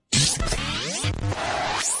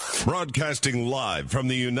Broadcasting live from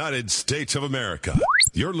the United States of America.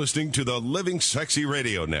 You're listening to the Living Sexy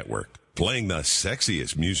Radio Network, playing the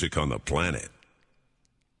sexiest music on the planet.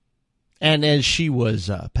 And as she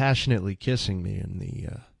was passionately kissing me in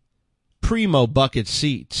the primo bucket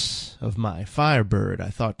seats of my Firebird, I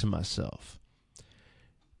thought to myself,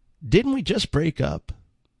 didn't we just break up?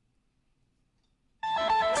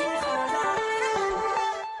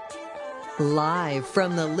 Live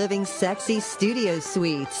from the Living Sexy Studio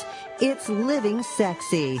Suites, it's Living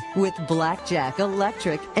Sexy with Blackjack,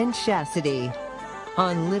 Electric, and Chastity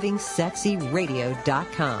on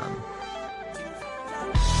LivingSexyRadio.com.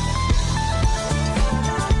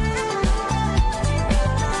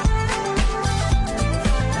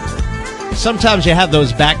 Sometimes you have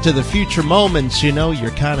those Back to the Future moments, you know, you're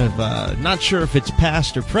kind of not sure if it's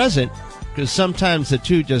past or present, because sometimes the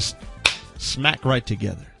two just smack right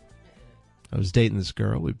together. I was dating this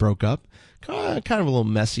girl. We broke up. Kind of a little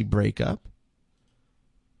messy breakup.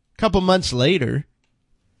 A couple months later,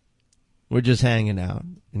 we're just hanging out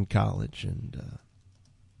in college, and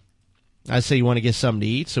I say, you want to get something to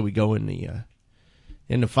eat? So we go in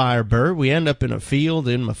the Firebird. We end up in a field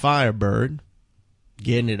in my Firebird,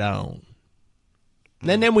 getting it on.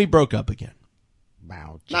 And then we broke up again.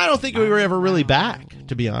 I don't think we were ever really back,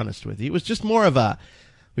 to be honest with you. It was just more of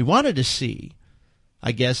we wanted to see,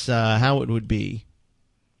 I guess, how it would be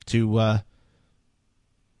to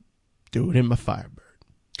do it in my Firebird.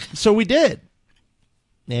 So we did.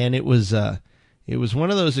 And it was one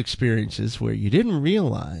of those experiences where you didn't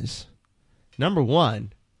realize, number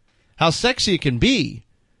one, how sexy it can be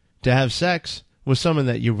to have sex with someone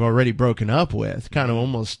that you've already broken up with. Kind of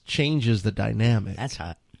almost changes the dynamic. That's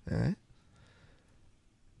hot. All right?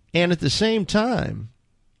 And at the same time,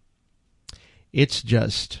 it's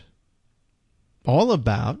just all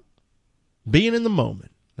about being in the moment.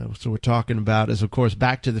 So we're talking about is, of course,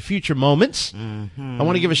 Back to the Future moments. Mm-hmm. I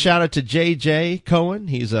want to give a shout-out to J.J. Cohen.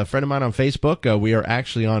 He's a friend of mine on Facebook. We are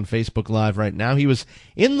actually on Facebook Live right now. He was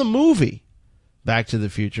in the movie Back to the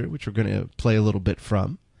Future, which we're going to play a little bit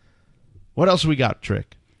from. What else we got,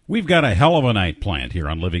 Trick? We've got a hell of a night planned here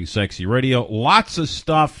on Living Sexy Radio. Lots of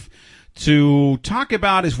stuff to talk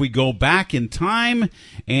about as we go back in time,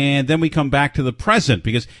 and then we come back to the present,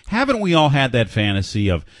 because haven't we all had that fantasy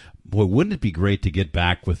of, boy, wouldn't it be great to get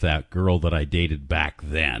back with that girl that I dated back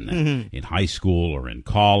then in high school or in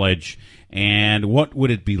college, and what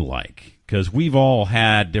would it be like? Because we've all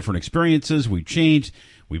had different experiences, we've changed,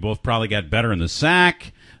 we both probably got better in the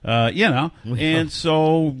sack, and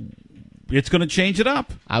so it's going to change it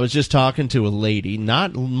up. I was just talking to a lady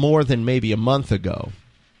not more than maybe a month ago,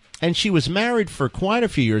 and she was married for quite a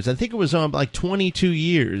few years. I think it was like 22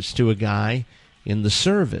 years to a guy in the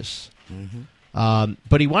service. Mm-hmm.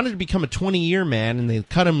 But he wanted to become a 20-year man, and they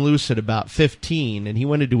cut him loose at about 15, and he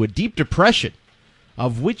went into a deep depression,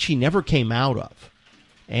 of which he never came out of.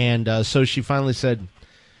 And so she finally said,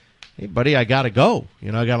 hey, buddy, I got to go.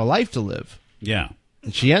 I got a life to live. Yeah.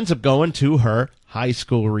 And she ends up going to her high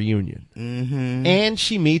school reunion. Mm-hmm. And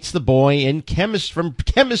she meets the boy in from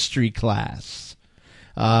chemistry class.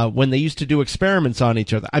 When they used to do experiments on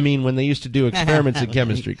each other. when they used to do experiments in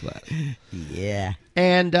chemistry class. Yeah.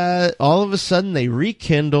 And all of a sudden they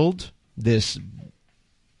rekindled this,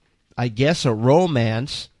 I guess, a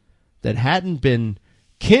romance that hadn't been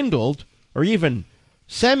kindled or even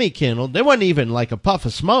semi-kindled. There wasn't even like a puff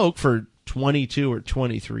of smoke for 22 or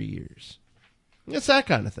 23 years. It's that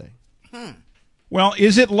kind of thing. Well,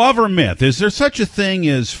 is it love or myth? Is there such a thing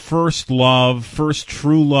as first love, first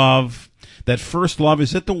true love? That first love,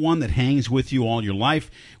 is it the one that hangs with you all your life?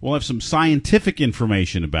 We'll have some scientific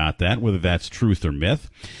information about that, whether that's truth or myth.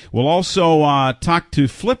 We'll also talk to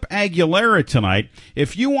Flip Aguilera tonight.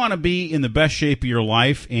 If you want to be in the best shape of your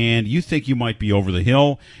life and you think you might be over the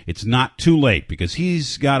hill, it's not too late, because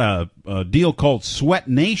he's got a deal called Sweat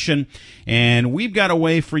Nation, and we've got a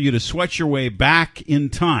way for you to sweat your way back in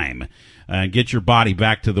time and get your body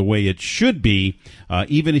back to the way it should be,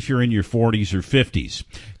 even if you're in your 40s or 50s.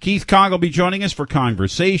 Keith Cog will be joining us for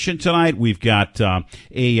conversation tonight. We've got a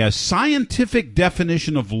scientific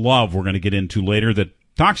definition of love we're going to get into later that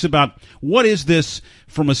talks about what is this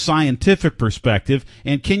from a scientific perspective,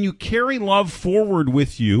 and can you carry love forward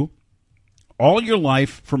with you all your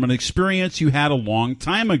life from an experience you had a long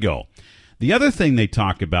time ago. The other thing they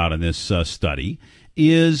talk about in this study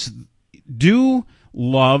is, do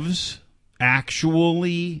loves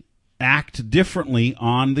actually act differently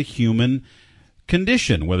on the human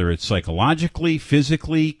condition, whether it's psychologically,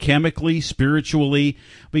 physically, chemically, spiritually?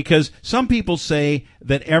 Because some people say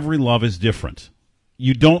that every love is different.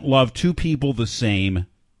 You don't love two people the same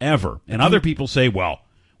ever. And other people say, well,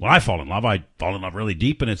 When I fall in love, I fall in love really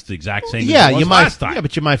deep, and it's the exact same Yeah, as it was you might. last time. Yeah,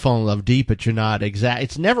 but you might fall in love deep, but you're not exact.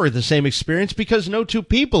 It's never the same experience because no two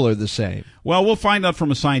people are the same. Well, we'll find out from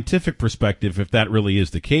a scientific perspective if that really is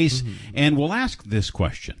the case, and we'll ask this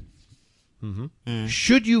question.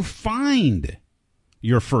 Should you find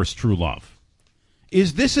your first true love?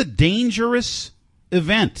 Is this a dangerous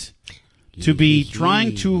event to be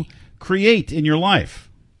trying to create in your life?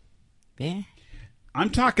 Yeah. I'm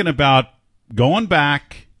talking about going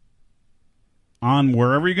back on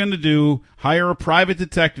wherever you're going to do, hire a private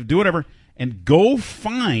detective, do whatever, and go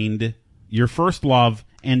find your first love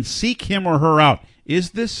and seek him or her out. Is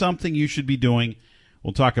this something you should be doing?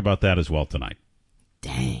 We'll talk about that as well tonight.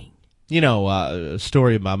 Dang. You know, a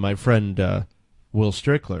story about my friend Will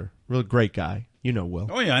Strickler, real great guy. You know Will.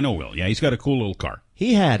 Oh, yeah, I know Will. Yeah, he's got a cool little car.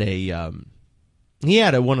 He had one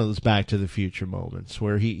of those Back to the Future moments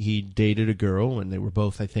where he dated a girl and they were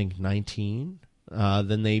both, I think, 19.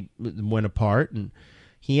 Then they went apart, and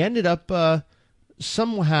he ended up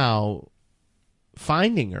somehow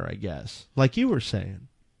finding her, I guess, like you were saying,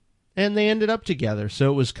 and they ended up together.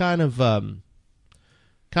 So it was kind of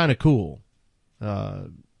cool.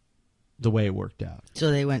 The way it worked out.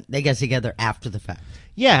 So they got together after the fact.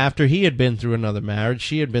 Yeah, after he had been through another marriage,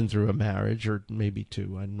 she had been through a marriage, or maybe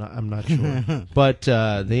two. I'm not sure. But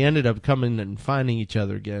they ended up coming and finding each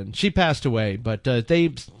other again. She passed away, but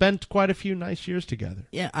they spent quite a few nice years together.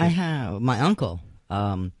 Yeah, I have my uncle.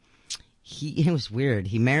 It was weird.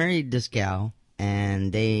 He married this gal,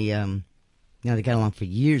 and they got along for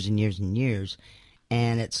years and years and years.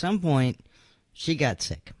 And at some point, she got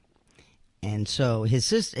sick. And so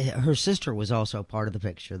her sister was also part of the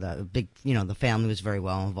picture. The family was very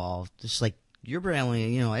well involved. Just like your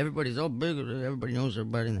family, everybody's all big, everybody knows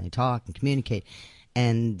everybody, and they talk and communicate.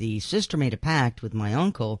 And the sister made a pact with my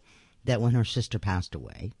uncle that when her sister passed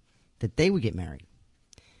away, that they would get married.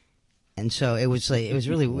 And so it was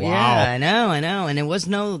really Wow. Yeah, I know, and it was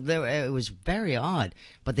very odd,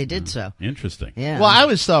 but they did so. Interesting. Yeah. Well, I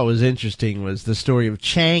always thought was interesting was the story of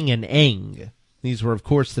Chang and Eng. These were, of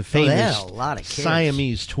course, the they had famous a lot of kids.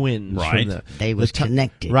 Siamese twins. Right. From They was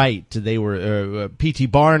connected. Right. They were, P.T.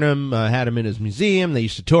 Barnum had him in his museum. They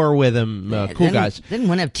used to tour with him. Cool guys. Didn't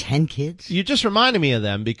one have 10 kids? You just reminded me of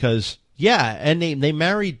them because, yeah, and they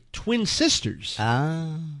married twin sisters.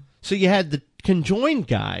 Ah. So you had the conjoined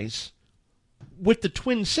guys with the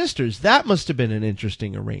twin sisters. That must have been an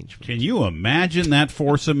interesting arrangement. Can you imagine that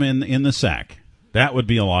foursome in the sack? That would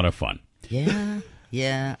be a lot of fun. Yeah.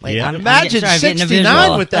 Yeah. Yeah. Imagine sorry, I'm getting a 69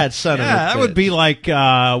 visual. with that son of a Yeah, that would bitch. be like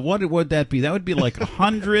what would that be? That would be like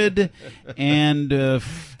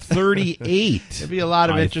 138. There'd be a lot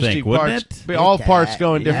of I interesting think, wouldn't parts. it? Be all parts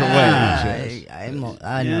going different ways. Yes. I know.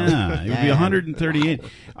 Yeah, it would be 138.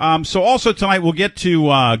 So also tonight we'll get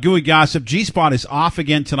to Gooey Gossip. G-Spot is off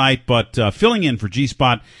again tonight, but filling in for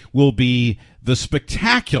G-Spot will be the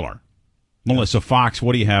spectacular Melissa Fox.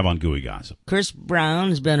 What do you have on Gooey Gossip? Chris Brown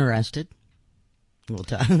has been arrested. We'll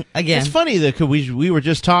talk again. It's funny that we were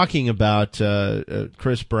just talking about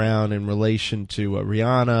Chris Brown in relation to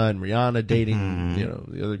Rihanna and Rihanna dating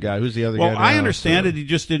the other guy. Who's the other guy? Well, now? I understand it. He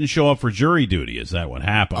just didn't show up for jury duty. Is that what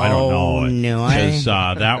happened? I don't know. No, Because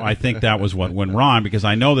I think that was what went wrong. Because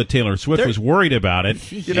I know that Taylor Swift was worried about it.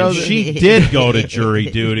 And she did go to jury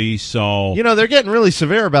duty. So they're getting really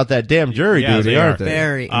severe about that damn jury Yeah, duty, they aren't are. they?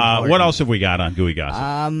 Very important. what else have we got on Gooey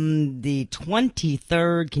Gossip? The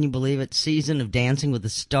 23rd, can you believe it, season of Dancing with the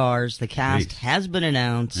Stars. The cast Jeez. has been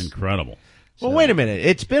announced. Incredible. Well, wait a minute.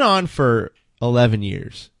 It's been on for 11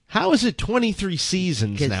 years. How is it 23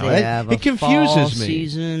 seasons Because now? they have a It confuses fall me.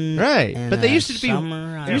 season, Right. and But they a used to be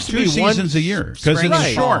summer. I there used to don't Two be one seasons a year because spring it's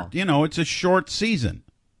and short. fall. It's a short season.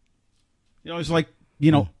 It's like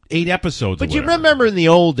 8 episodes. But or you whatever. remember in the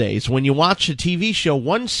old days when you watched a TV show,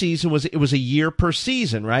 one season was a year per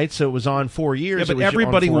season, right? So it was on 4 years. Yeah, it but was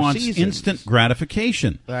everybody on 4 wants seasons. instant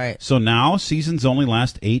gratification. Right. So now seasons only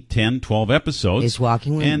last 8, 10, 12 episodes. Is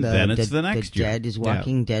Walking with and then it's the next year. Dead. Is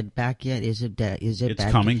Walking Dead back yet? Is it dead? Is it It's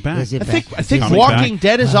back? coming back. Is it I think back? Walking coming back.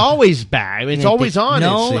 Dead is always back. It's always on.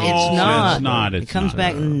 No, it seems. it's Oh, not. it's not. It It's comes not.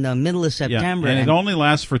 back in the middle of Yeah, September. and it only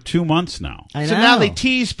lasts for 2 months now. I know. So now they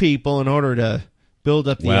tease people in order to build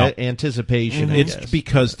up the Well, anticipation. I It's guess.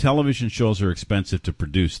 because television shows are expensive to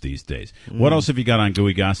produce these days. What else have you got on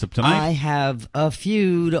Gooey Gossip tonight? I have a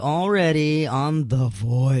feud already on The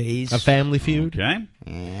Voice. a family feud. Okay.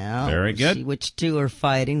 Yeah. Very we'll good. See which two are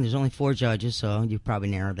fighting. There's only 4 judges, so you probably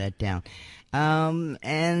narrow that down.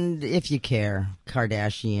 And if you care,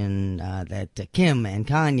 Kardashian, Kim and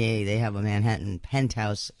Kanye, they have a Manhattan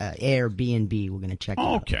penthouse Airbnb. We're going to check it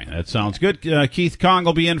out. Okay, that sounds good. Keith Kong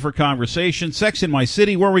will be in for conversation. Sex in My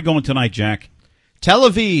City. Where are we going tonight, Jack? Tel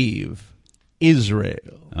Aviv,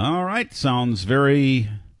 Israel. All right, sounds very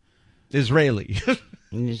Israeli.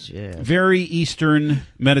 Yeah. very Eastern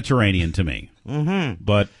Mediterranean to me. Mm-hmm.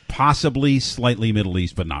 But possibly slightly Middle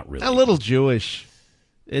East, but not really. A little Jewish.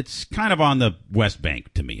 It's kind of on the West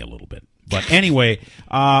Bank to me a little bit. But anyway,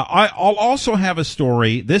 I'll also have a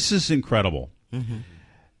story. This is incredible. Mm-hmm.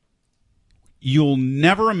 You'll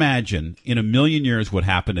never imagine in a million years what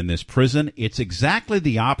happened in this prison. It's exactly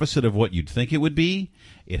the opposite of what you'd think it would be.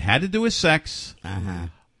 It had to do with sex,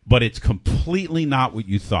 but it's completely not what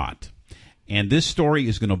you thought. And this story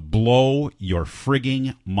is going to blow your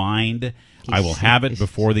frigging mind. I will have it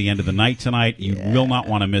before the end of the night tonight. You will not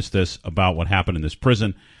want to miss this about what happened in this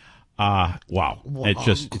prison. Wow.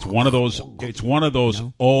 It's one of those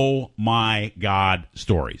oh my God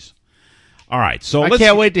stories. All right, so I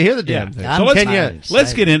can't wait to hear the damn thing. So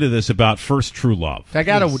let's get into this about first true love.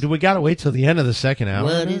 Do we gotta wait till the end of the second hour?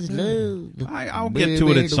 What is love? I'll get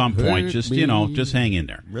to it at some point. Just hang in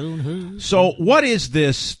there. So, what is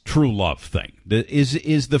this true love thing?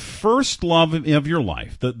 Is the first love of your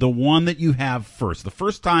life, the one that you have first, the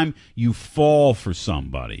first time you fall for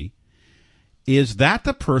somebody, is that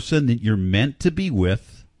the person that you're meant to be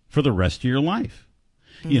with for the rest of your life?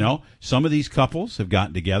 Mm-hmm. You know, some of these couples have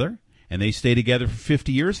gotten together. And they stay together for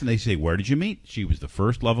 50 years, and they say, where did you meet? She was the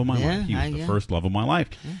first love of my life. He was the first love of my life.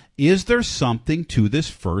 Yeah. Is there something to this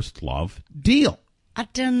first love deal? I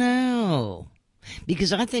don't know.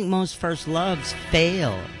 Because I think most first loves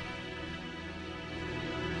fail.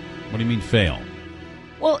 What do you mean fail?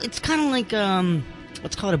 Well, it's kind of like,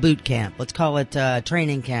 let's call it a boot camp. Let's call it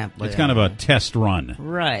training camp. It's kind of a test run.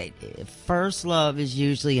 Right. First love is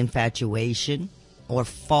usually infatuation or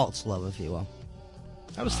false love, if you will.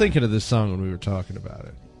 I was thinking of this song when we were talking about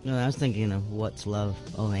it. No, I was thinking of What's Love.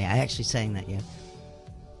 Oh, yeah, I actually sang that, yeah.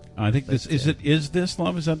 I think this is this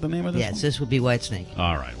love? Is that the name of this? Yes, one? This would be Whitesnake.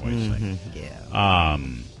 All right, Whitesnake. Yeah.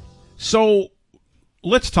 So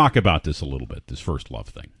let's talk about this a little bit. This first love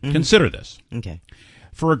thing. Mm-hmm. Consider this. Okay.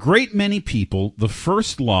 For a great many people, the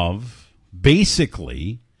first love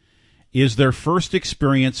basically is their first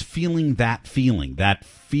experience feeling that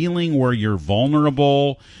feeling where you're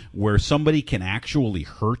vulnerable, where somebody can actually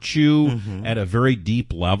hurt you at a very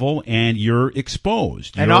deep level, and you're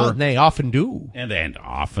exposed. And they often do. And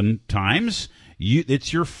oftentimes,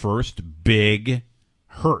 it's your first big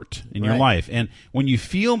hurt in your life. And when you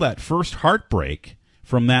feel that first heartbreak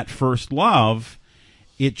from that first love,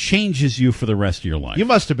 it changes you for the rest of your life. You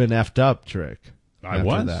must have been effed up, Trick. I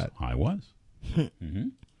was. Mm-hmm.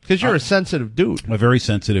 Because you're a sensitive dude. A very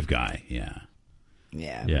sensitive guy, yeah.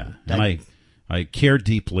 Yeah. And I care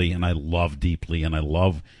deeply, and I love deeply, and I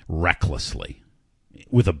love recklessly,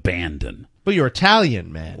 with abandon. But you're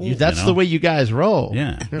Italian, man. That's the way you guys roll.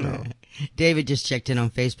 Yeah. David just checked in on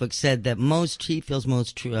Facebook, said that he feels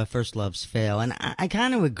most true, first loves fail, and I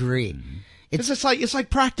kind of agree. Mm-hmm. It's like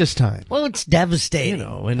practice time. Well, it's devastating.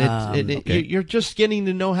 And you're just getting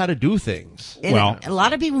to know how to do things. And a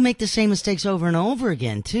lot of people make the same mistakes over and over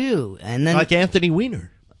again, too. And then, like Anthony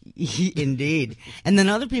Weiner. Indeed. And then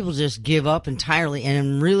other people just give up entirely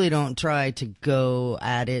and really don't try to go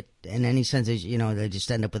at it in any sense. They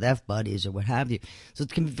just end up with F-buddies or what have you. So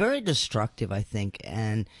it can be very destructive, I think.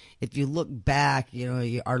 And if you look back,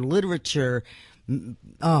 our literature...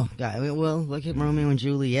 Oh, God. Well, look at Romeo and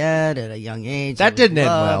Juliet at a young age. That didn't end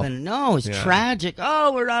well. No, it's tragic.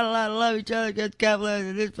 Oh, we're not allowed to love each other.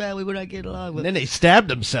 This family, we're not getting along. And then they stabbed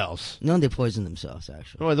themselves. No, they poisoned themselves,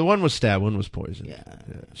 actually. Oh, the one was stabbed, one was poisoned. Yeah.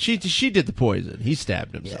 She did the poison. He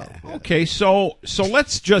stabbed himself. Yeah. Okay, so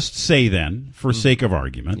let's just say then, for sake of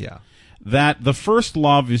argument, that the first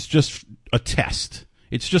love is just a test.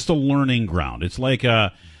 It's just a learning ground. It's like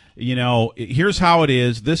here's how it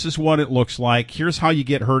is. This is what it looks like. Here's how you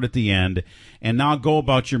get hurt at the end. And now go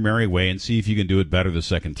about your merry way and see if you can do it better the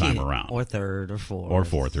second time around. Or third or fourth. Or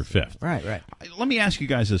fourth or fifth. Right. Let me ask you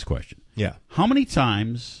guys this question. Yeah. How many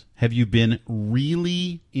times have you been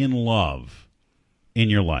really in love in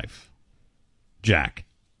your life? Jack?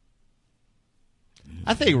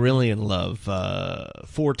 I think really in love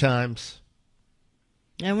 4 times.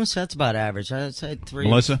 Yeah, that's about average. I'd say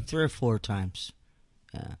 3 or 4 times.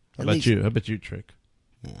 Yeah. How about you, Trick?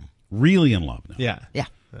 Yeah. Really in love now. Yeah.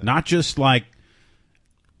 Not just like,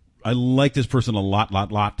 I like this person a lot.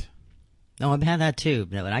 No, I've had that too,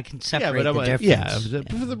 but I can separate the difference.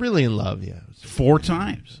 Yeah, really in love, 4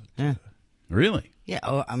 times. Yeah. Really? Yeah,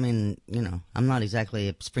 I'm not exactly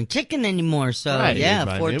a spring chicken anymore, so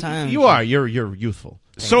 4 times. You are. You're youthful.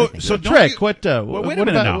 So Trick, wait a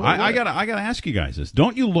minute now. I gotta ask you guys this.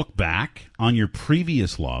 Don't you look back on your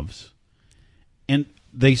previous loves, and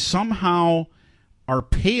they somehow are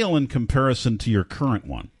pale in comparison to your current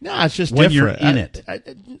one. No, it's just when different. you're in it.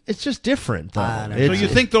 It's just different, though. I don't So you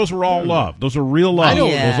think those were all love? Those are real love? I don't.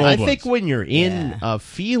 Yeah. Those old I ones. think when you're in a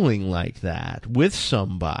feeling like that with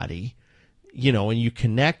somebody, you know, and you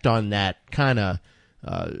connect on that kind of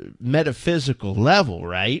metaphysical level,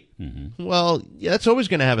 right? Mm-hmm. Well, that's always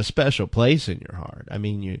going to have a special place in your heart. I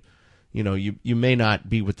mean, you know, you may not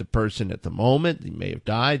be with the person at the moment. You may have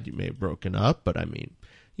died. You may have broken up. But I mean,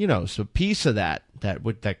 you know, so a piece of that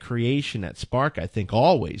with that creation, that spark, I think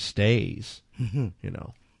always stays. Mm-hmm. You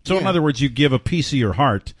know. So in other words, you give a piece of your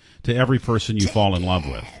heart to every person you fall in love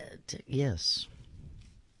with. Yes.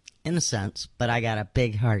 In a sense, but I got a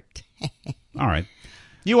big heart. All right.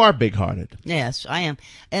 You are big-hearted. Yes, I am.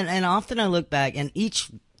 And often I look back, and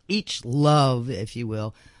each love, if you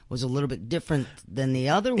will, was a little bit different than the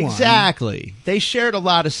other one. Exactly. They shared a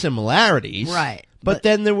lot of similarities. Right. But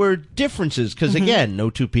then there were differences because, again,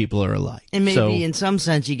 no two people are alike. And maybe So- in some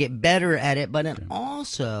sense you get better at it, but then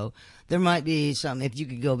also there might be some, if you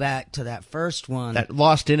could go back to that first one. that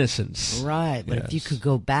lost innocence. Right, but if you Yes. could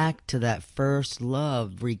go back to that first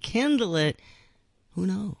love, rekindle it, who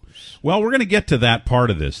knows? Well, we're going to get to that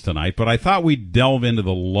part of this tonight, but I thought we'd delve into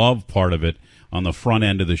the love part of it on the front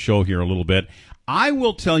end of the show here a little bit. I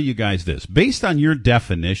will tell you guys this. Based on your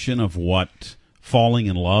definition of what falling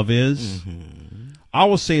in love is, I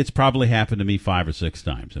will say it's probably happened to me 5 or 6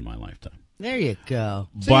 times in my lifetime. There you go.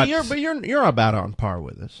 See, you're about on par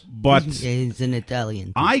with us. But He's an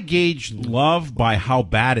Italian. I gauge love by how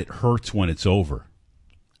bad it hurts when it's over.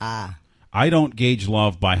 Ah. I don't gauge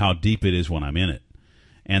love by how deep it is when I'm in it.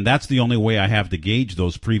 And that's the only way I have to gauge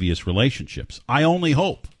those previous relationships. I only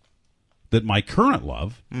hope that my current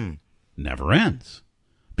love never ends.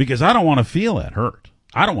 Because I don't want to feel that hurt.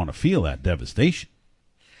 I don't want to feel that devastation.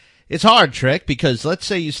 It's hard, Trick, because let's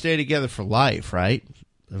say you stay together for life, right?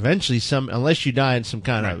 Eventually, unless you die in some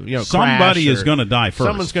kind of Somebody crash is or- going to die first.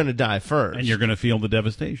 Someone's going to die first, And you're going to feel the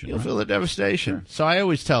devastation. You'll right? feel the devastation. Sure. So I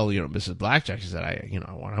always tell Mrs. Blackjack, she said,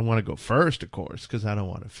 I want to go first, of course, because I don't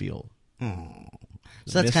want to feel.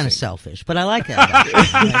 So that's kind of missing. selfish, but I like that.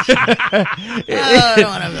 I don't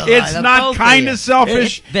wanna feel It's bad. not Both of kind you. of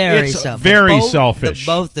selfish. It's very It's selfish. very Both- selfish.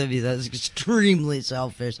 Both of you, that's extremely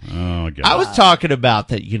selfish. Oh, God. I was talking about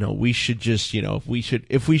that. We should just,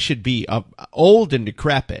 if we should be old and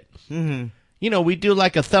decrepit. Mm-hmm. We do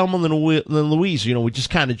like a Thelma and Louise. We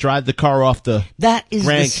just kind of drive the car off the That is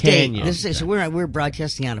Grand the state. Canyon. So we're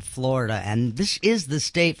broadcasting out of Florida, and this is the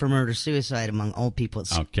state for murder-suicide among old people.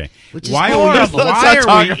 Okay. Which is Why horrible. are Let's not we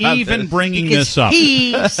talk about even this. bringing Because this up?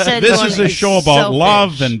 he said This one is a show about selfish.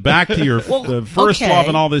 love and back to your first okay. love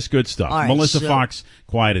and all this good stuff. All right, Melissa so- Fox,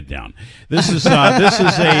 quiet it down. This is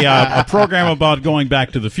a program about going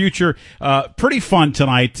back to the future. Pretty fun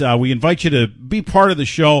tonight. We invite you to be part of the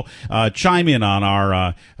show. Chime in on our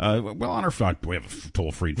on our phone. We have a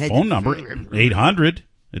toll-free phone number 800.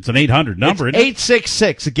 It's an 800 number. It's isn't it?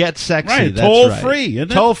 866 get sexy. Right, That's toll right. free,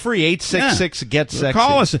 isn't it? Toll free 866 get sexy.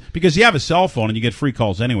 Call us because you have a cell phone and you get free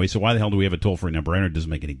calls anyway. So why the hell do we have a toll-free number? It doesn't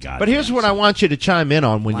make any goddamn But here's what I want you to chime in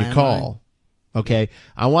on when you Landline. call. Okay,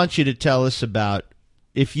 I want you to tell us about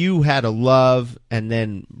if you had a love and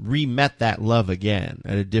then re-met that love again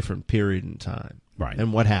at a different period in time, Right.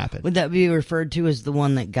 And what happened? Would that be referred to as the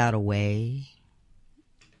one that got away?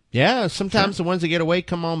 Yeah, sometimes the ones that get away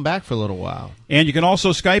come on back for a little while. And you can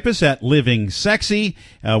also Skype us at Living Sexy.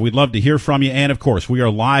 We'd love to hear from you. And, of course, we are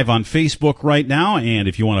live on Facebook right now. And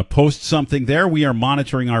if you want to post something there, we are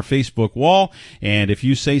monitoring our Facebook wall. And if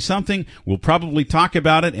you say something, we'll probably talk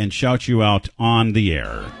about it and shout you out on the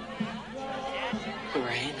air.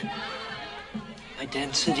 Lorraine, my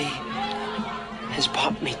density has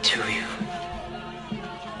brought me to you.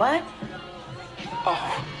 What?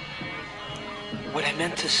 Oh, what I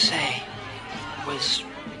meant to say was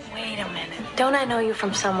Wait a minute. Don't I know you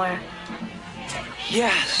from somewhere?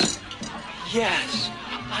 yes,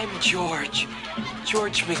 I'm George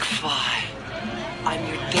McFly. I'm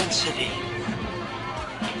your density.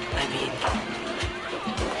 I mean,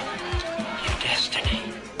 your destiny.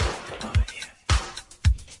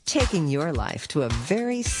 Taking your life to a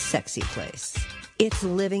very sexy place. It's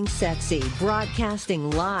Living Sexy,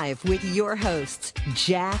 broadcasting live with your hosts,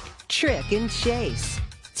 Jack, Trick, and Chase.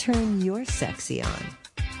 Turn your sexy on.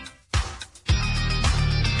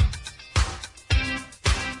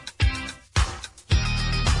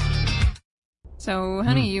 So,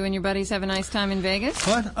 honey, you and your buddies have a nice time in Vegas?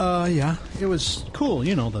 What? Yeah. It was cool,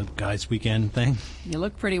 the guys' weekend thing. You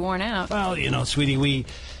look pretty worn out. Well, sweetie, we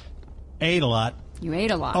ate a lot. You ate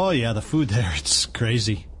a lot. Oh, yeah, the food there, it's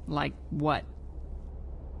crazy. Like what?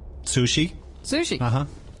 Sushi? Sushi. Uh-huh.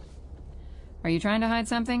 Are you trying to hide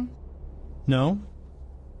something? No.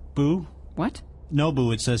 Nobu. What?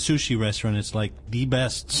 Nobu, it's a sushi restaurant. It's like the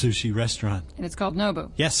best sushi restaurant. And it's called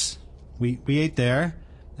Nobu. Yes. We ate there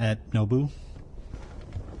at Nobu.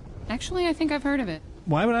 Actually, I think I've heard of it.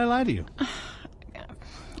 Why would I lie to you?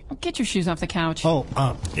 Get your shoes off the couch. Oh,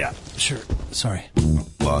 yeah, sure. Sorry.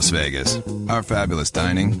 Las Vegas. Our fabulous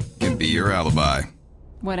dining can be your alibi.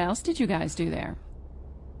 What else did you guys do there?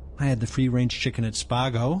 I had the free-range chicken at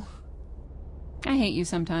Spago. I hate you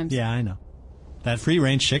sometimes. Yeah, I know. That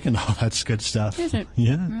free-range chicken, oh, that's good stuff. Is it?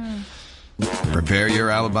 Yeah. Prepare your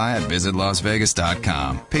alibi at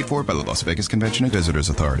visitlasvegas.com. Paid for by the Las Vegas Convention and Visitors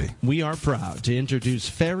Authority. We are proud to introduce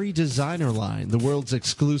Fairy Designer Line, the world's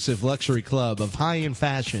exclusive luxury club of high-end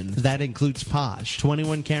fashion that includes Posh,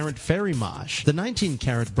 21-karat Fairy Mosh, the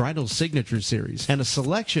 19-karat Bridal Signature Series, and a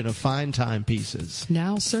selection of fine timepieces.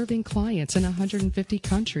 Now serving clients in 150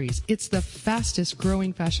 countries. It's the fastest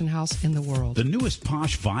growing fashion house in the world. The newest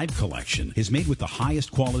Posh Vibe collection is made with the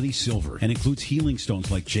highest quality silver and includes healing stones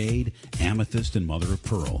like jade, amethyst, and mother of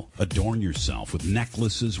pearl. Adorn yourself with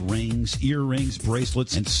necklaces, rings, earrings,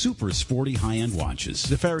 bracelets, and super sporty high-end watches.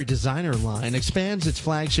 The Fairy Designer Line expands its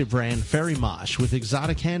flagship brand Fairy Mosh with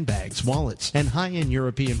exotic handbags, wallets, and high-end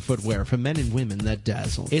European footwear for men and women that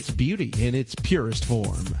dazzle. It's beauty in its purest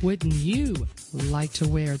form. Wouldn't you like to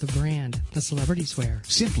wear the brand the celebrities wear?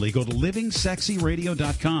 Simply go to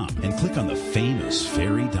livingsexyradio.com and click on the famous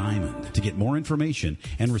Fairy Diamond to get more information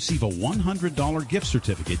and receive a $100 gift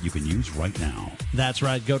certificate you can use right now. That's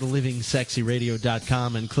right. Go to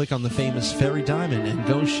livingsexyradio.com and click on the famous Fairy Diamond and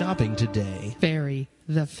go shopping today. Fairy,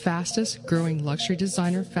 the fastest growing luxury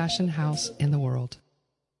designer fashion house in the world.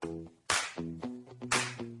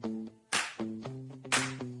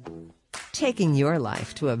 Taking your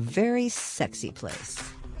life to a very sexy place.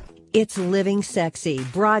 It's Living Sexy,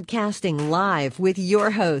 broadcasting live with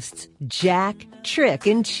your hosts, Jack, Trick,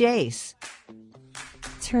 and Chase.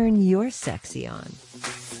 Turn your sexy on.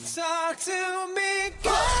 Talk to me,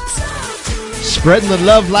 Spreading the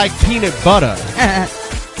love like peanut butter.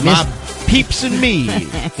 My peeps and me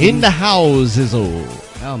in the houses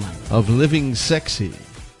of Living Sexy.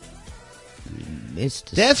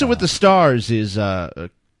 Dancing with the Stars is a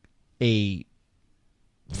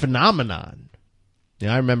phenomenon.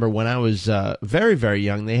 I remember when I was very, very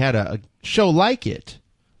young, they had a show like it.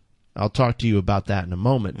 I'll talk to you about that in a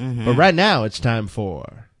moment. Mm-hmm. But right now, it's time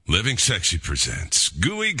for... Living Sexy presents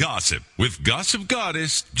Gooey Gossip with Gossip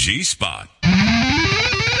Goddess G-Spot.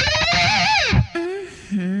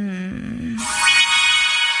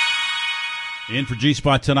 In for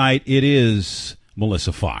G-Spot tonight, it is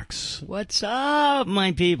Melissa Fox. What's up,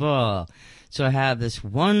 my people? So I have this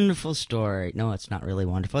wonderful story. No, it's not really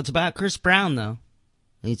wonderful. It's about Chris Brown, though.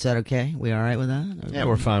 Is that okay? We all right with that? Yeah,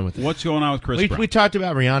 we're fine with it. What's going on with Chris Brown? We talked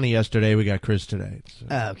about Rihanna yesterday. We got Chris today. So.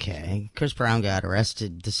 Okay. Chris Brown got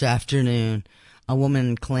arrested this afternoon. A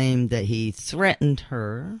woman claimed that he threatened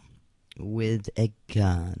her with a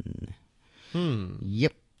gun.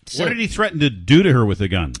 Yep. What did he threaten to do to her with a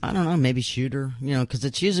gun? I don't know. Maybe shoot her. You know, because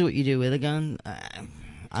it's usually what you do with a gun.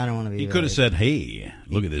 I don't want to be... He could have said, hey,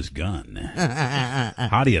 look at this gun.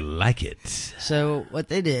 How do you like it? So what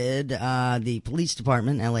they did, the police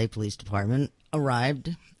department, L.A. Police Department,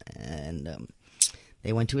 arrived, and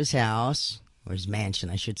they went to his house, or his mansion,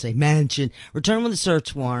 I should say, returned with a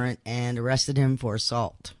search warrant, and arrested him for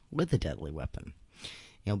assault with a deadly weapon.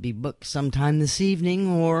 He'll be booked sometime this evening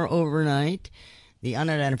or overnight. The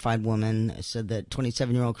unidentified woman said that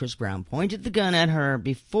 27-year-old Chris Brown pointed the gun at her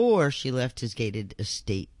before she left his gated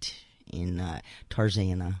estate in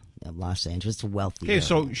Tarzana, Los Angeles, a wealthy area.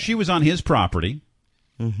 So she was on his property,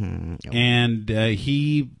 Mm-hmm. And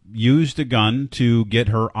he used a gun to get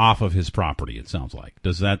her off of his property, it sounds like.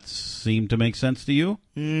 Does that seem to make sense to you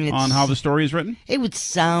on how the story is written? It would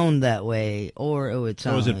sound that way, or it would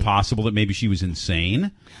sound So is it possible that maybe she was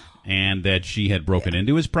insane and that she had broken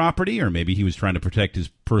into his property, or maybe he was trying to protect his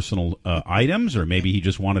personal items, or maybe he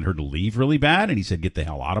just wanted her to leave really bad and he said, get the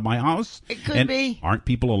hell out of my house? It could be. Aren't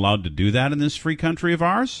people allowed to do that in this free country of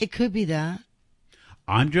ours? It could be that.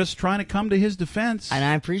 I'm just trying to come to his defense. And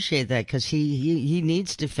I appreciate that, because he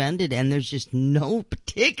needs defended, and there's just no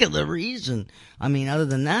particular reason, I mean, other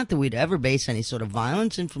than that we'd ever base any sort of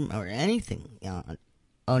violence or anything.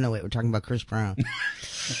 Oh, no, wait, we're talking about Chris Brown.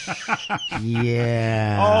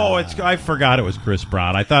 Yeah. Oh, I forgot it was Chris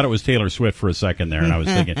Brown. I thought it was Taylor Swift for a second there, and I was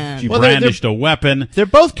thinking she brandished a weapon. They're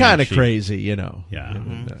both kind of crazy, you know. Yeah.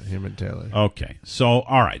 Him and Taylor. Okay, so,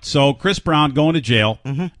 all right. So, Chris Brown going to jail,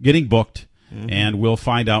 getting booked. And we'll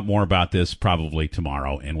find out more about this probably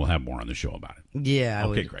tomorrow, and we'll have more on the show about it. Yeah.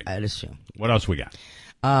 Okay, great. I'd assume. What else we got?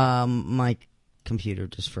 My computer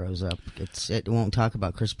just froze up. It won't talk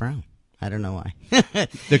about Chris Brown. I don't know why.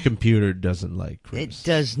 The computer doesn't like Chris. It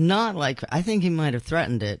does not like. I think he might have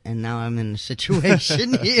threatened it, and now I'm in a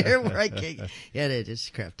situation here where I can't. Yeah, it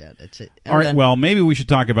just crapped out. That's it. All right. Well, maybe we should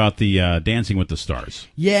talk about the Dancing with the Stars.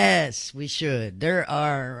 Yes, we should. There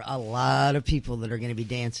are a lot of people that are going to be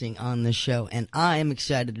dancing on this show, and I am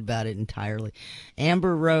excited about it entirely.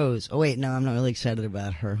 Amber Rose. Oh wait, no, I'm not really excited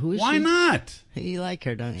about her. Who is she? Why not? You like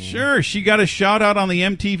her, don't you? Sure. She got a shout out on the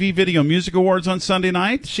MTV Video Music Awards on Sunday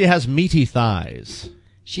night. She has meaty thighs.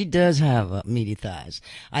 She does have meaty thighs.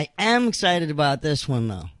 I am excited about this one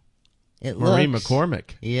though. Maureen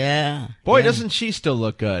McCormick. Yeah. Boy, yeah. doesn't she still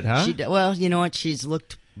look good, huh? Well, you know what? She's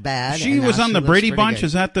looked bad. She was on the Brady Bunch. Good.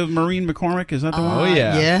 Is that the Maureen McCormick? Is that the one? Oh,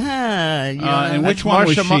 yeah. Yeah. And which one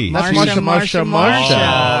was she? That's Marsha.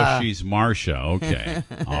 Oh, she's Marsha. Okay.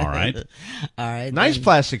 All right. All right. Nice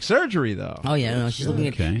plastic surgery, though. Oh, yeah. No, she's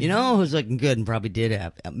looking good. You know who's looking good and probably did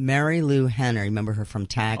have? Mary Lou Henner. Remember her from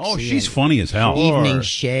Taxi? Oh, she's funny as hell. Evening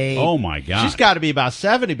Shade. Oh, my God. She's got to be about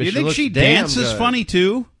 70, but you she think looks she damn dances good. funny,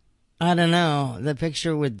 too? I don't know. The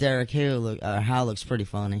picture with Derek Howe looks pretty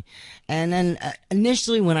funny. And then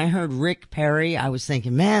initially when I heard Rick Perry, I was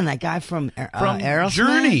thinking, man, that guy from Aerosmith?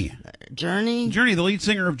 Journey, the lead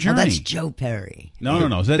singer of Journey. Oh, that's Joe Perry. No.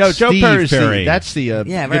 That's Joe Steve Perry's Perry. That's the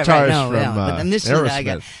guitarist from but this is the guy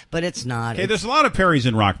Aerosmith. but it's not. Okay, there's a lot of Perrys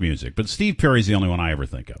in rock music, but Steve Perry's the only one I ever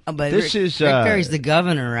think of. But This Rick is Perry's the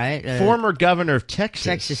governor, right? Former governor of Texas.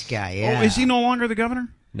 Texas guy, yeah. Oh, is he no longer the governor?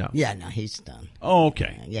 No. Yeah, no, he's done. Oh,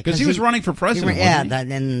 okay. Yeah, because he was running for president. Yeah, wasn't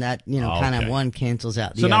he? that kind of one cancels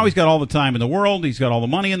out the So now other. he's got all the time in the world. He's got all the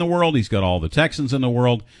money in the world. He's got all the Texans in the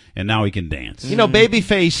world, and now he can dance. You know,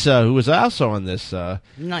 Babyface, who was also on this not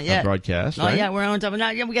yet. broadcast. Not right? yet. We're on top.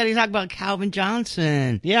 Not yet. We got to talk about Calvin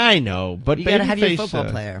Johnson. Yeah, I know, but you got to have your Babyface,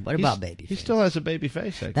 football player. What about Babyface? He still has a baby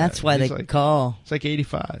face. That's why they call. It's like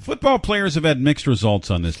 85. Football players have had mixed results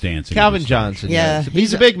on this dancing. Calvin Johnson. Yeah,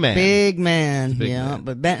 he's a big man. Big man. Big yeah, man.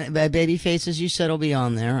 but Babyface, as you said, will be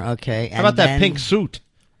on there. Okay. How about that pink suit?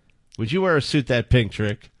 Would you wear a suit that pink,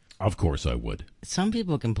 Trick? Of course I would. Some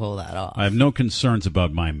people can pull that off. I have no concerns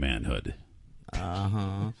about my manhood.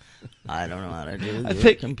 I don't know how to do I this.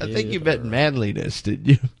 think you meant manliness, didn't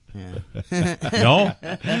you? Yeah. No,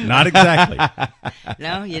 not exactly.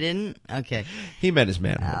 No, you didn't? Okay. He meant his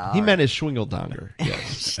manhood. He meant his schwingeldonger.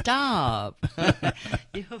 Yes. Stop. I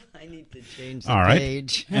need to change the All right.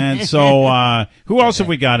 page. And so, who else have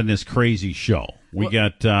we got in this crazy show? We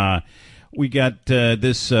got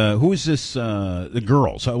this. Who is this? The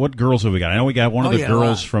girls. What girls have we got? I know we got one of the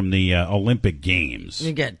girls from the Olympic Games.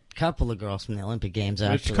 You got a couple of girls from the Olympic Games,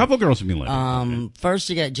 actually. There's a couple of girls from the Olympic. First,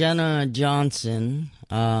 you got Jenna Johnson,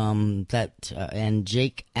 and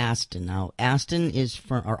Jake Aston. Now, Austin,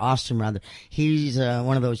 rather. He's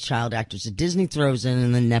one of those child actors that Disney throws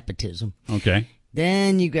in the nepotism. Okay.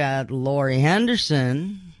 Then you got Laurie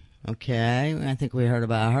Henderson. Okay, I think we heard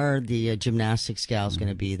about her. The gymnastics gal's going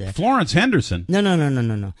to be there. Florence Henderson.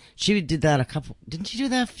 No. She did that didn't she do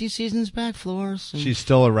that a few seasons back, Florence? She's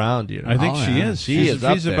still around, you know. I think she is. She's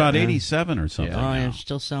there, about 87 or something. Oh, yeah, now.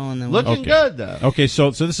 still selling them. Looking good, though. Okay,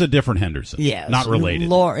 so this is a different Henderson. Yeah. Not related.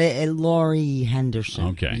 Laurie Henderson.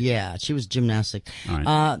 Okay. Yeah, she was gymnastic. All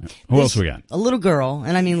right. Who else we got? A little girl,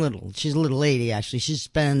 and I mean little. She's a little lady, actually. She's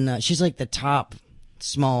like the top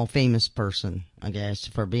small famous person, I guess,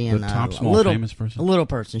 for being the top small little, famous person. A little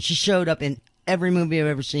person. She showed up in every movie I've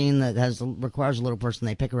ever seen that requires a little person.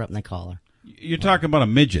 They pick her up and they call her. You're talking about a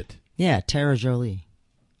midget. Yeah, Tara Jolie.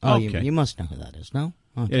 Oh, okay. you must know who that is, no?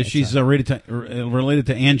 Okay, yeah, she's related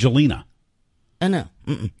to Angelina. No.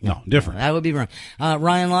 No, different. That would be wrong.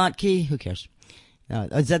 Ryan Lochte, who cares?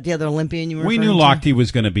 Is that the other Olympian you were We referring knew to? Lochte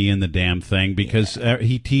was going to be in the damn thing because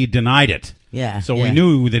he denied it. Yeah. So we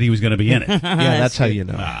knew that he was going to be in it. Yeah, that's how you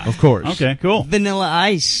know. Of course. Okay, cool. Vanilla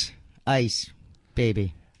Ice,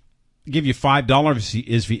 baby. Give you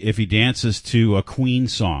 $5 if he dances to a Queen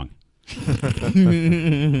song.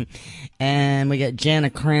 And we got Jana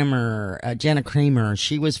Kramer.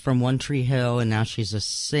 She was from One Tree Hill, and now she's a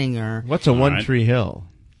singer. What's a One Tree Hill?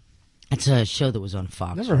 It's a show that was on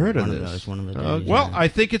Fox. Never heard of this. One of the days. Well, I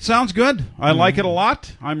think it sounds good. I like it a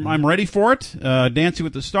lot. I'm ready for it. Dancing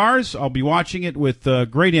with the Stars. I'll be watching it with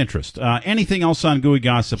great interest. Anything else on Gooey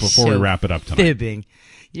Gossip before we wrap it up tonight? Fibbing.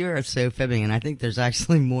 You're so fibbing, and I think there's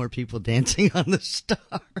actually more people dancing on the Stars.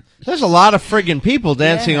 There's a lot of friggin' people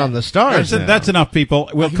dancing on the Stars. That's enough, people.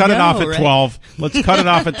 We'll cut it off at 12. Let's cut it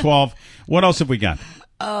off at 12. What else have we got?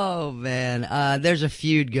 Oh man, there's a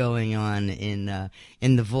feud going on in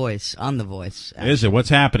The Voice, on The Voice. Is it? What's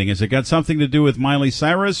happening? Has it got something to do with Miley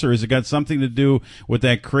Cyrus, or has it got something to do with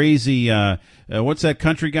that crazy? What's that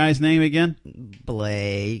country guy's name again?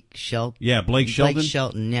 Blake Shelton. Yeah, Blake Shelton. Blake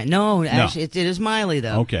Shelton. Yeah, no, actually, it is Miley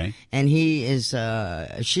though. Okay, and he is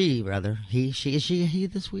she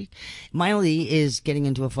this week. Miley is getting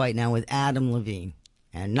into a fight now with Adam Levine.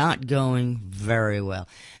 And not going very well.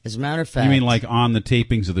 As a matter of fact... You mean like on the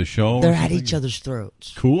tapings of the show? They're at each other's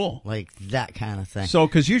throats. Cool. Like that kind of thing. So,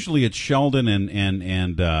 because usually it's Sheldon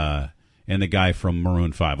and the guy from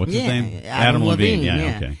Maroon 5. What's his name? Adam Levine.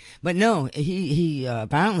 Yeah, okay. But no, he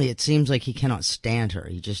apparently it seems like he cannot stand her.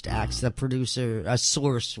 He just acts the producer, a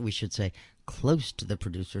source, we should say, close to the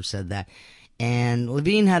producer said that. And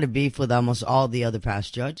Levine had a beef with almost all the other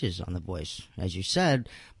past judges on The Voice. As you said,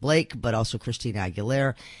 Blake, but also Christina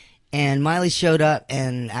Aguilera. And Miley showed up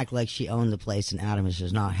and acted like she owned the place, and Adam is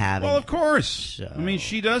just not having it. Well, of course. So. I mean,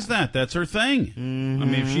 she does that. That's her thing. Mm-hmm. I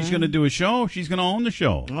mean, if she's going to do a show, she's going to own the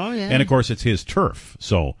show. Oh, yeah. And, of course, it's his turf.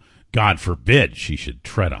 So, God forbid she should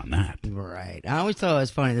tread on that. Right. I always thought it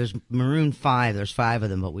was funny. There's Maroon 5. There's 5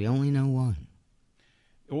 of them, but we only know one.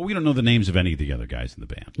 Well, we don't know the names of any of the other guys in the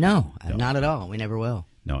band. No, not at all. We never will.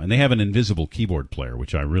 No, and they have an invisible keyboard player,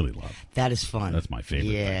 which I really love. That is fun. That's my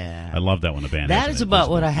favorite thing. I love that when a band that has is an about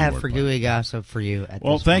what I have for player. Gooey Gossip for you.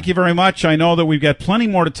 Well, thank you very much. I know that we've got plenty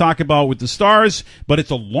more to talk about with the stars, but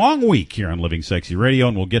it's a long week here on Living Sexy Radio,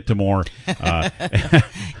 and we'll get to more as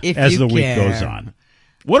the week goes on.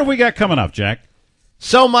 What have we got coming up, Jack?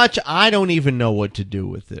 So much, I don't even know what to do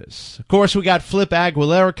with this. Of course, we got Flip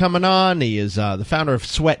Aguilera coming on. He is the founder of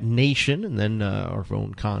Sweat Nation, and then our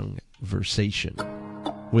own conversation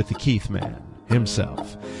with the Keith Man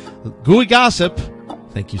himself. Gooey Gossip,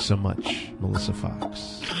 thank you so much, Melissa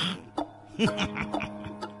Fox.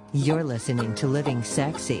 You're listening to Living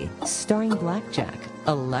Sexy, starring Blackjack,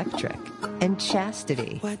 Electric, and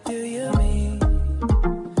Chastity. What do you mean?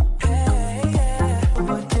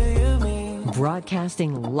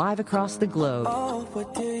 Broadcasting live across the globe. Oh,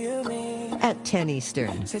 what do you mean? At 10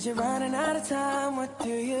 Eastern. Said you're running out of time. What do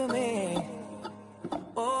you mean?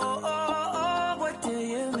 Oh, what do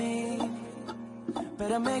you mean?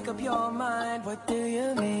 Better make up your mind. What do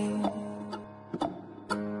you mean?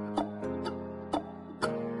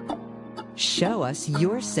 Show us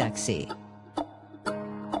you're sexy.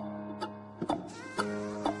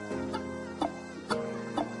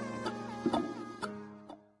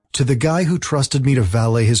 To the guy who trusted me to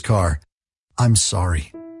valet his car, I'm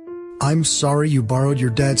sorry. I'm sorry you borrowed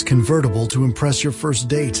your dad's convertible to impress your first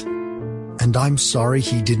date. And I'm sorry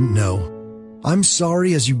he didn't know. I'm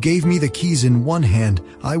sorry as you gave me the keys in one hand,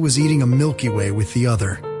 I was eating a Milky Way with the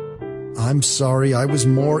other. I'm sorry I was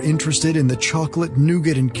more interested in the chocolate,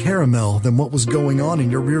 nougat, and caramel than what was going on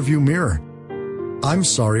in your rearview mirror. I'm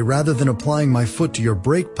sorry rather than applying my foot to your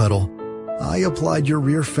brake pedal, I applied your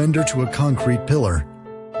rear fender to a concrete pillar.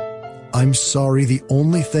 I'm sorry the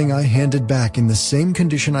only thing I handed back in the same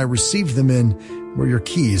condition I received them in were your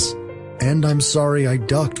keys. And I'm sorry I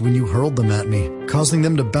ducked when you hurled them at me, causing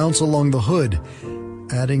them to bounce along the hood,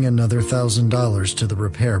 adding another $1,000 to the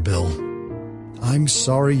repair bill. I'm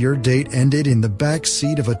sorry your date ended in the back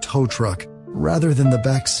seat of a tow truck rather than the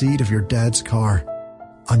back seat of your dad's car.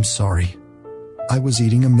 I'm sorry. I was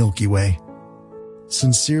eating a Milky Way.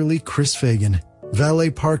 Sincerely, Chris Fagan, Valet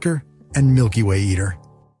Parker, and Milky Way Eater.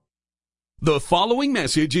 The following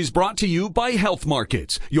message is brought to you by Health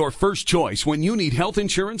Markets, your first choice when you need health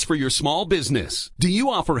insurance for your small business. Do you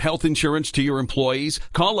offer health insurance to your employees?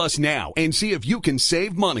 Call us now and see if you can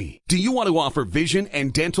save money. Do you want to offer vision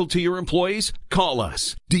and dental to your employees? Call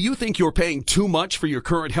us. Do you think you're paying too much for your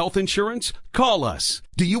current health insurance? Call us.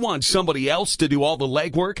 Do you want somebody else to do all the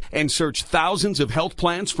legwork and search thousands of health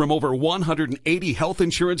plans from over 180 health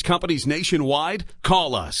insurance companies nationwide?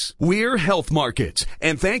 Call us. We're Health Markets,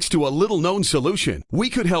 and thanks to a little-known solution, we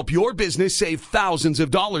could help your business save thousands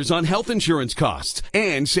of dollars on health insurance costs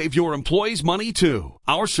and save your employees money too.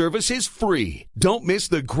 Our service is free. Don't miss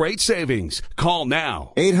the great savings. Call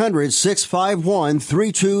now.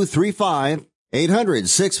 800-651-3235.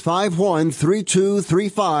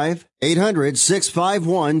 800-651-3235.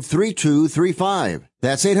 800-651-3235.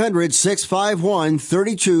 That's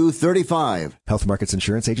 800-651-3235. Health Markets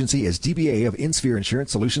Insurance Agency is DBA of InSphere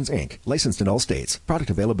Insurance Solutions, Inc., licensed in all states. Product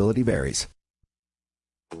availability varies.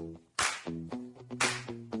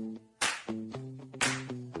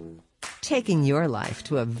 Taking your life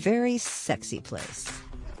to a very sexy place.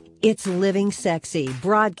 It's Living Sexy,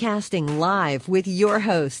 broadcasting live with your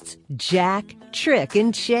hosts, Jack, Trick,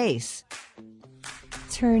 and Chase.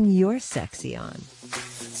 Turn your sexy on.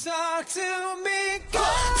 talk to me.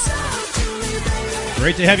 Talk to me, baby.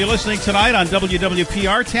 Great to have you listening tonight on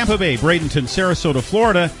WWPR, Tampa Bay, Bradenton, Sarasota,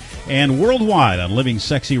 Florida, and worldwide on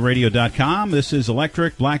LivingSexyRadio.com. This is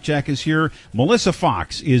Electric. Blackjack is here. Melissa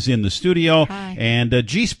Fox is in the studio. Hi. And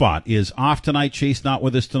G-Spot is off tonight. Chase not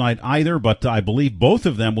with us tonight either, but I believe both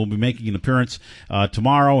of them will be making an appearance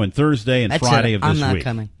tomorrow and Thursday and That's Friday it. of this I'm not week.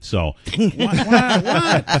 coming. So,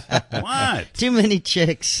 what? Too many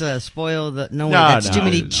chicks spoil the... No, No, too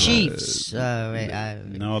many no. chiefs.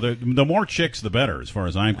 No, the more chicks, the better, as far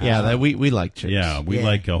as I'm concerned. Yeah, we like chicks. Yeah, we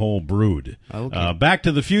like a whole brood. Okay. Back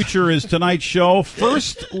to the Future is tonight's show.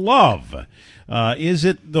 First Love. Is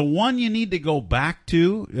it the one you need to go back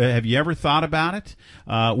to? Have you ever thought about it?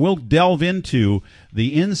 We'll delve into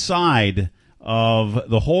the inside of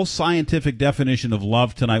the whole scientific definition of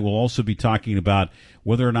love tonight. We'll also be talking about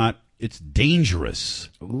whether or not it's dangerous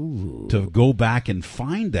to go back and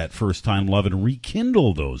find that first-time love and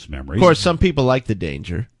rekindle those memories. Of course, some people like the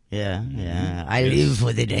danger. Yeah. I live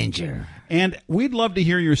for the danger. And we'd love to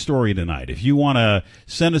hear your story tonight. If you want to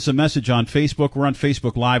send us a message on Facebook, we're on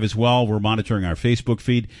Facebook Live as well. We're monitoring our Facebook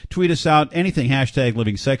feed. Tweet us out. Anything, hashtag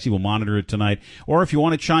Living Sexy. We'll monitor it tonight. Or if you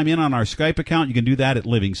want to chime in on our Skype account, you can do that at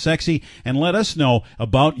Living Sexy. And let us know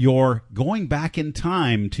about your going back in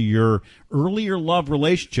time to your earlier love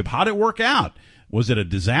relationship. How did it work out? Was it a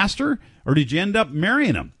disaster? Or did you end up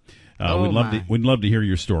marrying him? We'd love to hear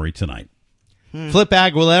your story tonight. Flip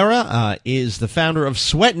Aguilera is the founder of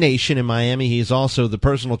Sweat Nation in Miami. He is also the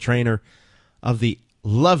personal trainer of the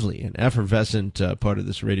lovely and effervescent part of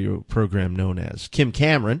this radio program known as Kim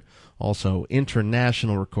Cameron, also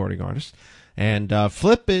international recording artist. And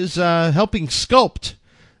Flip is helping sculpt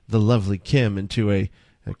the lovely Kim into a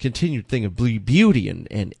continued thing of beauty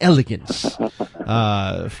and elegance.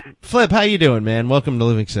 Flip, how you doing, man? Welcome to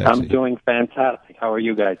Living Sexy. I'm doing fantastic. How are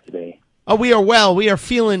you guys today? Oh, we are well. We are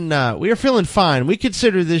feeling fine. We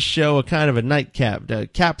consider this show a kind of a nightcap, a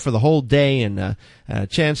cap for the whole day, and a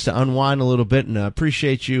chance to unwind a little bit. And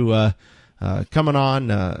appreciate you coming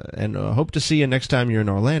on, and hope to see you next time you're in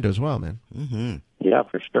Orlando as well, man. Mm-hmm. Yeah,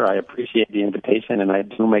 for sure. I appreciate the invitation, and I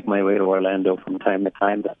do make my way to Orlando from time to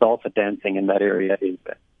time. The salsa dancing in that area is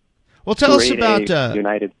well. Tell us grade about A,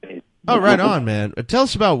 United States. Oh, right on, man. Tell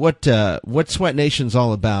us about what Sweat Nation's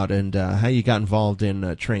all about and how you got involved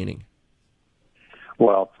in training.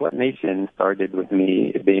 Well, Sweat Nation started with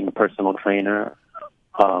me being a personal trainer.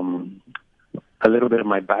 A little bit of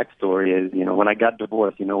my backstory is, when I got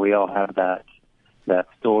divorced, we all have that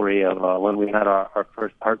story of when we had our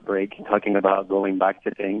first heartbreak, talking about going back to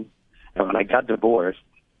things. And when I got divorced,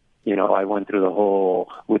 I went through the whole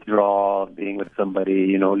withdrawal of being with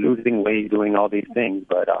somebody, losing weight, doing all these things.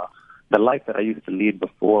 But the life that I used to lead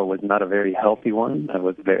before was not a very healthy one. I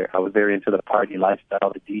was very into the party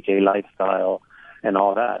lifestyle, the DJ lifestyle, and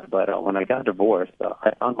all that. But when I got divorced,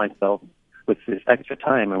 I found myself with this extra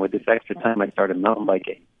time, and with this extra time, I started mountain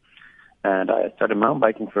biking. And I started mountain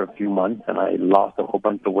biking for a few months, and I lost a whole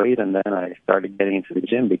bunch of weight, and then I started getting into the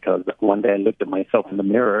gym because one day I looked at myself in the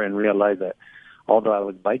mirror and realized that although I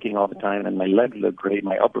was biking all the time and my legs looked great,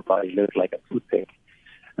 my upper body looked like a toothpick.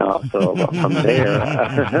 So from there,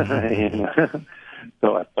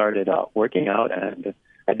 so I started working out, and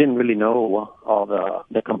I didn't really know all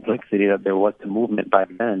the complexity that there was to movement back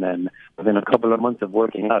then. And within a couple of months of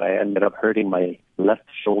working out, I ended up hurting my left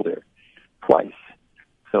shoulder twice.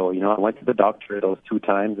 So, I went to the doctor those 2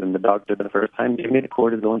 times, and the doctor the first time gave me the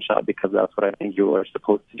cortisone shot because that's what I think you are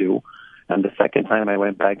supposed to do. And the second time I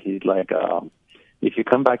went back, he's like, if you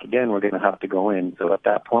come back again, we're going to have to go in. So at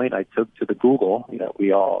that point, I took to the Google,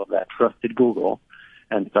 that trusted Google,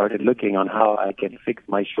 and started looking on how I could fix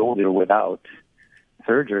my shoulder without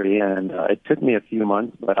surgery. And it took me a few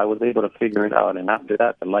months, but I was able to figure it out. And after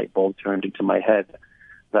that, the light bulb turned into my head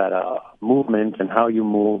that movement and how you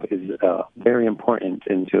move is very important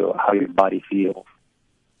into how your body feels.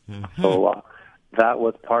 Mm-hmm. So that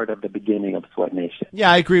was part of the beginning of Sweat Nation. Yeah,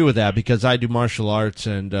 I agree with that because I do martial arts,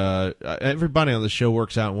 and everybody on the show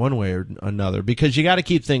works out one way or another because you got to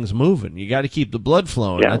keep things moving. You got to keep the blood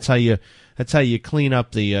flowing. Yeah. That's how you clean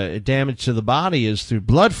up the damage to the body is through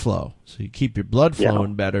blood flow. So you keep your blood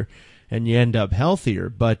flowing better, and you end up healthier.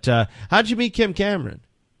 But how'd you meet Kim Cameron?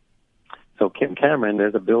 So Kim Cameron,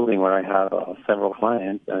 there's a building where I have several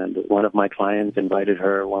clients, and one of my clients invited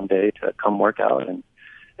her one day to come work out, and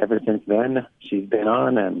ever since then, she's been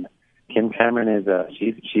on, and Kim Cameron is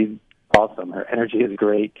she's awesome. Her energy is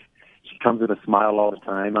great. She comes with a smile all the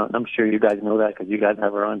time. I'm sure you guys know that because you guys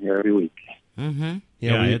have her on here every week. Mm-hmm.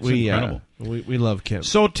 Yeah, it's incredible. We love Kim.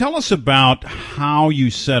 So tell us about how you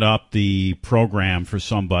set up the program for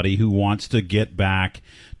somebody who wants to get back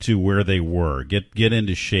to where they were, get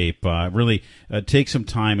into shape, really take some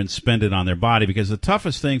time and spend it on their body, because the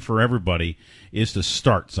toughest thing for everybody is to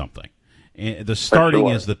start something. And the starting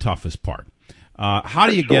is the toughest part. How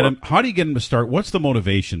do you get them? How do you get them to start? What's the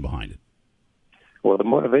motivation behind it? Well, the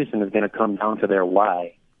motivation is going to come down to their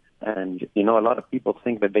why. And, a lot of people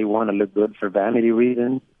think that they want to look good for vanity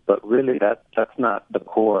reasons, but really that's not the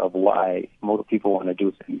core of why most people want to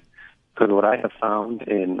do things. Because what I have found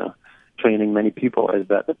in training many people is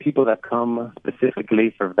that the people that come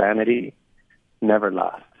specifically for vanity never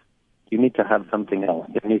last. You need to have something else.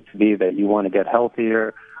 It needs to be that you want to get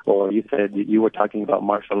healthier, or you said you were talking about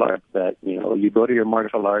martial arts, that, you go to your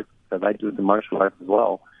martial arts, because I do the martial arts as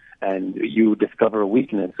well, and you discover a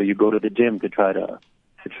weakness, so you go to the gym to try to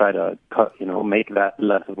cut, make that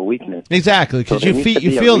less of a weakness. Exactly, because so you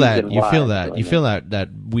feel that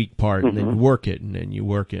weak part, Mm-hmm. and then you work it, and then you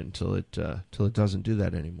work it until it doesn't do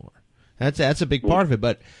that anymore. That's a big part of it.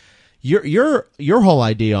 But your whole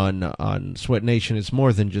idea on Sweat Nation is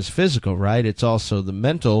more than just physical, right? It's also the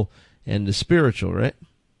mental and the spiritual, right?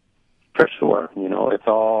 For sure, it's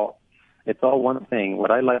all one thing.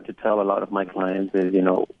 What I like to tell a lot of my clients is,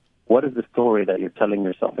 what is the story that you're telling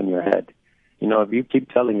yourself in your head? If you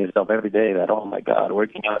keep telling yourself every day that, oh, my God,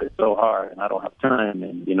 working out is so hard and I don't have time,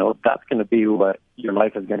 and, that's going to be what your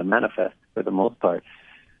life is going to manifest for the most part.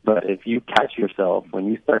 But if you catch yourself when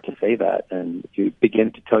you start to say that, and you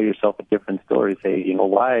begin to tell yourself a different story, say,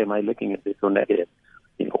 why am I looking at this so negative?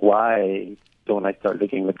 Why don't I start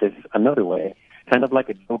looking at this another way? Kind of like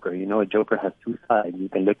a joker. A joker has two sides. You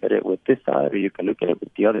can look at it with this side, or you can look at it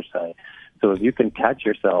with the other side. So if you can catch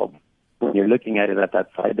yourself when you're looking at it at that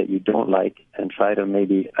side that you don't like, and try to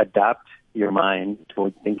maybe adapt your mind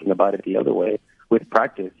towards thinking about it the other way, with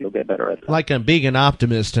practice, you'll get better at that. Like being an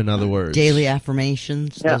optimist, in other words. Daily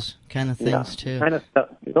affirmations, those kind of things, too.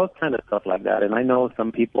 Those kind of stuff like that. And I know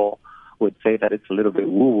some people would say that it's a little bit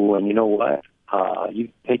woo-woo, and you know what? You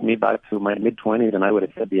take me back to my mid-20s, and I would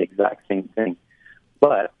have said the exact same thing.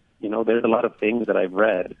 But, there's a lot of things that I've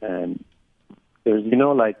read, and there's,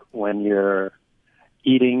 like when you're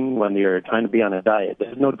eating, when you're trying to be on a diet,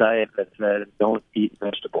 there's no diet that says don't eat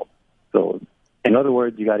vegetables. So, in other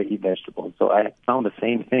words, you got to eat vegetables. So I found the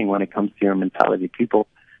same thing when it comes to your mentality. People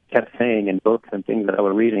kept saying in books and things that I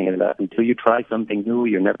was reading is that until you try something new,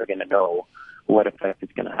 you're never going to know what effect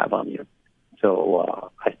it's going to have on you.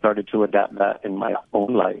 So I started to adapt that in my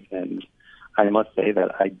own life, and I must say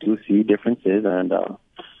that I do see differences, and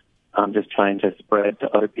I'm just trying to spread to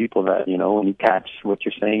other people that, when you catch what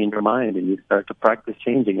you're saying in your mind and you start to practice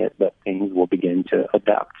changing it, that things will begin to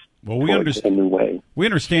adapt. Well, we understand. A new way. We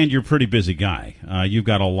understand you're a pretty busy guy. You've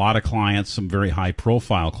got a lot of clients, some very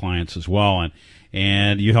high-profile clients as well,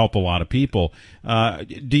 and you help a lot of people. Are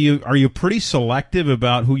you pretty selective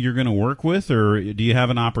about who you're going to work with, or do you have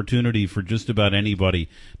an opportunity for just about anybody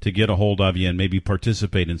to get a hold of you and maybe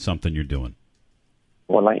participate in something you're doing?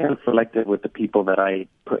 Well, I am selective with the people that I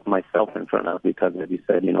put myself in front of, because, as you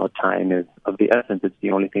said, time is of the essence. It's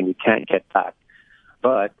the only thing you can't get back.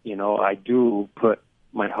 But, I do put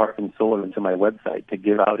my heart and soul into my website to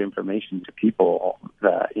give out information to people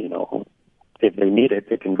that, if they need it,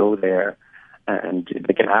 they can go there and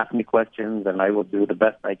they can ask me questions, and I will do the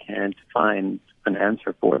best I can to find an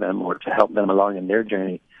answer for them or to help them along in their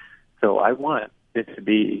journey. So I want this to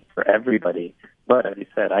be for everybody. But as you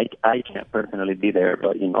said, I can't personally be there,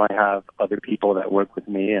 but, I have other people that work with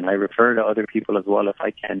me, and I refer to other people as well if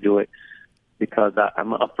I can't do it, because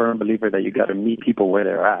I'm a firm believer that you got to meet people where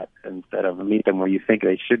they're at instead of meet them where you think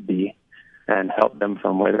they should be, and help them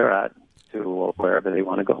from where they're at to wherever they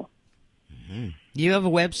want to go. Mm-hmm. Do you have a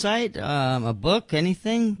website, a book,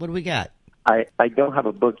 anything? What do we got? I don't have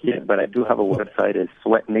a book yet, but I do have a website. It's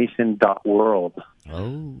sweatnation.world.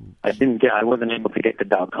 Oh. I wasn't able to get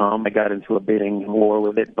the .com. I got into a bidding war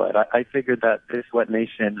with it, but I figured that this Sweat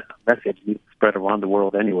Nation message needs to spread around the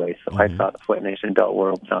world anyway, so I thought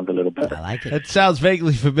sweatnation.world sounds a little better. I like it. That sounds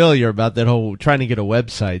vaguely familiar about that whole trying to get a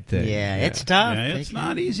website thing. Yeah, it's tough. Yeah, it's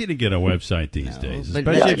not easy to get a website these days, but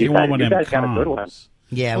especially if you want one of them comms.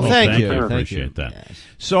 Yeah, well, thank you. I Thank appreciate you. that. Yes.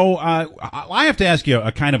 So I have to ask you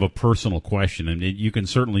a kind of a personal question, and you can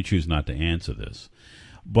certainly choose not to answer this.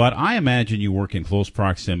 But I imagine you work in close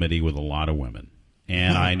proximity with a lot of women,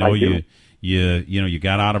 and I know you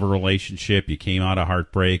got out of a relationship, you came out of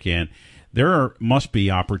heartbreak, and there must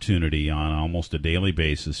be opportunity on almost a daily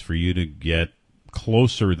basis for you to get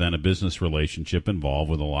closer than a business relationship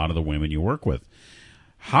involved with a lot of the women you work with.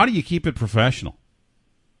 How do you keep it professional?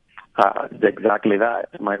 Exactly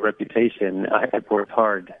that. My reputation, I've worked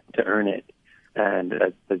hard to earn it. And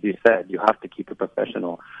as you said, you have to keep it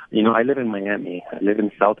professional. You know, I live in Miami. I live in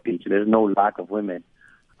South Beach. There's no lack of women.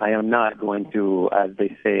 I am not going to, as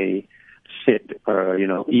they say, shit or,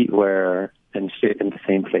 eat where and shit in the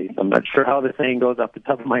same place. I'm not sure how the saying goes off the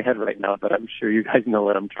top of my head right now, but I'm sure you guys know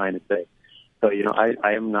what I'm trying to say. So,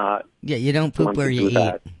 I am not. Yeah, you don't poop where you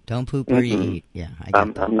eat. Don't poop where you eat. Yeah, I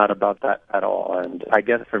get that. I'm not about that at all. And I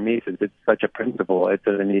guess for me, since it's such a principle, it's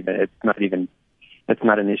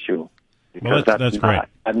not an issue. Well, that's great.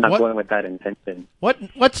 I'm not going with that intention.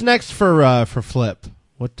 What's next for Flip?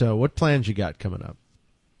 What plans you got coming up?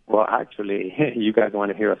 Well, actually, you guys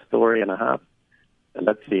want to hear a story and a half?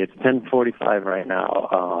 Let's see. It's 10:45 right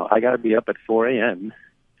now. I got to be up at 4 a.m.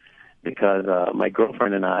 because my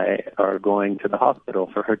girlfriend and I are going to the hospital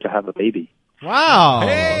for her to have a baby. Wow!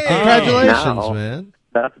 Hey! Congratulations, man.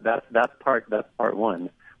 That's part one.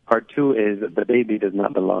 Part two is the baby does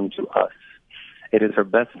not belong to us. It is her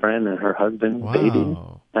best friend and her husband's baby,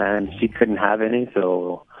 and she couldn't have any,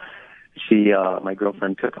 so my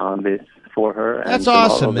girlfriend took on this for her. That's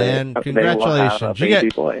awesome, man. Congratulations.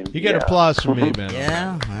 You get applause from me, man.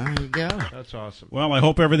 Yeah, there you go. That's awesome. Well, I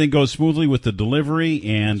hope everything goes smoothly with the delivery,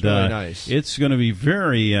 and really nice. It's going to be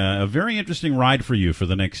a very interesting ride for you for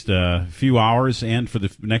the next few hours and for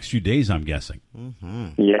the next few days, I'm guessing.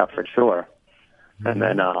 Mm-hmm. Yeah, for sure. And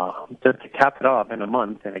then just to cap it off, in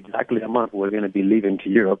exactly a month, we're going to be leaving to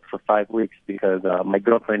Europe for 5 weeks because my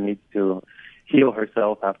girlfriend needs to heal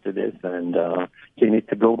herself after this, and she needs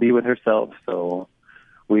to go be with herself. So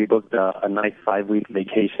we booked a nice 5-week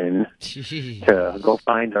vacation to go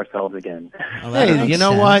find ourselves again. Hey, you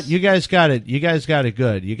know what? You guys got it. You guys got it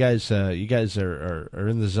good. You guys are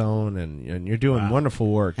in the zone, and you're doing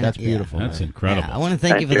wonderful work. That's beautiful. That's man. incredible. Yeah, I want to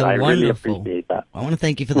thank you for the I wonderful. really appreciate that. I want to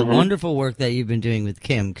thank you for the wonderful work that you've been doing with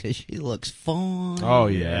Kim because she looks fun. Oh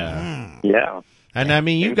yeah, yeah. And I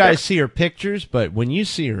mean, you guys see her pictures, but when you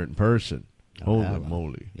see her in person, holy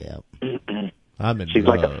moly! Yeah, I'm in She's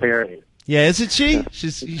love. like a fairy. Yeah, isn't she?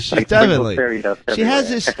 She's like definitely. Fairy dust She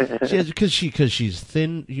has everywhere. this because she's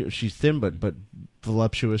thin. She's thin, but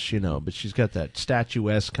voluptuous, but she's got that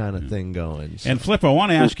statuesque kind of thing going. So. And Flip, I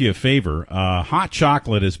want to ask you a favor. Hot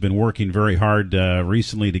Chocolate has been working very hard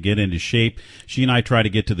recently to get into shape. She and I try to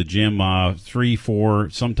get to the gym 3,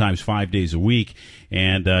 4, sometimes 5 days a week,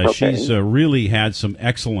 and she's really had some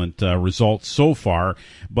excellent results so far.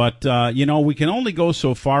 But we can only go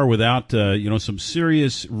so far without some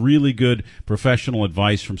serious, really good professional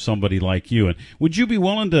advice from somebody like you. And would you be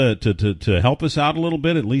willing to help us out a little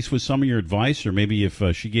bit, at least with some of your advice, or maybe if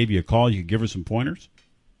she gave you a call, you could give her some pointers?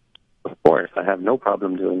 Of course. I have no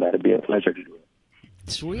problem doing that. It'd be a pleasure to do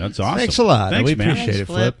it. Sweet. That's awesome. Thanks a lot. Thanks, we man. appreciate it,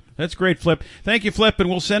 Flip. That's great, Flip. Thank you, Flip. And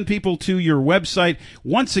we'll send people to your website.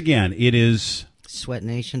 Once again, it is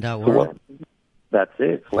sweatnation.world. That's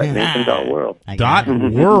it. Sweatnation.world.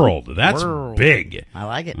 .world. That's big. I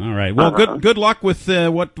like it. All right. Well, good luck with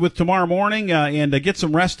tomorrow morning, and get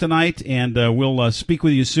some rest tonight. And we'll speak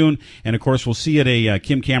with you soon. And of course, we'll see you at a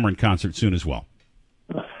Kim Cameron concert soon as well.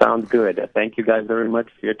 Sounds good. Thank you guys very much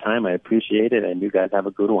for your time. I appreciate it, and you guys have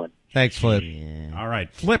a good one. Thanks, Flip. Yeah. All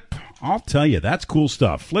right, Flip, I'll tell you, that's cool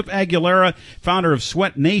stuff. Flip Aguilera, founder of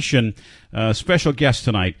Sweat Nation, special guest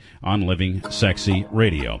tonight on Living Sexy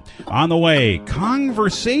Radio. On the way,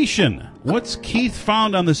 conversation. What's Keith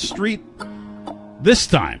found on the street this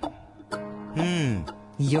time?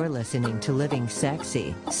 You're listening to Living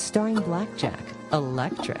Sexy, starring Blackjack,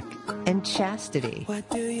 Electric, and Chastity. What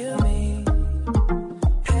do you mean?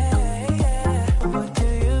 What do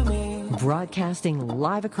you mean? Broadcasting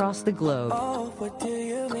live across the globe Oh, what do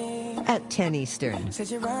you mean? at 10 Eastern.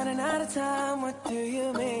 Said you're running out of time. What do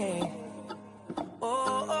you mean?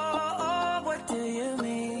 Oh, what do you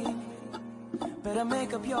mean? Better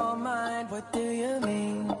make up your mind. What do you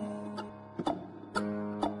mean?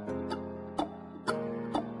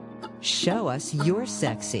 Show us you're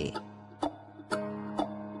sexy.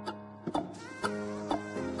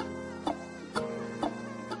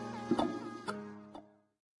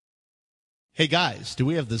 Hey guys, do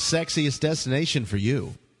we have the sexiest destination for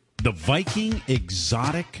you? The Viking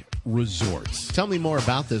Exotic Resort. Tell me more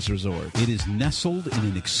about this resort. It is nestled in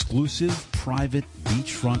an exclusive private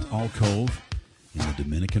beachfront alcove in the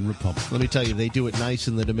Dominican Republic. Let me tell you, they do it nice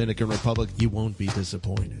in the Dominican Republic. You won't be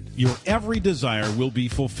disappointed. Your every desire will be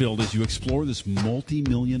fulfilled as you explore this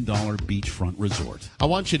multi-million-dollar beachfront resort. I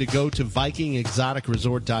want you to go to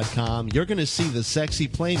VikingExoticResort.com. You're going to see the sexy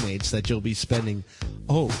playmates that you'll be spending,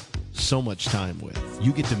 so much time with.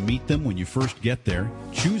 You get to meet them when you first get there,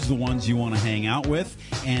 choose the ones you want to hang out with,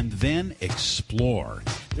 and then explore.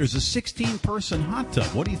 There's a 16-person hot tub.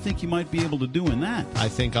 What do you think you might be able to do in that? I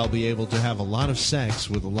think I'll be able to have a lot of sex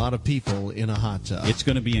with a lot of people in a hot tub. It's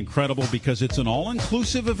going to be incredible because it's an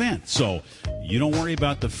all-inclusive event. So you don't worry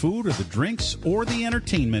about the food or the drinks or the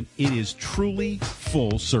entertainment. It is truly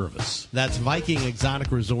full service. That's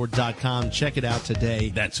VikingExoticResort.com. Check it out today.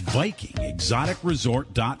 That's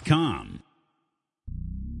VikingExoticResort.com.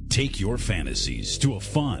 Take your fantasies to a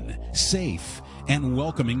fun, safe, and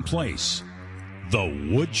welcoming place. The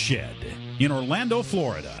Woodshed in Orlando,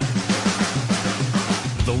 Florida.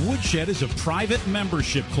 The Woodshed is a private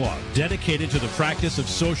membership club dedicated to the practice of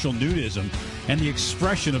social nudism and the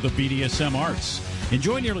expression of the BDSM arts.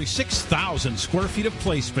 Enjoy nearly 6,000 square feet of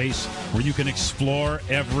play space where you can explore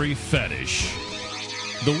every fetish.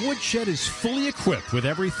 The Woodshed is fully equipped with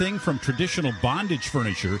everything from traditional bondage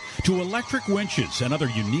furniture to electric winches and other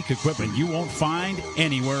unique equipment you won't find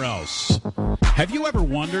anywhere else. Have you ever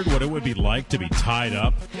wondered what it would be like to be tied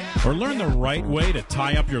up? Or learn the right way to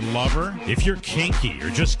tie up your lover? If you're kinky or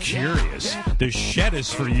just curious, the Shed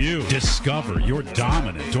is for you. Discover your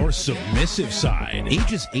dominant or submissive side.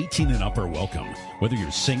 Ages 18 and up are welcome. Whether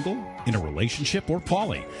you're single, in a relationship, or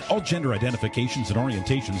poly, all gender identifications and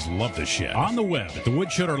orientations love the Shed. On the web at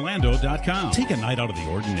thewoodshed.orlando.com. Take a night out of the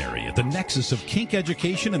ordinary at the nexus of kink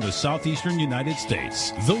education in the southeastern United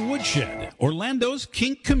States. The Woodshed, Orlando's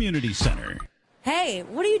Kink Community Center. Hey,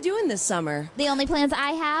 what are you doing this summer? The only plans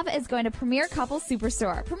I have is going to Premier Couples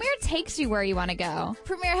Superstore. Premier takes you where you want to go.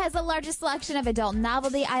 Premier has the largest selection of adult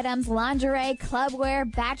novelty items, lingerie,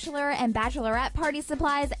 clubwear, bachelor and bachelorette party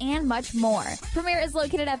supplies, and much more. Premier is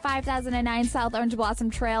located at 5009 South Orange Blossom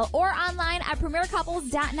Trail or online at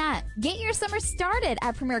premiercouples.net. Get your summer started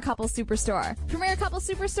at Premier Couples Superstore. Premier Couples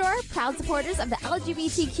Superstore, proud supporters of the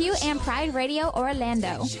LGBTQ and Pride Radio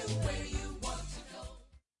Orlando.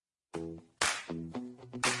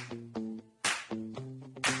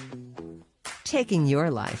 Taking your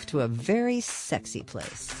life to a very sexy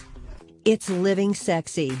place. It's Living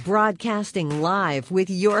Sexy, broadcasting live with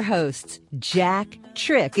your hosts, Jack,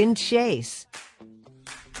 Trick, and Chase.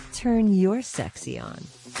 Turn your sexy on.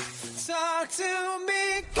 Talk to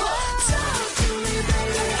me,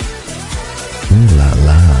 Ooh la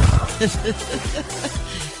la.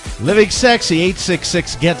 Living Sexy,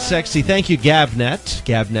 866-GET-SEXY. Thank you, Gabnet,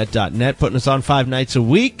 gabnet.net, putting us on 5 nights a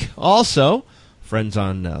week. Also, friends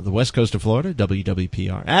on the west coast of Florida,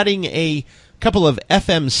 WWPR. Adding a couple of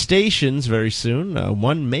FM stations very soon.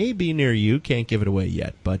 One may be near you. Can't give it away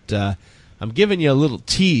yet. But I'm giving you a little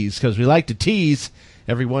tease because we like to tease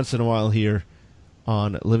every once in a while here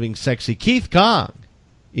on Living Sexy. Keith Kong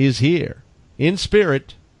is here in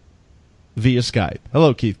spirit via Skype.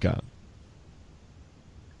 Hello, Keith Kong.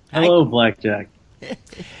 Hello, Blackjack.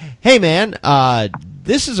 Hey, man,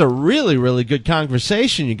 this is a really, really good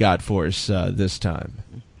conversation you got for us this time.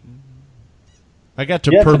 I got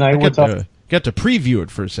to got to preview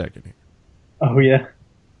it for a second. Oh, yeah.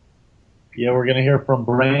 Yeah, we're going to hear from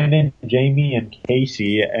Brandon, Jamie, and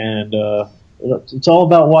Casey, and it's all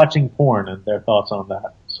about watching porn and their thoughts on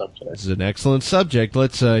that subject. This is an excellent subject.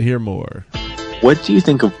 Let's hear more. What do you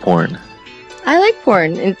think of porn? I like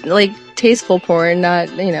porn, like tasteful porn, not,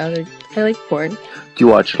 I like porn. Do you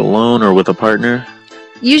watch it alone or with a partner?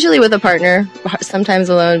 Usually with a partner, sometimes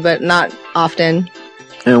alone, but not often.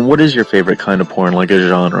 And what is your favorite kind of porn, like a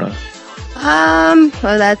genre?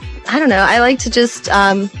 Well, I don't know. I like to just,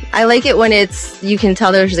 I like it when you can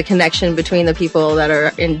tell there's a connection between the people that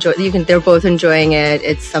are they're both enjoying it.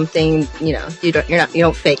 It's something, you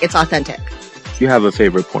don't fake. It's authentic. Do you have a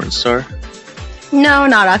favorite porn star? No,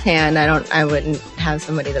 not offhand. I wouldn't have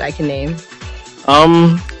somebody that I can name.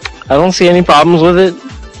 I don't see any problems with it.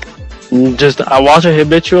 I watch it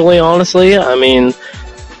habitually, honestly. I mean,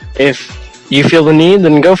 if you feel the need,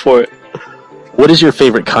 then go for it. What is your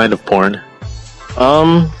favorite kind of porn?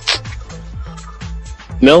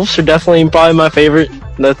 MILFs are definitely probably my favorite.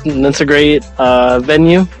 That's a great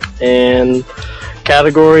venue and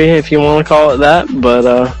category, if you want to call it that. But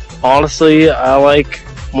honestly, I like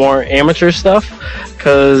more amateur stuff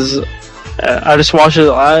because I just watch it.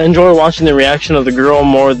 I enjoy watching the reaction of the girl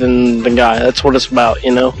more than the guy. That's what it's about,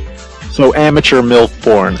 So amateur MILF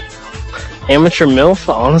porn. Amateur MILF,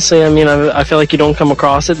 honestly, I mean, I feel like you don't come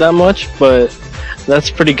across it that much, but that's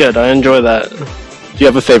pretty good. I enjoy that. Do you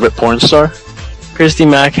have a favorite porn star? Christy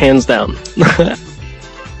Mack, hands down.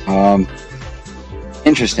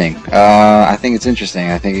 Interesting. I think it's interesting.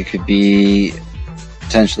 I think it could be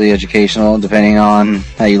potentially educational, depending on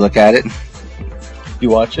how you look at it. You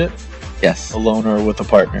watch it? Yes. Alone or with a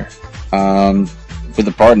partner? With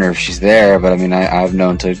a partner if she's there, but I mean, I've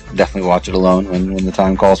known to definitely watch it alone when the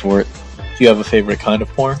time calls for it. Do you have a favorite kind of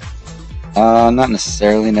porn? Not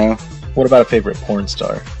necessarily, no. What about a favorite porn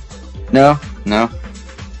star? No.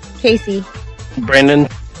 Casey. Brandon.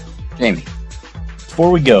 Jamie.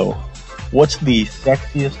 Before we go, what's the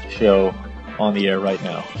sexiest show on the air right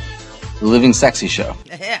now? The Living Sexy Show.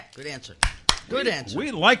 Yeah, good answer. Good answer.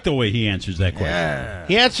 We like the way he answers that question. Yeah.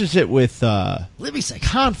 He answers it with Living Sexy.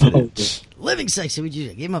 confidence. Living Sexy. Would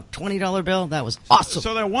you give him a $20 bill? That was awesome.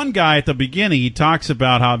 So that one guy at the beginning, he talks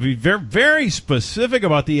about how he's very, very specific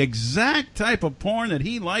about the exact type of porn that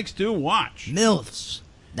he likes to watch. MILFs.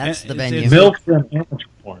 That's the It's- venue. it's- MILF and amateur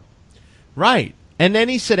porn. Right. And then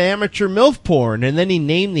he said amateur MILF porn, and then he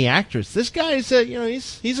named the actress. This guy is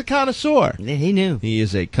he's a connoisseur. Yeah, he knew. He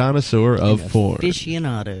is a connoisseur of porn.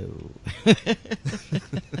 Aficionado.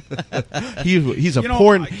 He's a You know,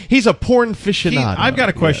 porn Keith, aficionado. I've got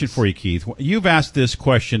a question Yes. for you, Keith. You've asked this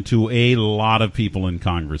question to a lot of people in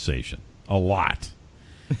conversation. A lot.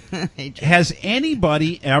 Has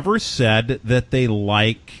anybody ever said that they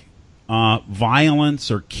like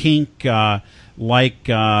violence or kink like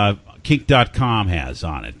kink.com has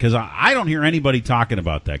on it? Because I don't hear anybody talking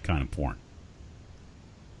about that kind of porn.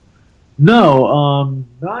 No,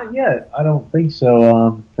 not yet. I don't think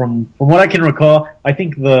so. From what I can recall, I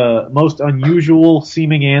think the most unusual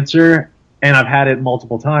seeming answer, and I've had it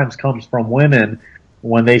multiple times, comes from women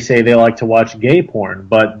when they say they like to watch gay porn,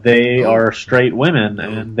 but they are straight women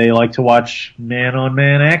and they like to watch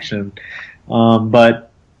man-on-man action.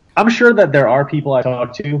 But I'm sure that there are people I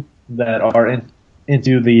talk to that are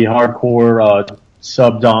into the hardcore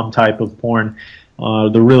sub-dom type of porn.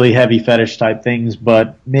 The really heavy fetish type things,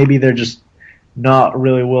 but maybe they're just not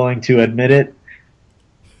really willing to admit it.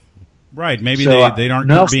 Right. Maybe So, they aren't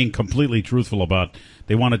no. being completely truthful about.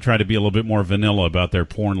 They want to try to be a little bit more vanilla about their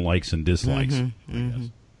porn likes and dislikes.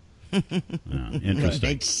 Interesting.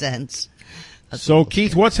 Makes sense. So,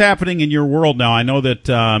 Keith, what's happening in your world now? I know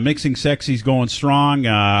that Mixing Sexy's going strong.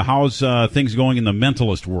 How's things going in the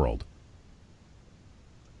mentalist world?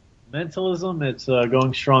 Mentalism, it's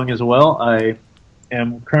going strong as well. I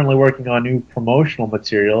am currently working on new promotional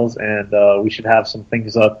materials, and we should have some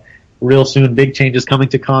things up real soon. Big changes coming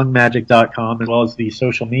to KongMagic.com, as well as the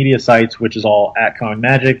social media sites, which is all at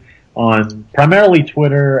KongMagic, on primarily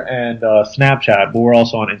Twitter and Snapchat, but we're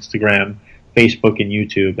also on Instagram, Facebook, and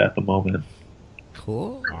YouTube at the moment.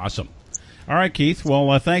 Cool. Awesome. All right, Keith.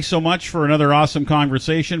 Well, thanks so much for another awesome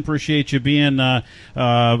conversation. Appreciate you being a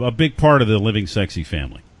big part of the Living Sexy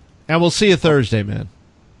family. And we'll see you Thursday, man.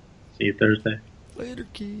 See you Thursday. Later,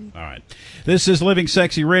 Keith. All right. This is Living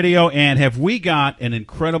Sexy Radio, and have we got an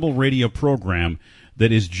incredible radio program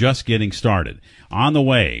that is just getting started. On the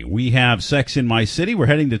way, we have Sex in My City. We're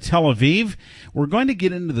heading to Tel Aviv. We're going to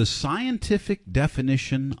get into the scientific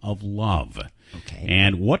definition of love. Okay.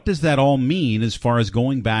 And what does that all mean as far as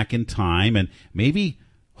going back in time and maybe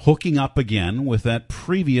hooking up again with that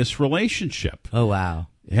previous relationship? Oh, wow.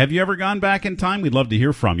 Have you ever gone back in time? We'd love to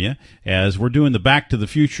hear from you as we're doing the Back to the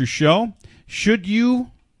Future show. Should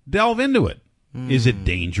you delve into it? Is it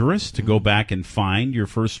dangerous to go back and find your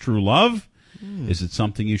first true love? Is it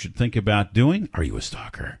something you should think about doing? Are you a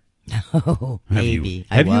stalker? Oh, maybe.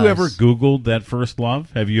 Have you ever Googled that first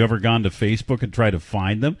love? Have you ever gone to Facebook and tried to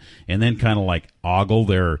find them and then kind of like ogle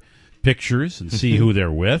their pictures and see who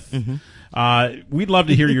they're with? We'd love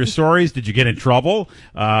to hear your stories. Did you get in trouble?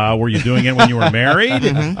 Were you doing it when you were married?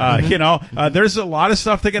 There's a lot of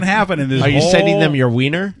stuff that can happen in this. Are you sending them your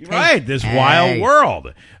wiener? Right, this wild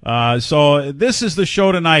world. So this is the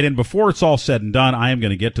show tonight, and before it's all said and done, I am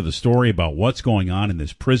going to get to the story about what's going on in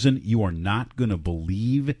this prison. You are not going to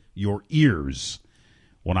believe your ears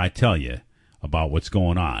when I tell you about what's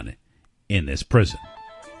going on in this prison.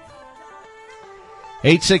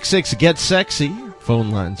 866-GET-SEXY.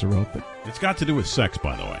 Phone lines are open. It's got to do with sex,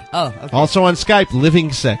 by the way. Oh, okay. Also on Skype,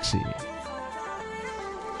 Living Sexy.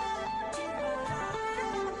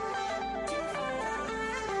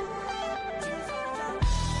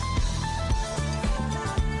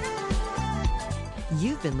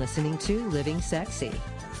 You've been listening to Living Sexy.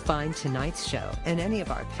 Find tonight's show and any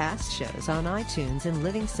of our past shows on iTunes and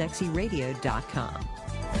livingsexyradio.com.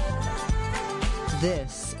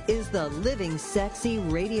 This is the Living Sexy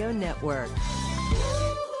Radio Network.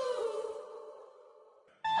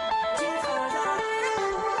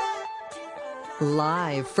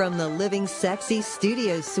 Live from the Living Sexy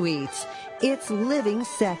Studio Suites, it's Living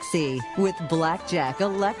Sexy with Blackjack,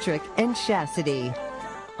 Electric, and Chastity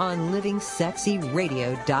on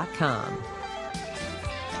livingsexyradio.com.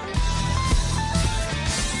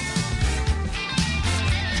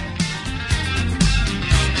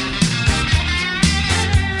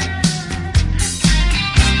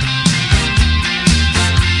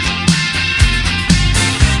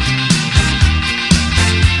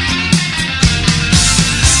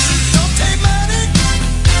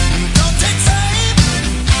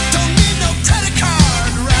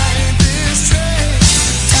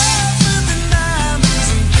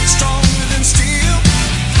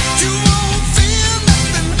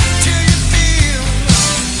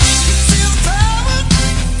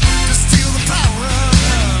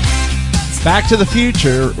 Back to the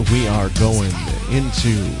Future. We are going into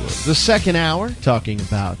the second hour talking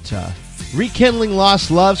about rekindling lost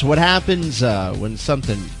loves. What happens when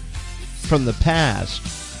something from the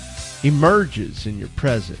past emerges in your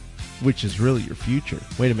present, which is really your future.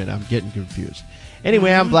 Wait a minute, I'm getting confused.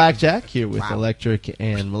 Anyway, I'm Blackjack here with Electric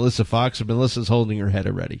and Melissa Fox. And Melissa's holding her head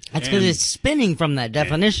already. That's because it's spinning from that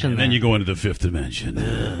definition. And then you go into the fifth dimension.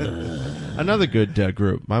 Another good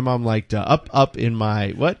group. My mom liked Up in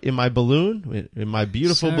my balloon? In my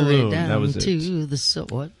beautiful balloon. That was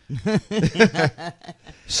it. What?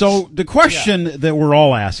 So the question that we're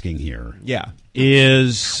all asking here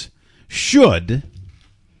is, should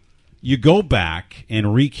you go back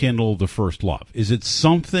and rekindle the first love? Is it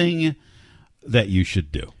something that you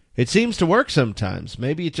should do? It seems to work sometimes.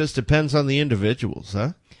 Maybe it just depends on the individuals,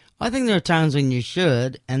 huh? I think there are times when you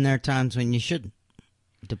should, and there are times when you shouldn't.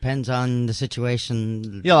 It depends on the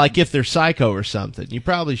situation. Yeah, like if they're psycho or something. You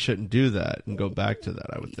probably shouldn't do that and go back to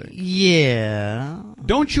that, I would think. Yeah.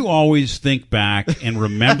 Don't you always think back and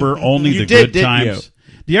remember only the did, good times? You?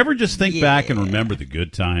 Do you ever just think back and remember the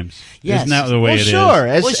good times? Yes. Isn't that the way it is? Sure.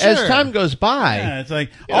 As time goes by. Yeah, it's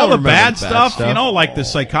like all the bad stuff, like the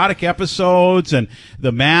psychotic episodes and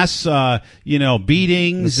the mass,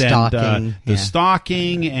 beatings and the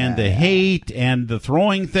stalking and the hate and the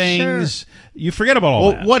throwing things. Sure. You forget about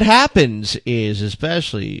all that. What happens is,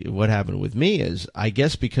 especially what happened with me, is I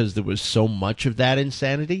guess because there was so much of that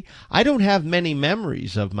insanity, I don't have many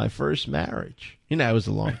memories of my first marriage. It was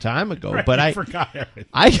a long time ago, right, but I forgot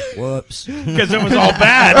everything. Whoops, because it was all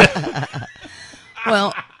bad.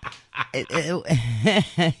 Well, you're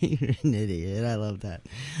an idiot. I love that.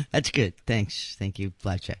 That's good. Thanks. Thank you,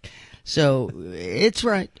 Blackjack. So it's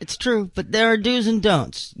right. It's true. But there are do's and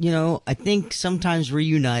don'ts. I think sometimes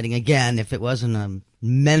reuniting, again, if it wasn't a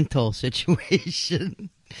mental situation,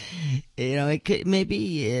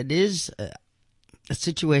 maybe it is a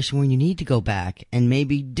situation where you need to go back and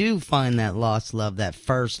maybe do find that lost love, that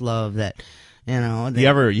first love, that, You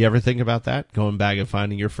ever think about that? Going back and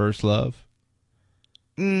finding your first love?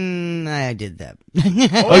 I did that.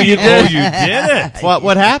 Oh, you did? Oh, you did it?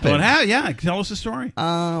 What happened? Yeah, tell us the story.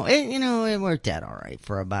 It worked out all right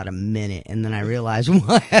for about a minute, and then I realized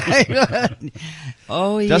why.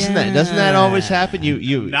 Doesn't that always happen?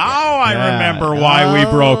 I remember why we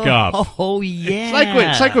broke up. Oh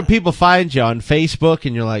yeah. It's like when people find you on Facebook,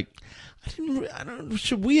 and you're like,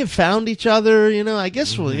 should we have found each other? I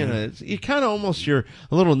guess you kind of you're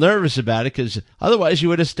a little nervous about it because otherwise you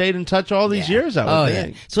would have stayed in touch all these years. I would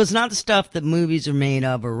think. Yeah. So it's not the stuff that movies are made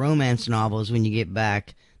of or romance novels when you get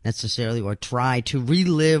back necessarily, or try to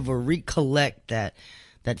relive or recollect that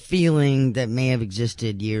feeling that may have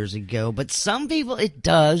existed years ago. But some people it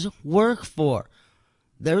does work for.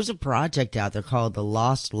 There's a project out there called the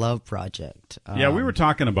Lost Love Project. We were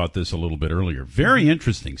talking about this a little bit earlier. Very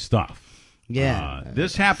interesting stuff. Yeah.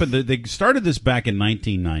 This happened. They started this back in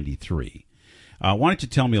 1993. Why don't you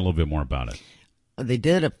tell me a little bit more about it? They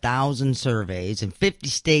did 1,000 surveys in 50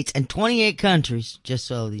 states and 28 countries, just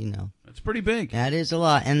so you know. That's pretty big. That is a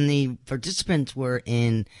lot. And the participants were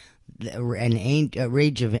in a range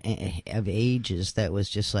of ages that was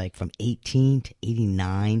just like from 18 to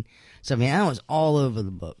 89. So, that was all over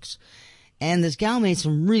the books. And this gal made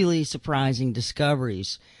some really surprising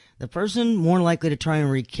discoveries. The person more likely to try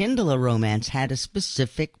and rekindle a romance had a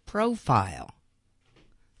specific profile.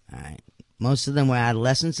 All right. Most of them were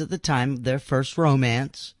adolescents at the time of their first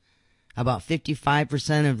romance. About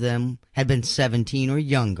 55% of them had been 17 or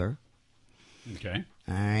younger. Okay.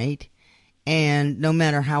 All right. And no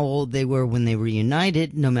matter how old they were when they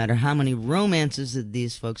reunited, no matter how many romances that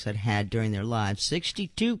these folks had had during their lives,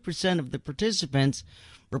 62% of the participants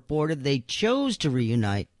reported they chose to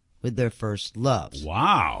reunite with their first loves.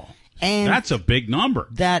 Wow. And that's a big number.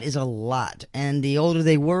 That is a lot. And the older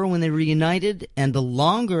they were when they reunited and the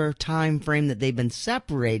longer time frame that they've been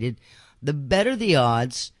separated, the better the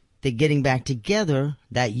odds that getting back together,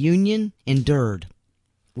 that union endured,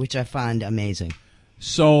 which I find amazing.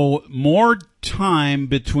 So more time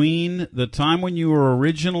between the time when you were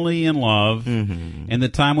originally in love and the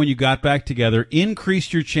time when you got back together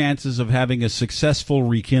increased your chances of having a successful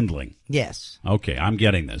rekindling. Yes. Okay, I'm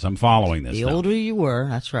getting this. I'm following this. The now. older you were,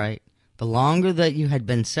 that's right, the longer that you had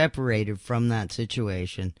been separated from that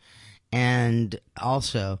situation, and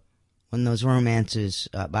also when those romances,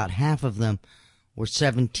 about half of them were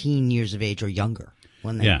 17 years of age or younger.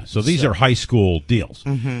 So these are high school deals.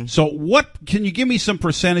 So what can you give me some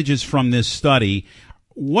percentages from this study?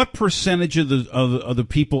 What percentage of the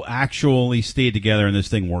people actually stayed together and this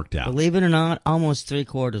thing worked out? Believe it or not, almost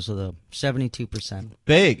 3/4 of the 72%.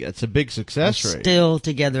 Big. That's a big success rate. Still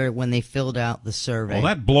together when they filled out the survey. Well,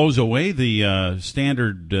 that blows away the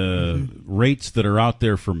standard rates that are out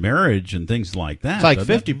there for marriage and things like that. It's like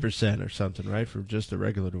 50% or something, right, for just a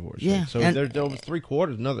regular divorce Yeah, rate. So and- they're over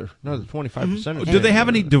 3/4, another 25%. Do they have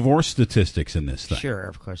any divorce statistics in this thing? Sure,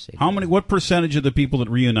 of course they do. How many? What percentage of the people that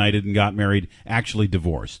reunited and got married actually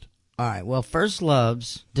divorced? All right, well, first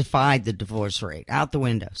loves defied the divorce rate. Out the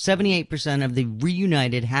window. 78% of the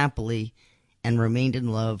reunited happily and remained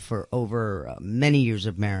in love for over many years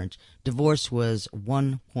of marriage. Divorce was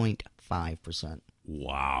 1.5%.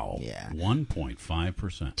 Wow. Yeah.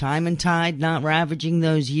 1.5%. Time and tide not ravaging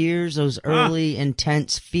those years, those early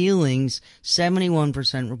intense feelings.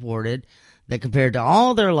 71% reported that compared to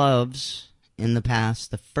all their loves in the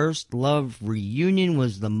past, the first love reunion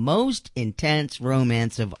was the most intense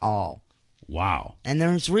romance of all. Wow. And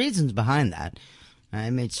there's reasons behind that.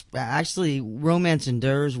 I mean, it's actually, romance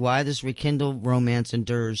endures. Why this rekindled romance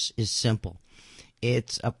endures is simple.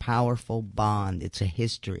 It's a powerful bond. It's a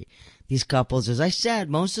history. These couples, as I said,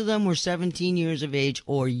 most of them were 17 years of age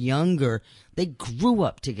or younger. They grew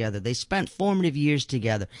up together. They spent formative years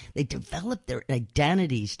together. They developed their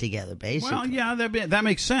identities together, basically. Well, yeah, that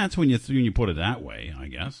makes sense when you put it that way, I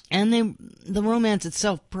guess. And the romance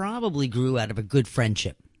itself probably grew out of a good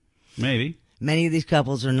friendship. Maybe. Many of these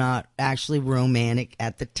couples are not actually romantic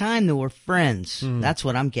at the time. They were friends. That's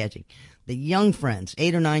what I'm catching. The young friends,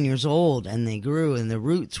 8 or 9 years old, and they grew, and the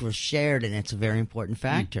roots were shared, and it's a very important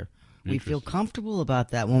factor. We feel comfortable about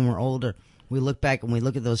that when we're older. We look back and we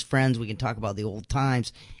look at those friends. We can talk about the old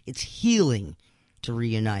times. It's healing to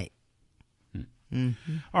reunite.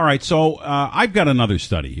 All right, so I've got another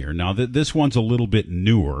study here. Now, this one's a little bit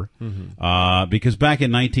newer because back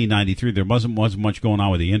in 1993, there wasn't much going on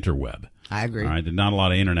with the interweb. I agree. All right, there's not a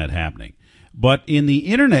lot of internet happening. But in the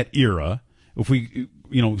internet era, if we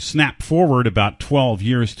snap forward about 12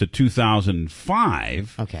 years to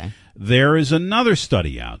 2005, okay, there is another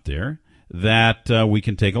study out there that we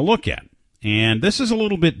can take a look at. And this is a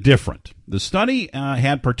little bit different. The study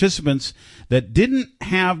had participants that didn't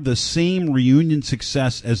have the same reunion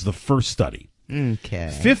success as the first study.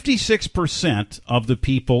 Okay. 56% of the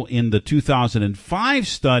people in the 2005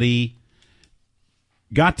 study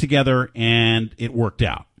got together and it worked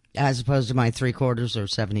out. As opposed to my 3/4 or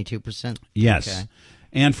 72%? Yes. Okay.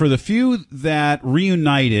 And for the few that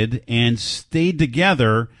reunited and stayed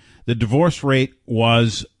together, the divorce rate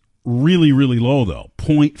was really, really low, though,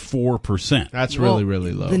 0.4%. That's really,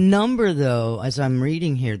 really low. The number, though, as I'm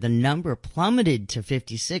reading here, the number plummeted to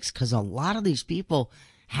 56 because a lot of these people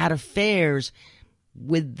had affairs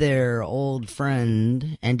with their old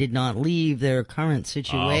friend and did not leave their current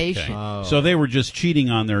situation. Okay. So they were just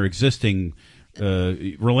cheating on their existing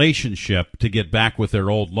relationship to get back with their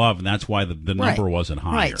old love, and that's why the number wasn't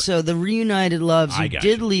higher. Right, so the reunited loves who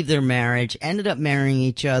did leave their marriage ended up marrying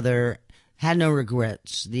each other, had no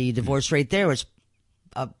regrets. The divorce rate there was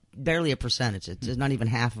barely a percentage. It's not even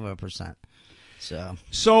 0.5%.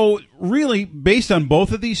 So really, based on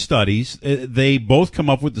both of these studies, they both come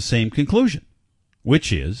up with the same conclusion,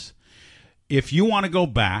 which is if you want to go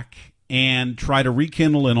back and try to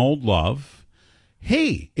rekindle an old love,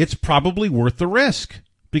 hey, it's probably worth the risk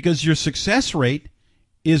because your success rate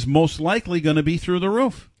is most likely going to be through the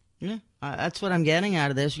roof. Yeah, that's what I'm getting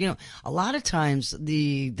out of this. A lot of times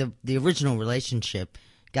the original relationship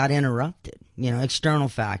got interrupted. External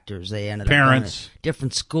factors. They ended parents, up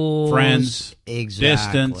different schools, friends,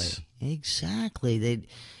 exactly, distance. Exactly. They,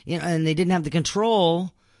 and they didn't have the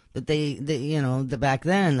control that they back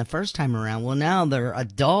then the first time around. Well, now they're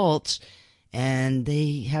adults and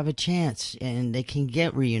they have a chance and they can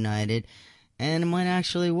get reunited. And it might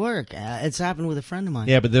actually work. It's happened with a friend of mine.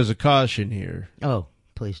 Yeah, but there's a caution here. Oh,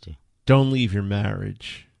 please do. Don't leave your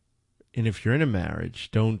marriage. And if you're in a marriage,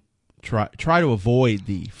 don't try to avoid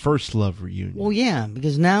the first love reunion. Well, yeah,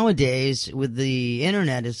 because nowadays with the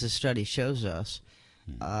internet, as the study shows us,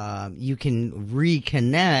 you can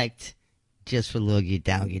reconnect just for a little get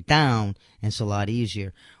down, and it's a lot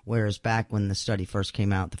easier. Whereas back when the study first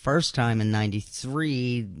came out, the first time in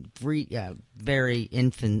 '93, very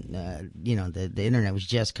infant, the internet was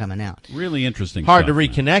just coming out. Really interesting Hard stuff, to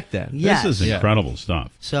reconnect then. Yes. This is incredible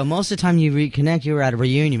stuff. So most of the time you reconnect, you're at a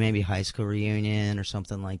reunion, maybe high school reunion or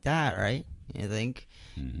something like that, right? You think?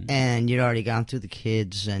 And you'd already gone through the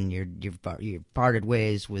kids, and you've parted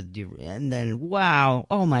ways with you, and then wow,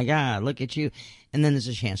 oh my God, look at you, and then there's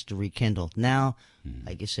a chance to rekindle. Now,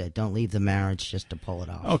 like you said, don't leave the marriage just to pull it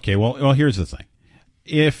off. Okay, well, here's the thing: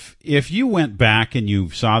 if you went back and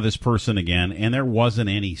you saw this person again, and there wasn't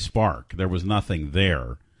any spark, there was nothing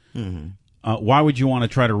there, why would you want to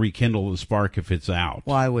try to rekindle the spark if it's out?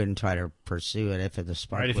 Well, I wouldn't try to pursue it if the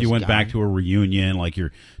spark Right, if was you went gone. back to a reunion, like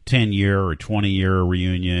your 10-year or 20-year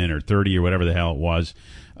reunion or 30 or whatever the hell it was.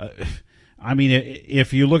 I mean,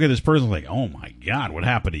 if you look at this person like, oh my God, what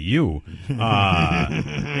happened to you? You're not,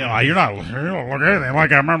 you don't look anything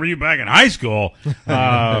like I remember you back in high school.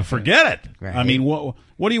 Forget it. Right. I mean, what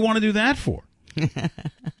do you want to do that for?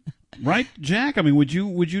 Right, Jack? I mean, would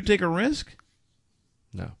you take a risk?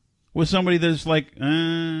 No. With somebody that's like,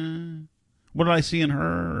 what did I see in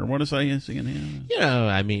her, or what did I see in him?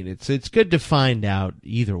 I mean, it's good to find out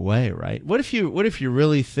either way, right? What if you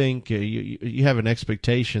really think you have an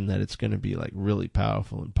expectation that it's going to be like really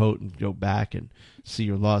powerful and potent, go back and see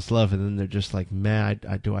your lost love, and then they're just like, man,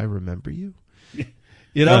 do I remember you?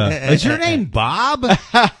 Is your name Bob?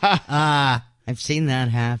 I've seen that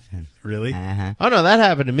happen. Really? Uh-huh. Oh no, that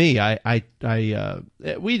happened to me.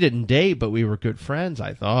 We didn't date, but we were good friends,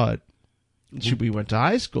 I thought. We went to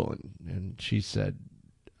high school, and she said,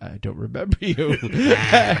 I don't remember you.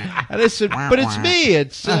 And I said, but it's me.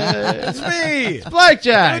 It's me. It's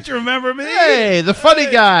Blackjack. Don't you remember me? Hey, the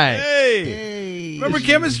funny guy. Hey. Remember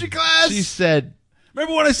chemistry class? She said,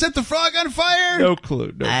 remember when I set the frog on fire? no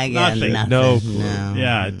clue. I got Nothing. nothing. No clue. No.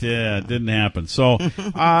 Yeah, it didn't happen. So,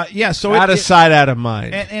 so out of sight, out of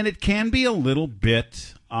mind. and it can be a little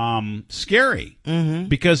bit scary Mm-hmm.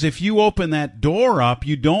 because if you open that door up,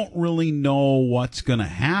 you don't really know what's going to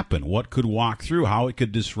happen, what could walk through, how it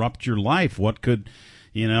could disrupt your life, what could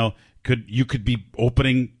could be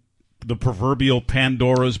opening the proverbial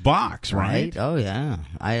Pandora's box, right? Oh yeah,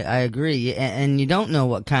 I agree, and you don't know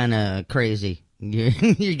what kind of crazy you're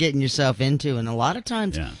getting yourself into, and a lot of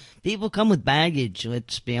times people come with baggage.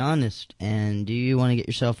 Let's be honest. And do you want to get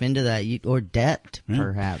yourself into that, or debt,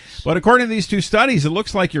 perhaps? But according to these two studies, it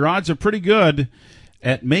looks like your odds are pretty good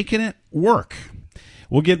at making it work.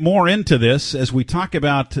 We'll get more into this as we talk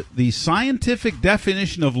about the scientific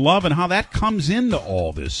definition of love and how that comes into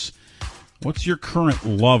all this. What's your current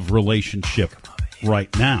love relationship right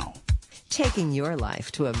now? Taking your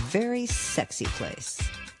life to a very sexy place.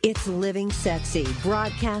 It's Living Sexy,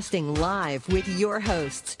 broadcasting live with your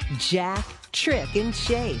hosts, Jack, Trick, and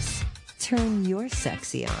Chase. Turn your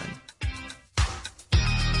sexy on.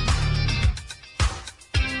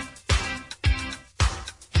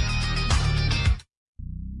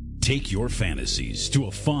 Take your fantasies to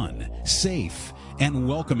a fun, safe, and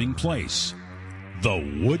welcoming place.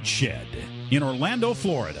 The Woodshed in Orlando,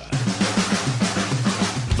 Florida.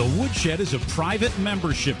 The Woodshed is a private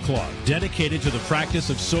membership club dedicated to the practice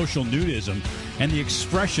of social nudism and the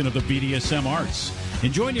expression of the BDSM arts.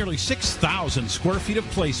 Enjoy nearly 6,000 square feet of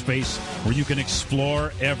play space where you can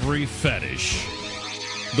explore every fetish.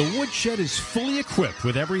 The Woodshed is fully equipped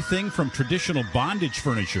with everything from traditional bondage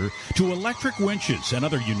furniture to electric winches and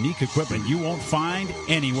other unique equipment you won't find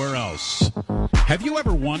anywhere else. Have you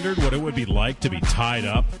ever wondered what it would be like to be tied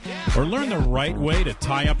up? Or learn the right way to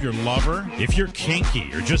tie up your lover? If you're kinky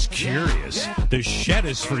or just curious, the Shed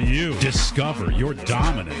is for you. Discover your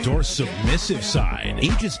dominant or submissive side.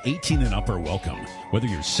 Ages 18 and up are welcome. Whether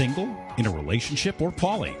you're single, in a relationship, or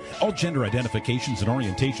poly, all gender identifications and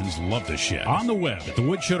orientations love the Shed. On the web at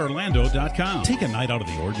thewoodshedorlando.com. Take a night out of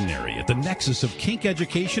the ordinary at the nexus of kink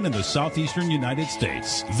education in the southeastern United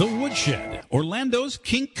States. The Woodshed, Orlando's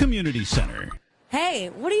Kink Community Center. Hey,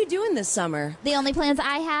 what are you doing this summer? The only plans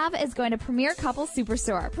I have is going to Premier Couples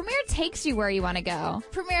Superstore. Premier takes you where you want to go.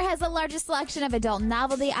 Premier has the largest selection of adult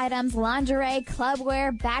novelty items, lingerie,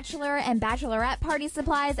 clubwear, bachelor and bachelorette party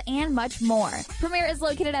supplies, and much more. Premier is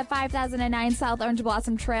located at 5009 South Orange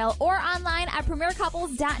Blossom Trail or online at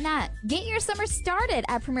premiercouples.net. Get your summer started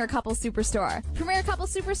at Premier Couples Superstore. Premier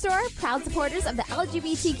Couples Superstore, proud supporters of the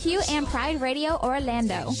LGBTQ and Pride Radio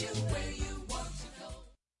Orlando.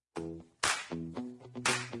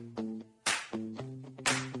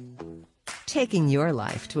 Taking your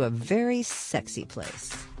life to a very sexy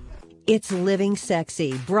place. It's Living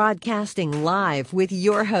Sexy, broadcasting live with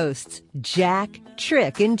your hosts, Jack,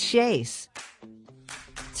 Trick, and Chase.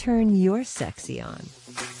 Turn your sexy on.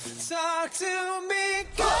 Talk to me,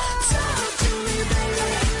 talk to me, baby.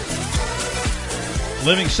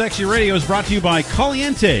 Living Sexy Radio is brought to you by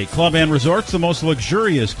Caliente Club and Resorts, the most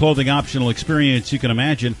luxurious clothing optional experience you can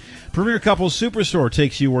imagine. Premier Couples Superstore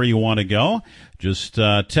takes you where you want to go. Just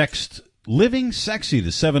text Living Sexy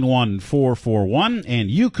to 71441, and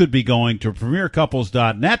you could be going to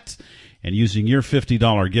premiercouples.net and using your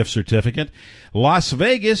 $50 gift certificate. Las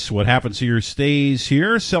Vegas, what happens here stays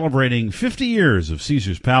here, celebrating 50 years of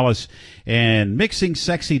Caesar's Palace, and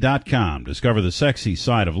MixingSexy.com. Discover the sexy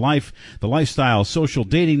side of life, the lifestyle social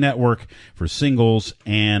dating network for singles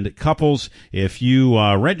and couples. If you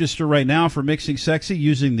register right now for Mixing Sexy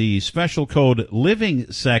using the special code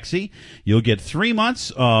LIVINGSEXY, you'll get 3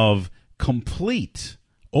 months of complete,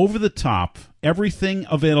 over-the-top, everything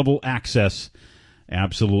available access,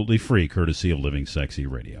 absolutely free, courtesy of Living Sexy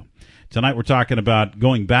Radio. Tonight we're talking about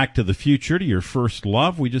going back to the future, to your first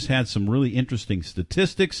love. We just had some really interesting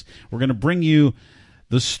statistics. We're going to bring you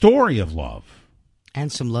the story of love.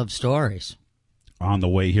 And some love stories. On the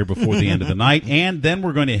way here before the end of the night. And then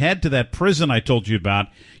we're going to head to that prison I told you about.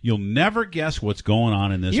 You'll never guess what's going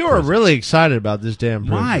on in this You prison. were really excited about this damn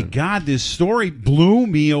prison. My God, this story blew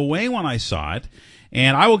me away when I saw it.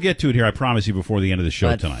 And I will get to it here, I promise you, before the end of the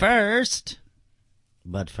show tonight.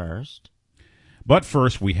 But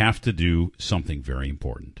first, we have to do something very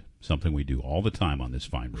important, something we do all the time on this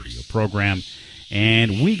fine radio program,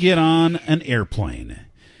 and we get on an airplane,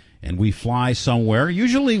 and we fly somewhere,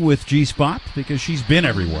 usually with G-Spot, because she's been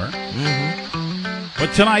everywhere.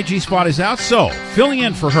 But tonight, G-Spot is out, so filling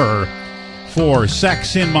in for her for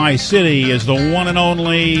Sex in My City is the one and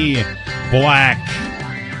only Black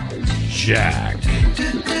Jack.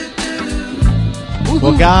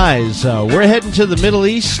 Well, guys, we're heading to the Middle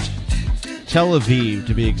East. Tel Aviv,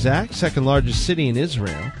 to be exact, second largest city in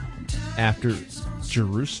Israel after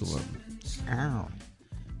Jerusalem. Ow.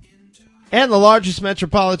 And the largest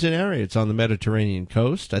metropolitan area. It's on the Mediterranean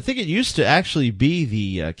coast. I think it used to actually be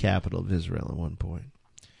the capital of Israel at one point.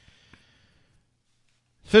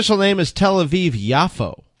 Official name is Tel Aviv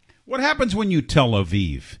Yafo. What happens when you tell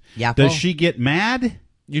Aviv? Yafo? Does she get mad?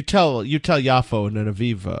 You tell Yafo, and then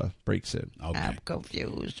Aviv breaks in. Okay. I'm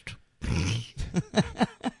confused.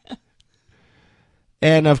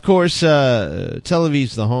 And, of course, Tel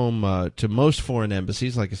Aviv's the home to most foreign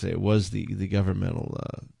embassies. Like I say, it was the governmental,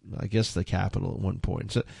 I guess, the capital at one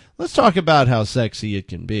point. So let's talk about how sexy it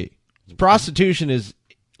can be. Prostitution is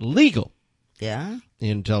legal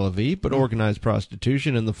in Tel Aviv, but organized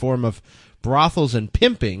prostitution in the form of brothels and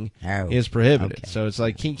pimping is prohibited. Okay. So it's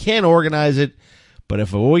like he can't organize it, but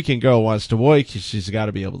if a working girl wants to work, she's got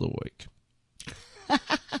to be able to work.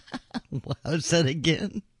 How's that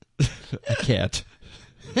again? I can't.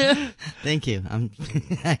 Thank you. I'm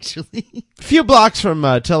actually a few blocks from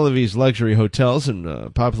Tel Aviv's luxury hotels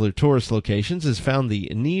and popular tourist locations is found the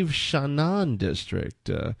Neve Sha'anan district,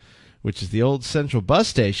 which is the old central bus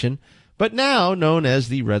station, but now known as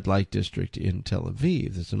the Red Light District in Tel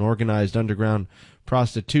Aviv. There's an organized underground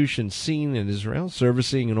prostitution scene in Israel,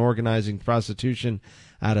 servicing and organizing prostitution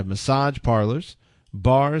out of massage parlors,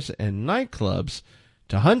 bars, and nightclubs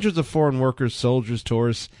to hundreds of foreign workers, soldiers,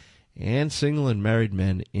 tourists, and single and married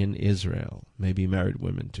men in Israel. Maybe married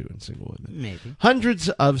women, too, and single women. Maybe. Hundreds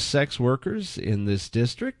of sex workers in this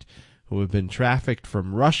district who have been trafficked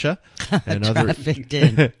from Russia and trafficked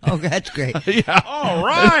in. Oh, that's great. Yeah. All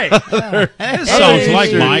right. This sounds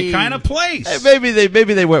like my kind of place. Hey,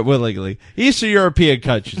 maybe they went willingly. Eastern European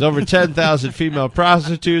countries. Over 10,000 female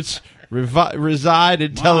prostitutes reside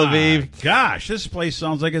in Tel Aviv. Gosh, this place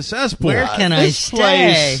sounds like a cesspool. Where can I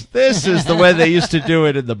stay? This is the way they used to do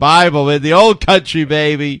it in the Bible, in the old country,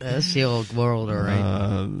 baby. That's the old world, all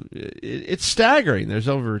right. It's staggering. There's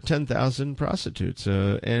over 10,000 prostitutes,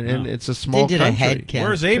 and it's a small they did country. A head count.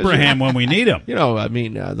 Where's Abraham when we need him? You know, I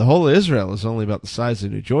mean, the whole of Israel is only about the size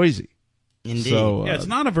of New Jersey. Indeed. So, yeah, it's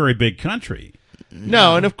not a very big country.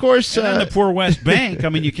 No, and of course... and then the poor West Bank, I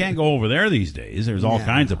mean, you can't go over there these days. There's all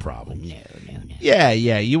kinds of problems. No. Yeah,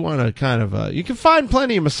 you want to kind of... you can find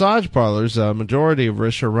plenty of massage parlors, majority of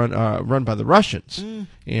which are run by the Russians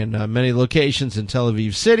in many locations in Tel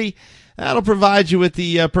Aviv City. That'll provide you with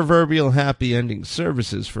the proverbial happy ending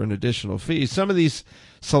services for an additional fee. Some of these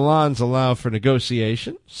salons allow for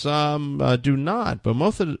negotiation. Some do not, but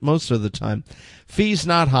most of the time, fees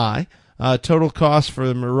not high. Total cost for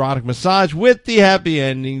the erotic massage with the happy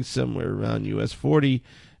ending somewhere around US $40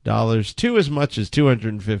 to as much as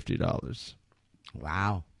 $250.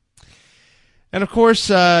 Wow. And, of course,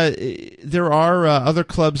 there are other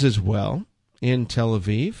clubs as well in Tel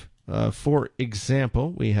Aviv. For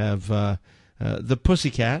example, we have the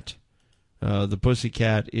Pussycat. The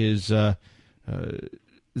Pussycat is the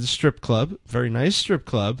strip club, very nice strip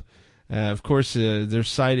club. Of course, their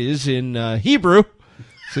site is in Hebrew,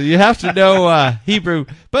 So you have to know Hebrew.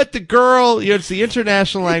 But the girl, it's the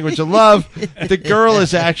international language of love. The girl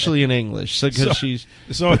is actually in English, but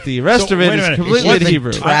the rest of it is completely in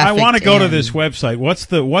Hebrew. I want to go to this website. What's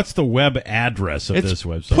the web address of this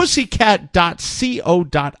website?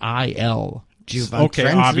 Pussycat.co.il.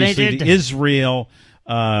 Okay, obviously the Israel.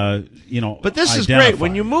 But this is great.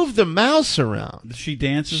 When you move the mouse around, she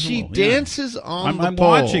dances. She dances on the I'm pole.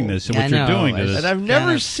 watching this and what you're doing to this, and I've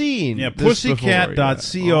never seen. Yeah, this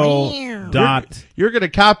pussycat.co. You're going to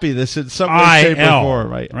copy this in some way, shape, or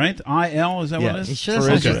form, right? Right? IL, is that what it is? You sure that's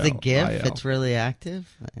not just the GIF? It's really active.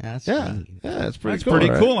 It's pretty cool.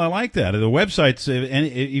 Pretty right? cool. I like that. The website's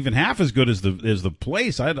even half as good as the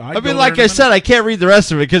place. I mean, like I said, I can't read the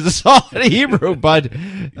rest of it because it's all in Hebrew, but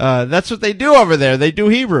that's what they do over there. They do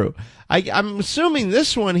Hebrew. I'm assuming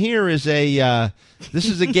this one here is a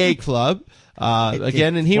gay club.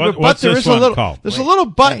 Again in Hebrew, but there is a little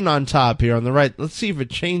button on top here on the right. Let's see if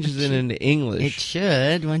it changes it into English. It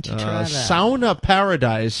should. Why don't you try that?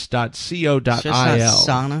 Saunaparadise.co.il.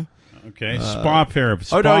 Sauna. Okay, Spa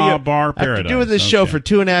Paradise. Bar Paradise. After doing this show for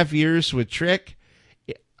 2.5 years with Trick,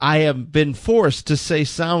 I have been forced to say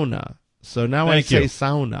sauna. So now I say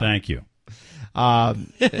sauna. Thank you.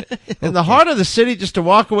 In the heart of the city, just to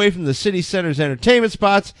walk away from the city center's entertainment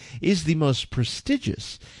spots, is the most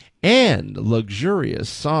prestigious and luxurious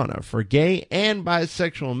sauna for gay and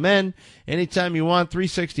bisexual men. Anytime you want,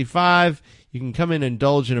 365, you can come in and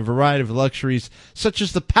indulge in a variety of luxuries, such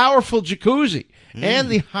as the powerful jacuzzi and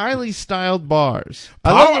the highly styled bars.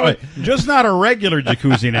 Just not a regular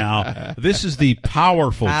jacuzzi now. This is the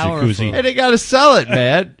powerful jacuzzi. And they got to sell it,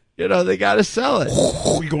 man. They got to sell it.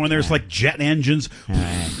 We go in there, it's like jet engines.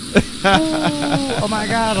 Oh my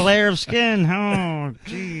God, a layer of skin. Oh,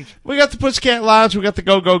 jeez. We got the Pussycat Lounge. We got the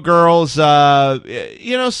Go-Go Girls. So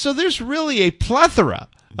there's really a plethora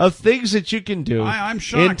of things that you can do I'm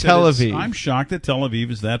shocked in Tel Aviv. I'm shocked that Tel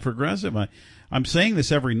Aviv is that progressive. I'm saying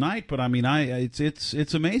this every night, but I mean,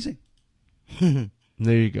 it's amazing.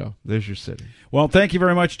 There you go. There's your city. Well, thank you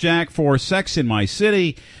very much, Jack, for Sex in My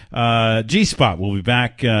City. G-Spot will be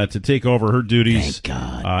back to take over her duties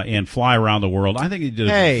and fly around the world. I think you did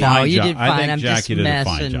a fine job. You did fine. I think I'm Jack, just you did a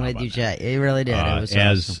fine messing job with you, Jack. You really did. It was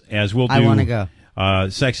awesome. As we'll do. I want to go.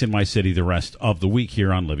 Sex in My City the rest of the week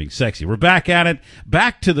here on Living Sexy. We're back at it.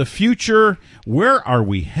 Back to the future. Where are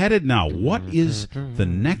we headed now? What is the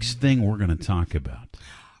next thing we're going to talk about?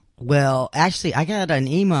 Well, actually, I got an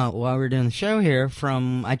email while we were doing the show here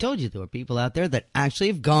from, I told you there were people out there that actually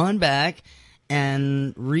have gone back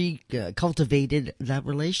and cultivated that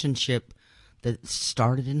relationship that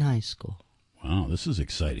started in high school. Wow, this is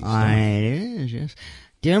exciting stuff. It is, yes.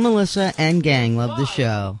 Dear Melissa and gang, love the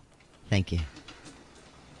show. Thank you.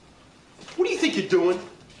 What do you think you're doing?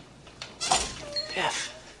 Biff.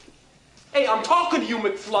 Hey, I'm talking to you,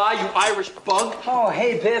 McFly, you Irish bug. Oh,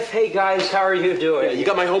 hey, Biff. Hey, guys. How are you doing? Yeah, you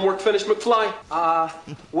got my homework finished, McFly?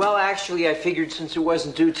 Well, actually, I figured since it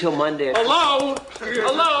wasn't due till Monday. Hello?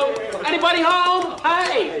 Hello? Anybody home?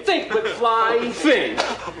 Hey, think, McFly, think.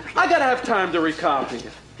 I gotta have time to recopy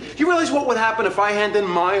it. You realize what would happen if I hand in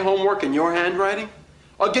my homework in your handwriting?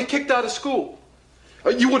 I'll get kicked out of school.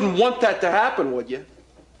 You wouldn't want that to happen, would you?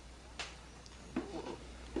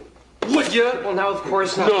 Would you? Well, now, of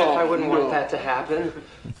course not. No, I wouldn't want that to happen.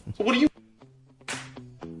 What do you...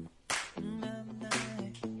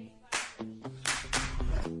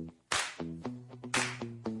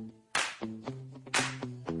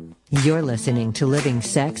 You're listening to Living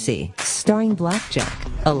Sexy, starring Blackjack,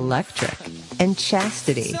 Electric, and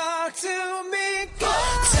Chastity.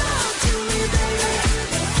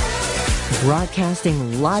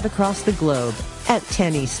 Broadcasting live across the globe at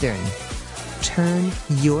 10 Eastern. Turn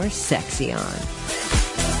your sexy on.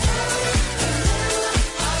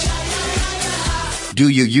 Do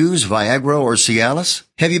you use Viagra or Cialis?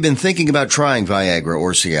 Have you been thinking about trying Viagra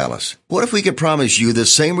or Cialis? What if we could promise you the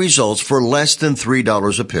same results for less than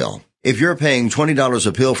 $3 a pill? If you're paying $20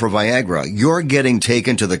 a pill for Viagra, you're getting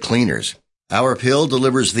taken to the cleaners. Our pill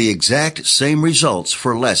delivers the exact same results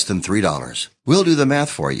for less than $3. We'll do the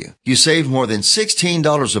math for you. You save more than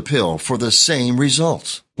 $16 a pill for the same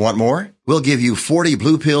results. Want more? We'll give you 40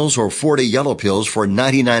 blue pills or 40 yellow pills for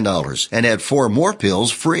 $99 and add 4 more pills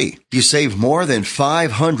free. You save more than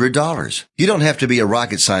 $500. You don't have to be a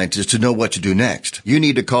rocket scientist to know what to do next. You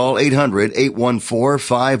need to call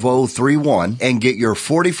 800-814-5031 and get your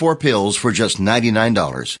 44 pills for just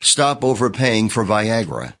 $99. Stop overpaying for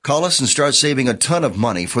Viagra. Call us and start saving a ton of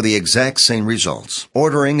money for the exact same results.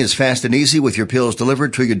 Ordering is fast and easy with with your pills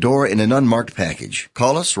delivered to your door in an unmarked package.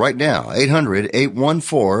 Call us right now,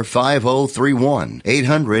 800-814-5031.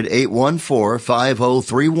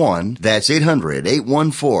 800-814-5031. That's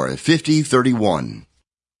 800-814-5031.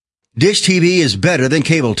 Dish TV is better than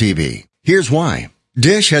cable TV. Here's why.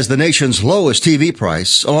 Dish has the nation's lowest TV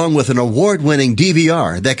price, along with an award-winning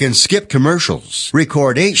DVR that can skip commercials,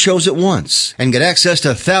 record 8 shows at once, and get access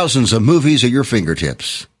to thousands of movies at your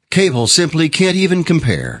fingertips. Cable simply can't even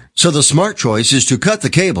compare. So the smart choice is to cut the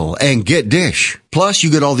cable and get Dish. Plus,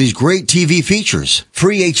 you get all these great TV features,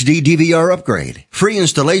 free HD DVR upgrade, free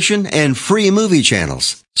installation, and free movie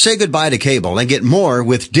channels. Say goodbye to cable and get more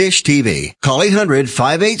with Dish TV. Call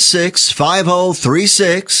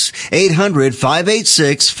 800-586-5036,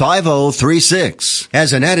 800-586-5036.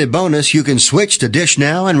 As an added bonus, you can switch to Dish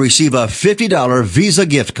now and receive a $50 Visa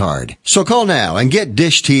gift card. So call now and get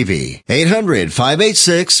Dish TV.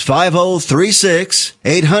 800-586-5036,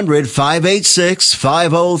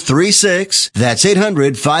 800-586-5036. That's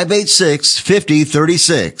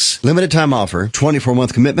 800-586-5036. Limited time offer,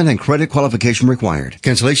 24-month commitment and credit qualification required.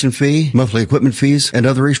 Cancellation fee, monthly equipment fees, and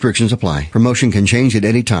other restrictions apply. Promotion can change at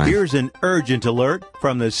any time. Here's an urgent alert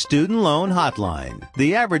from the Student Loan Hotline.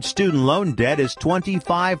 The average student loan debt is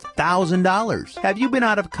 $25,000. Have you been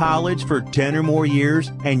out of college for 10 or more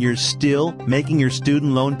years and you're still making your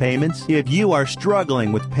student loan payments? If you are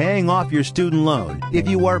struggling with paying off your student loan, if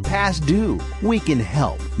you are past due, we can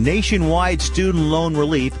help. Nationwide Student Loan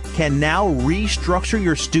Relief can now restructure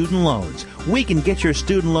your student loans. We can get your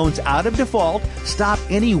student loans out of default, stop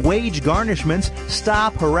any wage garnishments,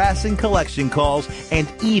 stop harassing collection calls,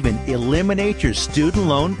 and even eliminate your student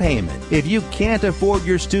loan payment. If you can't afford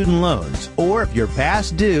your student loans, or if you're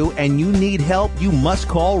past due and you need help, you must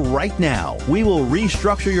call right now. We will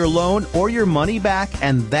restructure your loan or your money back,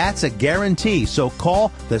 and that's a guarantee. So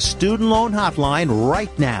call the Student Loan Hotline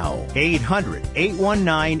right now.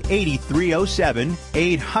 800-819-8307,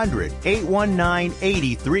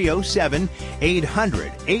 800-819-8307,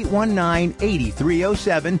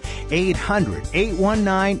 800-819-8307,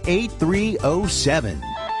 800-819-8307.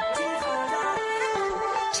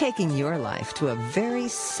 Taking your life to a very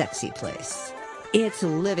sexy place. It's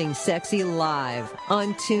Living Sexy Live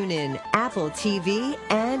on TuneIn, Apple TV,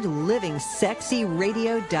 and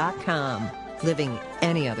LivingSexyRadio.com. Living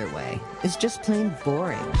any other way is just plain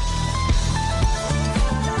boring.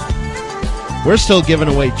 We're still giving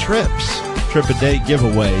away trips. Trip a day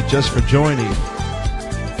giveaway just for joining.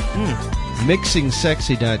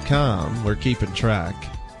 MixingSexy.com. We're keeping track.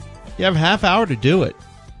 You have a half hour to do it.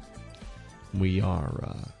 We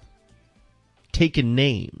are taking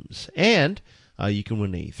names. And you can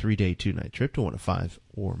win a 3-day, 2-night trip to one of 5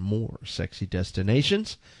 or more sexy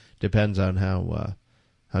destinations. Depends on how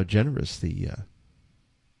generous the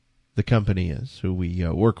company is who we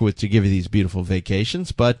work with to give you these beautiful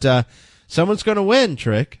vacations. But someone's going to win,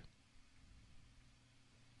 Trick.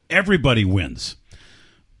 Everybody wins.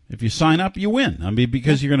 If you sign up, you win. I mean,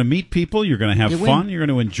 because you're going to meet people, you're going to have fun, you're going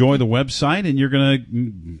to enjoy the website, and you're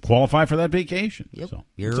going to qualify for that vacation. Yep. So,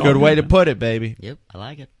 it's a good way to put it, baby. Yep, I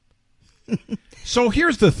like it. So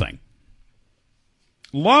here's the thing.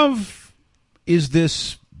 Love is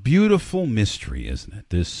this beautiful mystery, isn't it?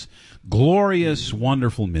 This glorious,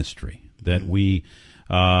 wonderful mystery that we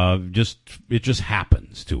it just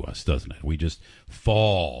happens to us, doesn't it? We just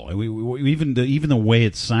fall. We even the way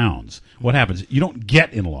it sounds. What happens? You don't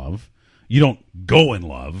get in love. You don't go in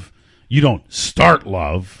love. You don't start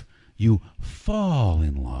love. You fall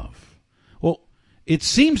in love. Well, it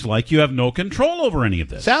seems like you have no control over any of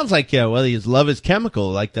this. Sounds like, love is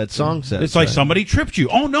chemical, like that song says. It's like somebody tripped you.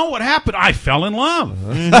 Oh, no, what happened? I fell in love.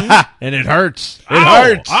 And it hurts. It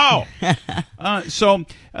hurts. Ow. So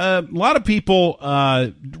a lot of people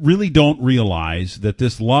really don't realize that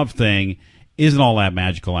this love thing isn't all that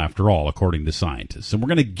magical after all, according to scientists. And we're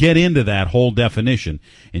going to get into that whole definition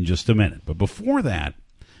in just a minute. But before that,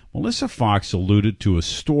 Melissa Fox alluded to a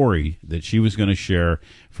story that she was going to share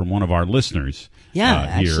from one of our listeners here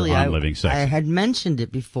actually, on Living Sexy. I had mentioned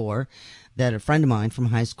it before that a friend of mine from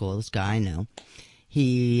high school, this guy I know,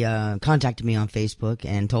 he contacted me on Facebook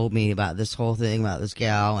and told me about this whole thing about this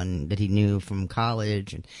gal and that he knew from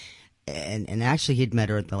college. And actually he'd met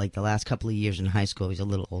her the last couple of years in high school. He's a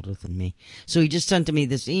little older than me. So he just sent to me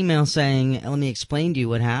this email saying, let me explain to you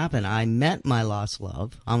what happened. I met my lost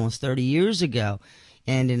love almost 30 years ago.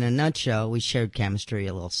 And in a nutshell, we shared chemistry,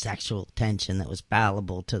 a little sexual tension that was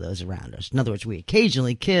palatable to those around us. In other words, we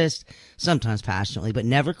occasionally kissed, sometimes passionately, but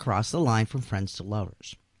never crossed the line from friends to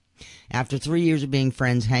lovers. After 3 years of being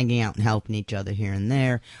friends, hanging out and helping each other here and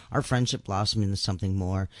there, our friendship blossomed into something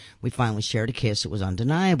more. We finally shared a kiss that was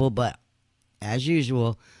undeniable, but as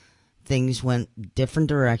usual, things went different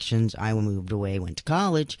directions. I moved away, went to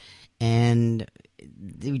college, and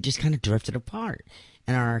we just kind of drifted apart.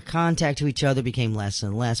 And our contact to each other became less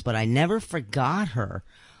and less, but I never forgot her.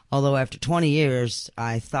 Although after 20 years,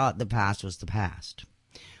 I thought the past was the past.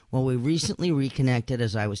 Well, we recently reconnected,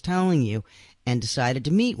 as I was telling you, and decided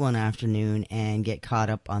to meet one afternoon and get caught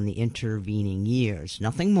up on the intervening years.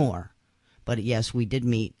 Nothing more. But yes, we did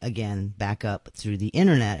meet again back up through the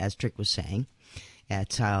internet, as Trick was saying.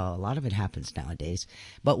 That's how a lot of it happens nowadays.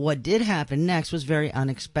 But what did happen next was very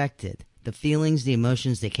unexpected. The feelings, the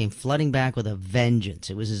emotions, they came flooding back with a vengeance.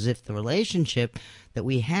 It was as if the relationship that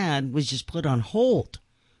we had was just put on hold.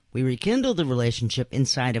 We rekindled the relationship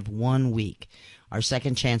inside of 1 week. Our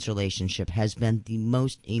second chance relationship has been the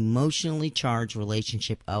most emotionally charged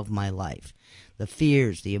relationship of my life. The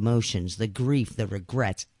fears, the emotions, the grief, the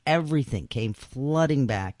regrets, everything came flooding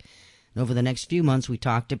back. And over the next few months, we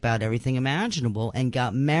talked about everything imaginable and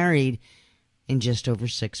got married in just over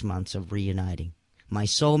 6 months of reuniting. My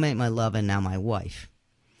soulmate, my love, and now my wife.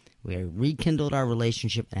 We rekindled our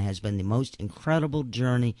relationship, and it has been the most incredible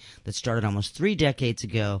journey that started almost 3 decades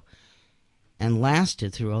ago and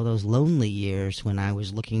lasted through all those lonely years when I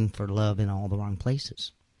was looking for love in all the wrong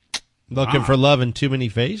places. Looking for love in too many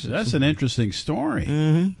faces. That's an interesting story.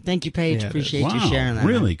 Mm-hmm. Thank you, Paige. Appreciate you sharing that.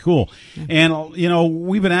 Really cool. And, you know,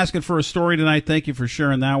 we've been asking for a story tonight. Thank you for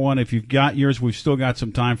sharing that one. If you've got yours, we've still got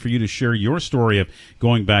some time for you to share your story of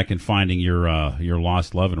going back and finding your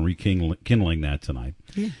lost love and rekindling that tonight.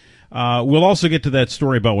 Yeah. We'll also get to that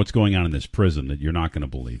story about what's going on in this prison that you're not going to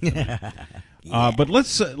believe. But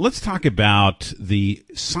let's talk about the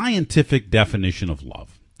scientific definition of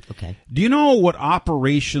love. Okay. Do you know what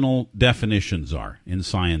operational definitions are in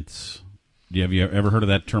science? Have you ever heard of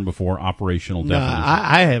that term before? Operational definition.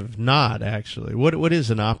 I have not actually. What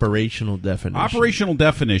is an operational definition? Operational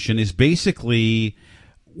definition is basically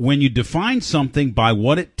when you define something by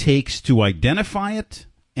what it takes to identify it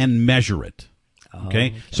and measure it.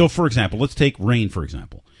 Okay? So, for example, let's take rain, for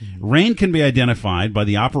example. Mm-hmm. Rain can be identified by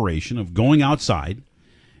the operation of going outside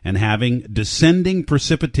and having descending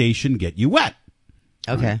precipitation get you wet.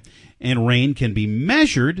 Okay. Right? And rain can be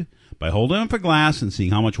measured by holding up a glass and seeing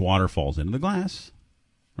how much water falls into the glass,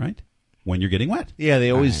 right? When you're getting wet. Yeah, they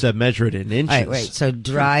always measure it in inches. Wait. So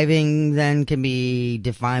driving then can be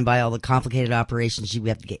defined by all the complicated operations. You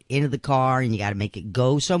have to get into the car and you got to make it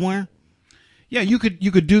go somewhere? Yeah, you could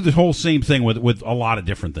do the whole same thing with a lot of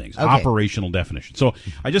different things. Okay. Operational definition. So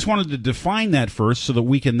I just wanted to define that first so that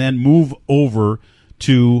we can then move over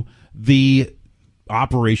to the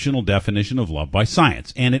operational definition of love by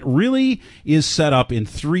science. And it really is set up in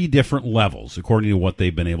 3 different levels, according to what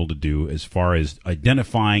they've been able to do as far as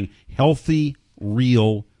identifying healthy,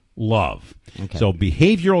 real love. Okay. So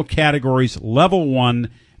behavioral categories, level 1,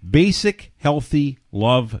 basic, healthy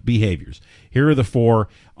love behaviors. Here are the 4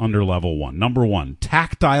 under level 1. Number 1,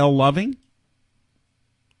 tactile loving.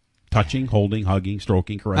 Touching, holding, hugging,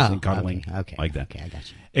 stroking, caressing, cuddling, like that. Okay, I got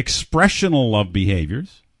you. Expressional love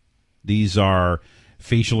behaviors. These are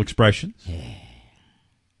facial expressions,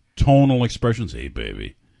 tonal expressions, hey,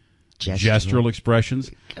 baby, gestural expressions.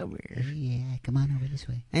 Come here. Yeah, come on over this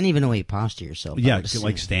way. And even the way you posture yourself. Yeah,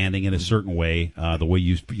 like standing in a certain way, the way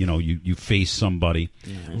you face somebody.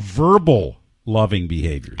 Yeah. Verbal loving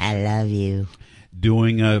behaviors. I love you.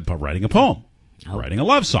 Writing a poem, writing a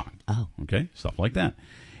love song. Okay, stuff like that.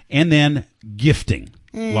 And then gifting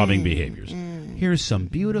loving behaviors. Here's some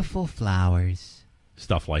beautiful flowers.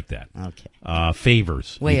 Stuff like that. Okay.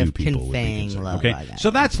 Favors. Way of conveying love. Okay. So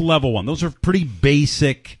that's level 1. Those are pretty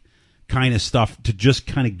basic kind of stuff to just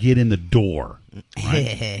kind of get in the door.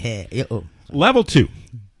 Right? Level 2.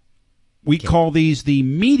 We call these the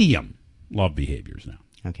medium love behaviors now.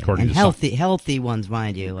 Okay. And healthy ones,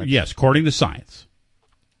 mind you. Yes, according to science.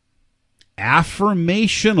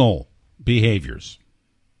 Affirmational behaviors.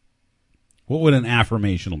 What would an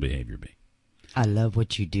affirmational behavior be? I love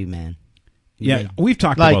what you do, man. Yeah, we've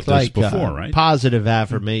talked about this before, right? Positive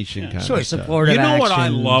affirmation kind of stuff. Supportive You know actions. what I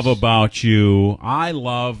love about you? I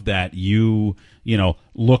love that you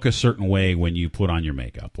look a certain way when you put on your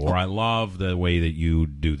makeup. Or I love the way that you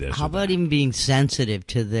do this. How about even being sensitive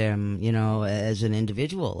to them, as an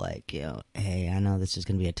individual? Like, hey, I know this is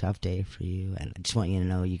going to be a tough day for you, and I just want you to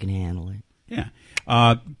know you can handle it. Yeah.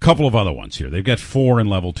 A couple of other ones here. They've got 4 in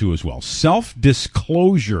level 2 as well.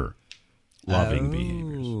 Self-disclosure loving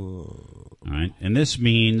behaviors. All right, and this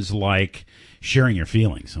means like sharing your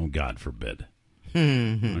feelings. Oh, God forbid.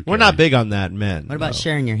 Okay. We're not big on that, men. What about though.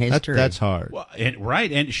 sharing your history? That's hard. Well,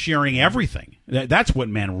 and sharing everything. That's what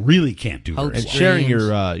men really can't do. Hopes, Very And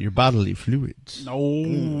well. sharing your bodily fluids. No,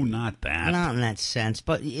 not that. Not in that sense,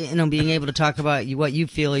 but being able to talk about what you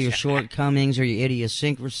feel are your shortcomings or your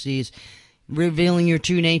idiosyncrasies, revealing your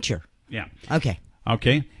true nature. Yeah. Okay.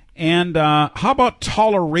 And how about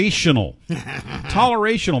tolerational?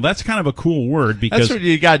 Tolerational. That's kind of a cool word because That's what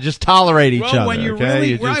you got. Just tolerate each other. when you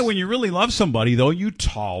okay? when you really love somebody, though, you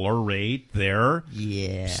tolerate their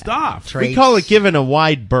stuff. We call it giving a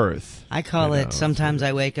wide berth. I call it sometimes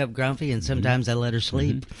I wake up grumpy and sometimes I let her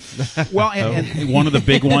sleep. Well, and one of the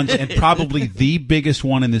big ones, and probably the biggest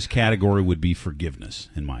one in this category, would be forgiveness,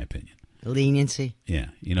 in my opinion. Leniency. Yeah,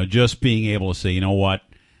 just being able to say, you know what,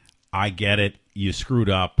 I get it. You screwed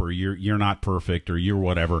up, or you're not perfect, or you're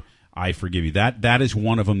whatever. I forgive you. That is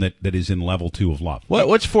one of them that is in level 2 of love.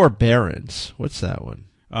 What's forbearance? What's that one?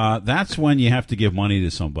 That's when you have to give money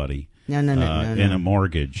to somebody. No. In a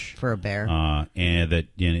mortgage for a bear, and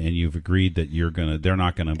you've agreed that they're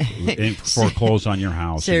not gonna foreclose on your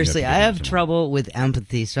house. Seriously, I have trouble with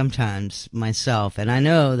empathy sometimes myself, and I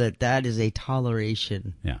know that is a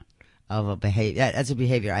toleration. Yeah. Of a behavior. That's a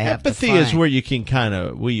behavior I have to Empathy find. is where you can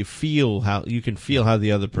where you feel how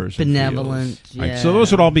the other person benevolent. feels. Yeah. Right, so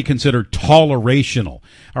those would all be considered tolerational.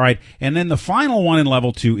 All right, and then the final one in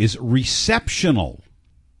level 2 is receptional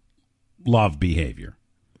love behavior.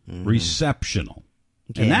 Receptional,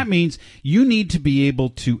 Okay. and that means you need to be able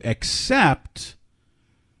to accept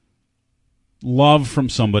love from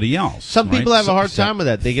somebody else. Some right? people have a hard Accept time with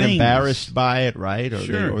that. They get things. embarrassed by it, right? Or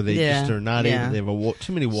Sure. they Yeah. just are not Yeah. able. They have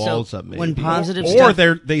too many walls up. Maybe. when positive or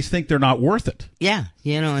stuff, they think they're not worth it. yeah,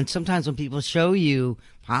 and sometimes when people show you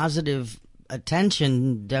positive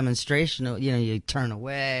attention demonstration, you turn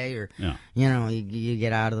away or you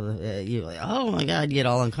get out of the you're like, oh my god, you get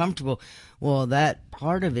all uncomfortable. Well, that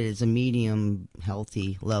part of it is a medium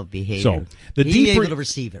healthy love behavior. So the being deeper able to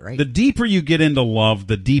receive it, right? The deeper you get into love,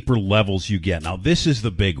 the deeper levels you get. Now, this is the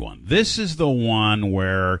big one. This is the one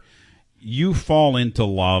where you fall into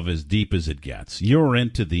love as deep as it gets. You're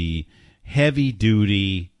into the heavy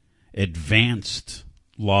duty, advanced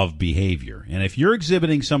love behavior. And if you're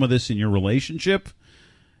exhibiting some of this in your relationship,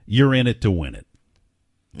 you're in it to win it.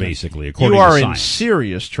 Basically, according you are to in science.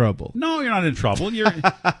 serious trouble. No, you're not in trouble. You're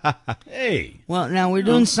hey. Well, now we're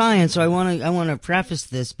doing science, so I want to preface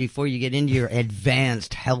this before you get into your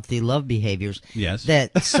advanced healthy love behaviors. Yes.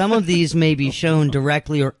 That some of these may be shown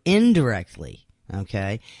directly or indirectly,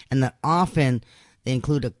 okay? And that often they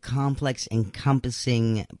include a complex,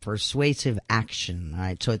 encompassing, persuasive action, all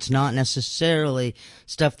right? So it's not necessarily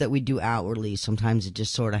stuff that we do outwardly. Sometimes it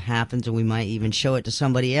just sort of happens, and we might even show it to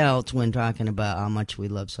somebody else when talking about how much we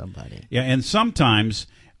love somebody. Yeah, and sometimes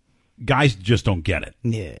guys just don't get it.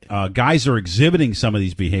 Yeah. Guys are exhibiting some of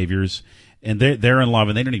these behaviors, and they're in love,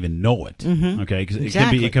 and they don't even know it. Mhm. Okay, because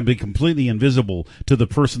Exactly. it can be completely invisible to the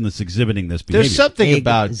person that's exhibiting this behavior. There's something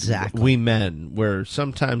about Exactly. we men where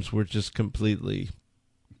sometimes we're just completely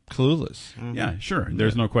clueless. Yeah, sure.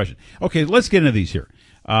 There's no question. Okay, let's get into these here.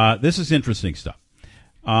 This is interesting stuff.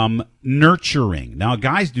 Nurturing. Now,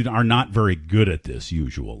 guys are not very good at this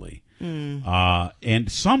usually.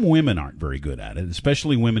 And some women aren't very good at it,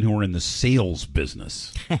 especially women who are in the sales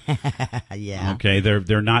business. Yeah. Okay,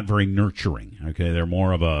 they're not very nurturing. Okay, they're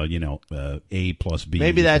more of a A plus B.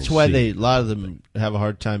 Maybe that's equals why C. a lot of them have a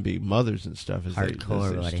hard time being mothers and stuff. Is Hardcore,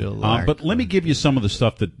 they're buddy. still But let me give you some of the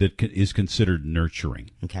stuff that is considered nurturing.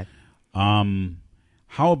 Okay.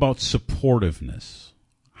 How about supportiveness?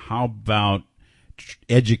 How about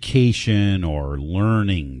education or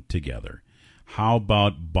learning together? How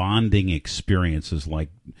about bonding experiences like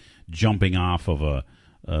jumping off of a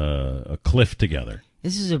cliff together?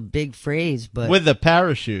 This is a big phrase, but with the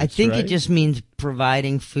parachutes. I think right? it just means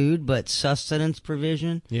providing food, but sustenance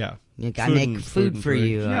provision. Yeah. Like, I make food for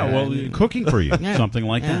you. Yeah, well, cooking for you, Yeah. something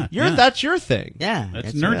like Yeah. that. That's your thing. Yeah,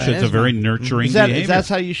 That's nurture. It's a very nurturing Is that behavior. that's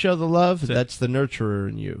how you show the love? That's the nurturer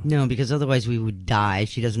in you. No, because otherwise we would die.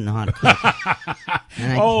 She doesn't know how to cook.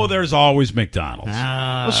 Oh, there's always McDonald's.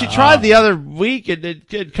 Well, she tried the other week and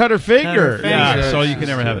it cut her finger. Yeah, so you can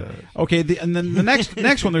never have it. Okay, and then the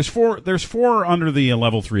next one. There's four under the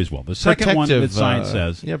level 3 as well. The second one that science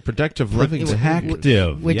says, protective living,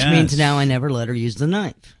 protective, which yes. means now I never let her use the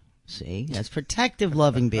knife. See, that's protective,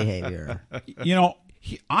 loving behavior.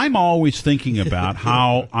 I'm always thinking about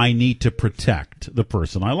how I need to protect the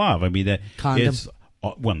person I love. I mean, that Condom? it's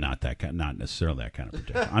well, not necessarily that kind of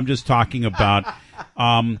protection. I'm just talking about,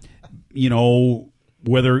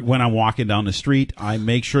 whether when I'm walking down the street, I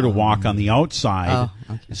make sure to walk on the outside.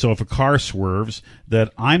 Oh, okay. So if a car swerves,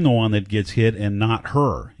 that I'm the one that gets hit and not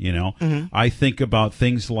her. I think about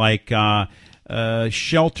things like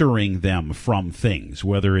sheltering them from things,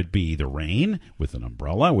 whether it be the rain with an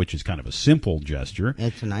umbrella, which is kind of a simple gesture.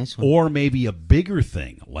 It's a nice one. Or maybe a bigger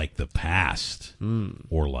thing like the past,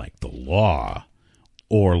 or like the law,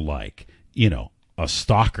 or like, a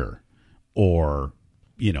stalker, or,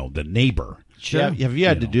 the neighbor. Sure. Have you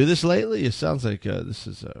had to do this lately? It sounds like this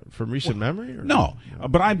is from recent memory. Or no,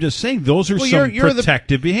 but I'm just saying those are some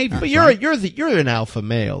protective behaviors. But right? you're an alpha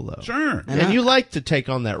male though. Sure, and you like to take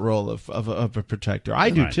on that role of a protector.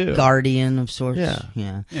 I do too. Guardian of sorts.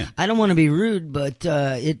 Yeah. I don't want to be rude, but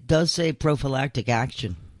it does say prophylactic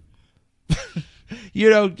action.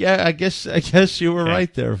 I guess you were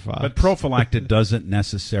right there, Fox. But prophylactic doesn't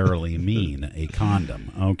necessarily mean a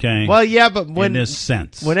condom, okay? Well, yeah, but in this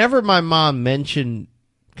sense, whenever my mom mentioned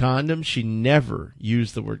condom, she never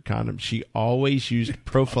used the word condom. She always used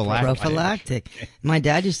prophylactic. Prophylactic. My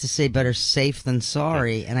dad used to say better safe than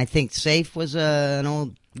sorry, and I think safe was an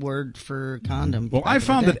old word for condom. Well, I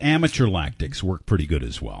found that amateur lactics work pretty good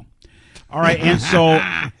as well. All right, and so...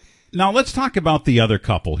 Now, let's talk about the other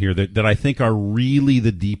couple here that I think are really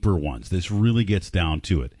the deeper ones. This really gets down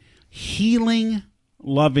to it. Healing,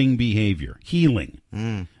 loving behavior. Healing.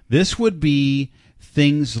 This would be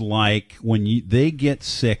things like when they get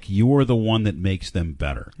sick, you're the one that makes them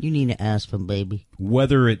better. You need to aspirin, baby.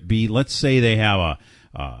 Whether it be, let's say they have a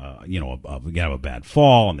bad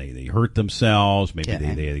fall and they hurt themselves. Maybe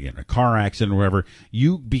they get in a car accident or whatever.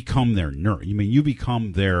 You become their nurse. You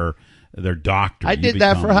become their doctor. I did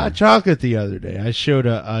that for hot chocolate the other day. I showed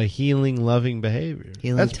a healing, loving behavior.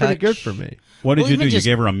 That's pretty good for me. What did you do? You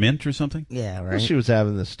gave her a mint or something? Yeah, right. Well, she was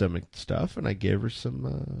having the stomach stuff, and I gave her some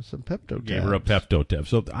Pepto. Gave her a Pepto-Tab.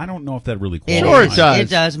 So I don't know if that really qualifies. Sure, it does. It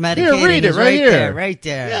does. Medicating here, read it right here. There, right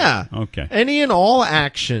there. Yeah. Okay. Any and all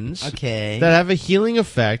actions that have a healing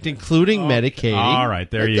effect, inclling medicating. All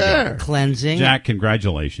right, there you go. Cleansing. Jack,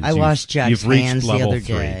 congratulations. I washed Jack's hands the other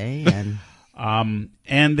 3. day.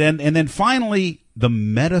 And then finally, the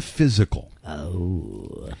metaphysical.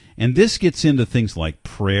 Oh. And this gets into things like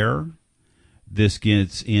prayer. This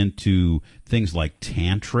gets into things like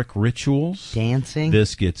tantric rituals. Dancing.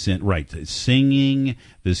 This gets in, singing.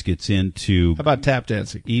 This gets into... How about tap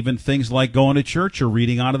dancing? Even things like going to church or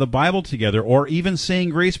reading out of the Bible together, or even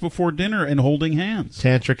saying grace before dinner and holding hands.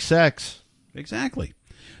 Tantric sex. Exactly.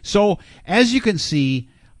 So, as you can see,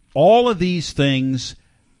 all of these things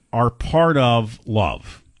are part of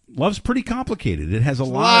love. Love's pretty complicated. It has a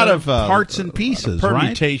lot of parts and pieces,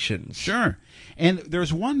 permutations. Right? Sure. And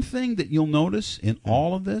there's one thing that you'll notice in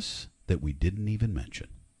all of this that we didn't even mention.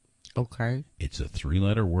 Okay. It's a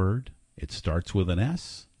 3-letter word. It starts with an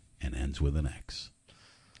S and ends with an X.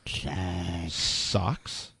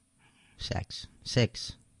 Socks? Sex.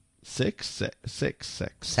 6. 6.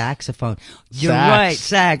 Saxophone. You're right,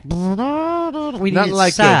 sax. We not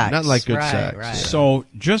like sax. Not like good sax. Right. So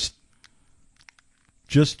just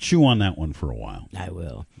chew on that one for a while. I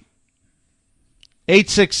will.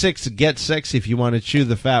 866-GET-SEXY if you want to chew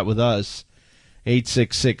the fat with us.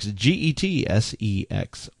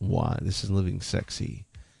 866-GETSEXY. This is Living Sexy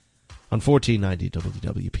on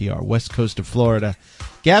 1490 WWPR, West Coast of Florida.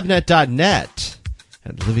 Gabnet.net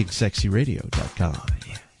and LivingSexyRadio.com.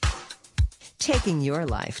 Taking your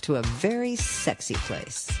life to a very sexy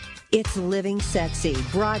place. It's Living Sexy,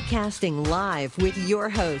 broadcasting live with your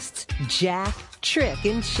hosts, Jack, Trick,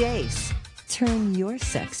 and Chase. Turn your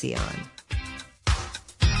sexy on.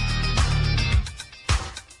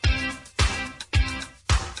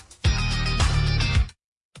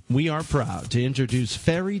 We are proud to introduce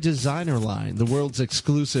Fairy Designer Line, the world's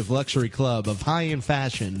exclusive luxury club of high-end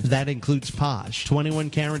fashion that includes Posh,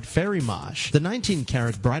 21-karat Fairy Mosh, the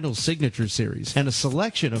 19-karat Bridal Signature Series, and a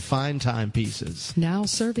selection of fine timepieces. Now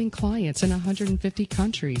serving clients in 150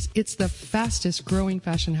 countries, it's the fastest growing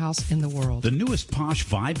fashion house in the world. The newest Posh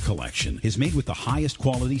Vibe collection is made with the highest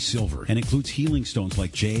quality silver and includes healing stones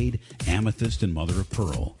like jade, amethyst, and mother of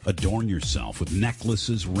pearl. Adorn yourself with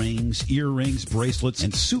necklaces, rings, earrings, bracelets,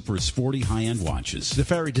 and super sporty high-end watches. The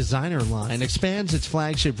Fairy Designer Line expands its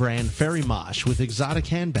flagship brand Fairy Mosh with exotic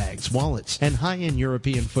handbags, wallets, and high-end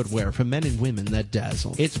European footwear for men and women that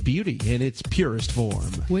dazzle. It's beauty in its purest form.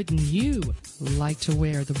 Wouldn't you like to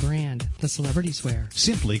wear the brand the celebrities wear?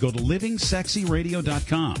 Simply go to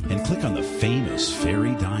LivingSexyRadio.com and click on the famous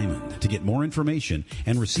Fairy Diamond to get more information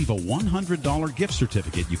and receive a $100 gift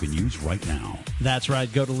certificate you can use right now. That's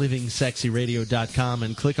right. Go to LivingSexyRadio.com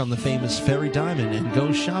and click on the famous Fairy Diamond and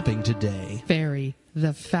go shopping today. Fairy,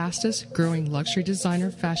 the fastest growing luxury designer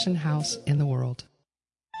fashion house in the world.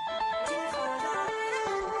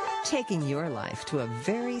 taking your life to a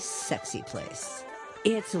very sexy place.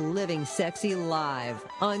 It's Living Sexy Live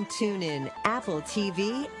on TuneIn, Apple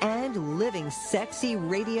TV, and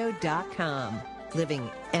LivingSexyRadio.com. Living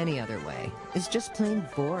any other way is just plain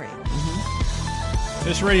boring.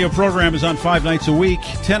 This radio program is on 5 nights a week,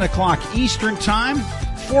 10 o'clock Eastern Time,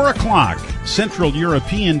 4 o'clock Central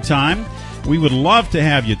European Time. We would love to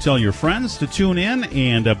have you tell your friends to tune in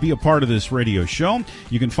and be a part of this radio show.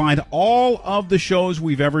 You can find all of the shows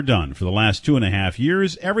we've ever done for the last 2.5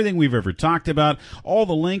 years, everything we've ever talked about, all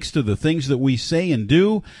the links to the things that we say and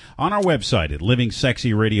do on our website at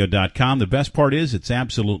LivingSexyRadio.com. The best part is it's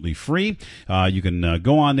absolutely free. You can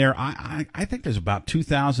go on there. I think there's about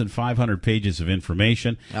 2,500 pages of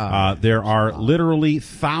information. There are literally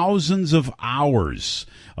thousands of hours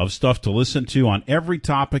of stuff to listen to on every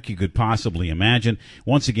topic you could possibly imagine.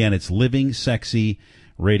 Once again, it's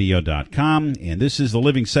LivingSexyRadio.com, and this is the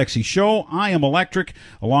Living Sexy Show. I am Electric,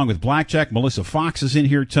 along with Blackjack. Melissa Fox is in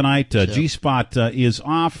here tonight. G-Spot is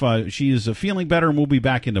off. She is feeling better, and we'll be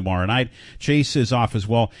back in tomorrow night. Chase is off as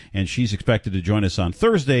well, and she's expected to join us on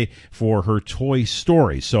Thursday for her Toy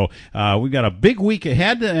Story. So we've got a big week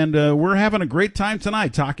ahead, and we're having a great time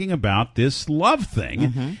tonight talking about this love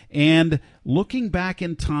thing and looking back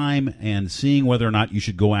in time and seeing whether or not you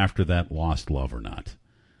should go after that lost love or not.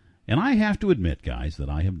 And I have to admit, guys, that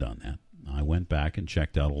I have done that. I went back and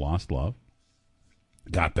checked out a lost love,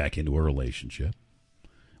 got back into a relationship. It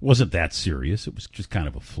wasn't that serious. It was just kind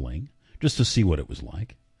of a fling, just to see what it was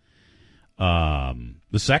like.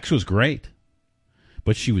 The sex was great,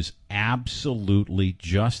 but she was absolutely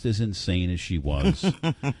just as insane as she was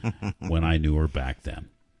when I knew her back then.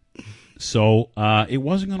 So it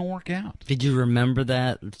wasn't going to work out. Did you remember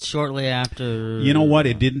that shortly after? You know what?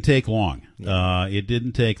 It didn't take long. It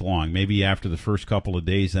didn't take long. Maybe after the first couple of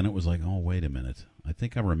days, then it was like, oh, wait a minute. I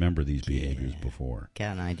think I remember these behaviors before.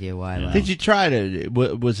 Got an idea why. Yeah. Did you try to?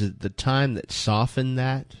 Was it the time that softened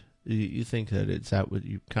that? You think that it's that what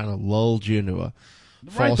you kind of lulled you into a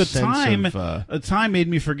false sense of? The time made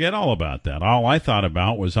me forget all about that. All I thought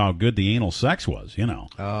about was how good the anal sex was, and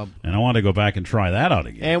I wanted to go back and try that out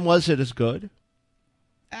again. And was it as good?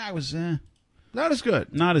 It was not as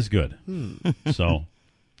good. Not as good. So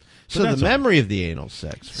the memory of the anal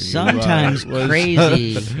sex for you sometimes was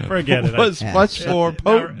crazy. Forget it. Was much more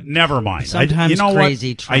potent. Never mind. Sometimes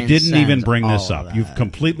crazy. I didn't even bring this up. You've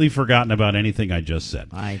completely forgotten about anything I just said.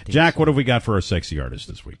 Jack, what have we got for our sexy artist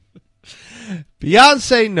this week?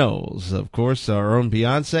 Beyonce Knowles, of course, our own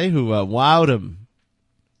Beyonce, who wowed him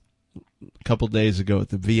a couple days ago at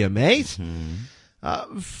the VMAs.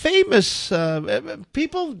 Famous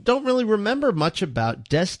people don't really remember much about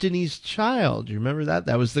Destiny's Child. You remember that?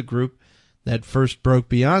 That was the group that first broke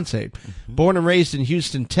Beyonce. Born and raised in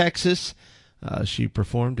Houston, Texas, she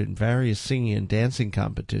performed in various singing and dancing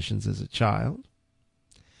competitions as a child.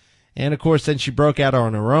 And, of course, then she broke out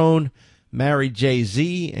on her own, married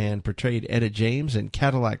Jay-Z, and portrayed Etta James in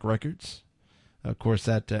Cadillac Records. Of course,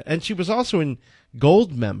 and she was also in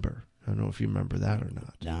Goldmember. I don't know if you remember that or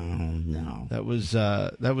not. No. That was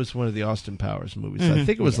one of the Austin Powers movies. I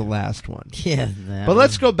think it was the last one. Yeah. But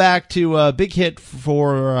let's go back to a big hit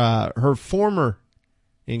for her former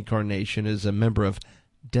incarnation as a member of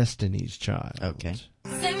Destiny's Child. Okay.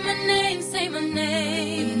 Say my name, say my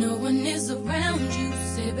name. No one is around you.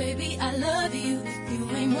 Say, baby, I love you. You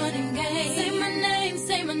ain't running game.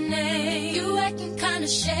 Say my name. You acting kinda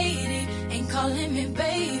shady. Ain't calling me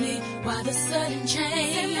baby. Why the sudden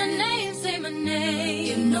change? Say my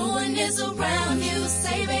name. If no one is around you,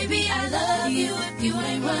 say, baby, I love you. If you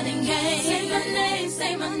ain't running game.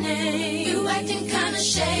 Say my name. You acting kinda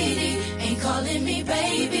shady. Ain't calling me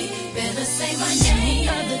baby. Better say my name.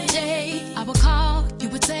 The other day, I would call, you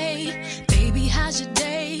would say, baby, how's your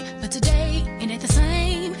day? But today, it ain't the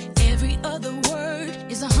same. Every other word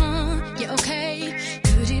is a yeah, okay.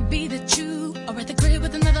 Could it be that you are at the crib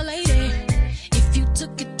with another lady? If you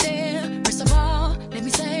took it there, first of all, let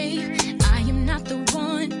me say, I am not the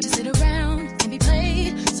one to sit around and be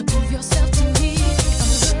played. So prove yourself to me. If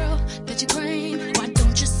I'm the girl that you claim, why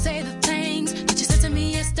don't you say the things that you said to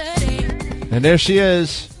me yesterday? And there she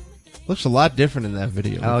is. Looks a lot different in that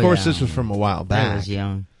video. Of course, this was from a while back. I was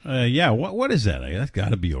young. Yeah, what is that? That's got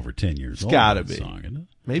to be over 10 years old. It's got to be. Song, isn't it?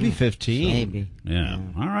 Maybe 15. Maybe. Yeah.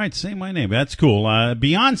 All right, say my name. That's cool.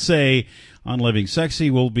 Beyonce on Living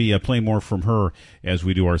Sexy. We'll be playing more from her as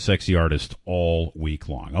we do our sexy artist all week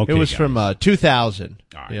long. Okay, it was guys. from 2000.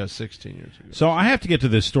 All right. 16 years ago. So I have to get to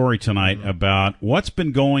this story tonight about what's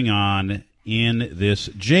been going on in this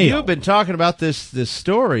jail. You've been talking about this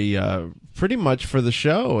story pretty much for the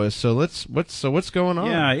show. So what's going on?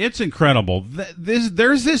 Yeah, it's incredible.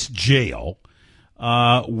 There's this jail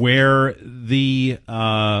where the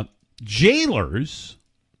jailers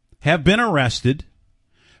have been arrested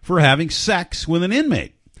for having sex with an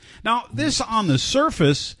inmate. Now, this on the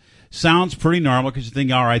surface sounds pretty normal because you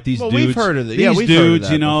think, all right, these dudes, we've heard of it. these We've dudes, heard of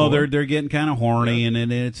that you know, before. they're getting kind of horny, and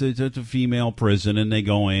it's a female prison, and they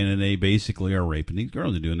go in and they basically are raping these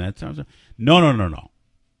girls and doing that. No.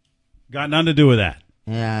 Got nothing to do with that.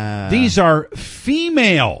 Yeah. These are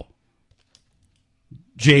female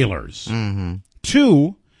jailers. Mm-hmm.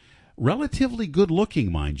 2 relatively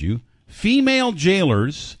good-looking, mind you, female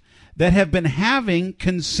jailers that have been having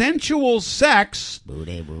consensual sex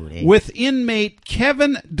with inmate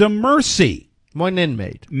Kevin DeMercy. One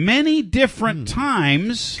inmate. Many different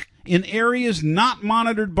times in areas not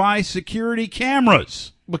monitored by security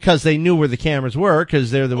cameras. Because they knew where the cameras were, because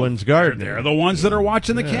they're the ones guarding. They're the ones that are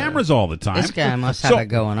watching the cameras all the time. This guy must have it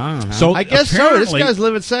going on, huh? So I guess so. This guy's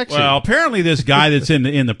living sexy. Well, apparently this guy that's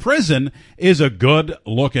in the prison is a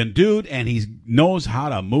good-looking dude, and he knows how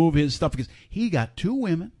to move his stuff because he got 2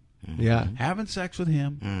 women having sex with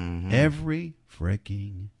him every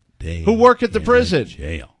freaking day. Who work at the in prison?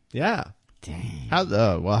 Jail. Yeah. Dang. How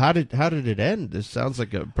did it end? This sounds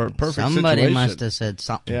like a perfect Somebody situation. must have said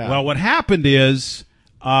something. Yeah. Well, what happened is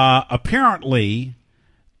apparently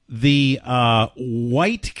the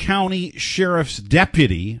White County Sheriff's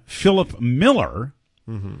deputy, Philip Miller,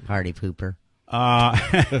 Party pooper,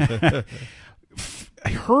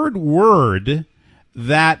 heard word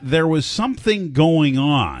that there was something going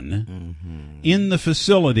on in the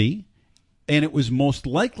facility, and it was most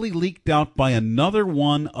likely leaked out by another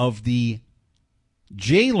one of the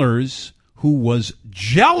jailers who was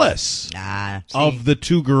jealous of the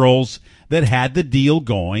 2 girls that had the deal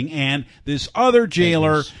going, and this other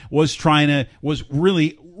jailer was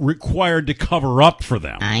really required to cover up for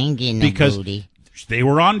them. I ain't getting because no booty. they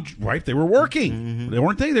were they were working. They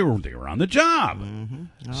weren't they were on the job.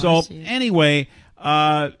 So anyway,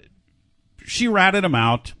 she ratted him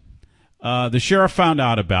out. The sheriff found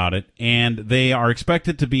out about it, and they are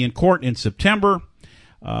expected to be in court in September.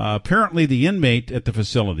 Apparently, the inmate at the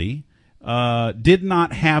facility did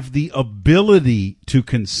not have the ability to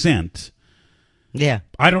consent. Yeah.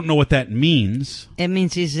 I don't know what that means. It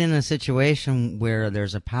means he's in a situation where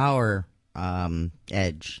there's a power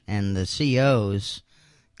edge, and the COs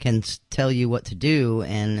can tell you what to do,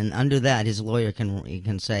 and under that, his lawyer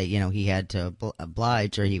can say, he had to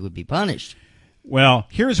oblige or he would be punished. Well,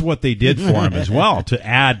 here's what they did for him as well to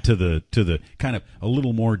add to the kind of a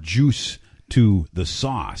little more juice to the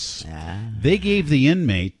sauce. They gave the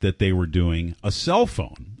inmate that they were doing a cell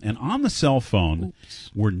phone, and on the cell phone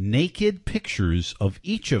were naked pictures of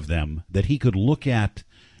each of them that he could look at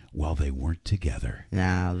while they weren't together.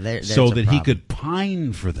 Now, so that he could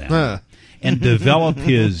pine for them and develop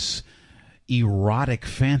his erotic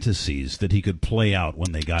fantasies that he could play out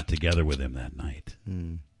when they got together with him that night.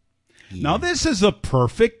 Now, this is a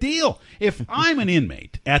perfect deal. If I'm an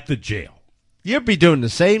inmate at the jail, you'd be doing the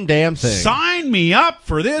same damn thing. Sign me up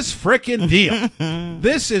for this frickin' deal.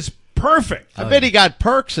 This is perfect. I bet he got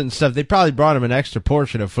perks and stuff. They probably brought him an extra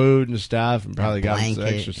portion of food and stuff, and probably got him some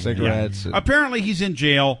extra cigarettes. Yeah. Apparently, he's in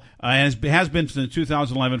jail and has been since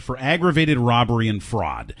 2011 for aggravated robbery and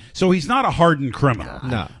fraud. So he's not a hardened criminal.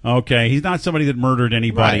 No. Okay, he's not somebody that murdered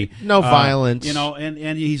anybody. Right. No violence.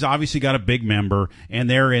 And he's obviously got a big member, and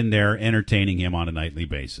they're in there entertaining him on a nightly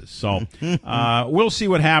basis. So we'll see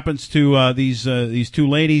what happens to these 2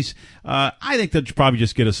 ladies. I think they'll probably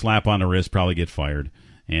just get a slap on the wrist, probably get fired.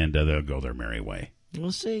 And they'll go their merry way.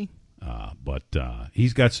 We'll see. But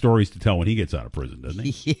he's got stories to tell when he gets out of prison, doesn't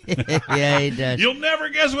he? Yeah, he does. You'll never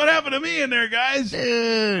guess what happened to me in there, guys.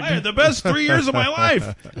 Dude. I had the best 3 years of my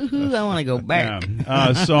life. I want to go back.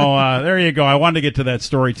 So there you go. I wanted to get to that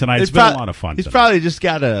story tonight. It's been a lot of fun. He's probably just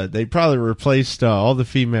got they probably replaced all the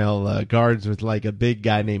female guards with like a big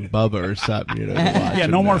guy named Bubba or something. To watch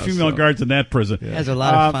no more now, female guards in that prison. Yeah. That's a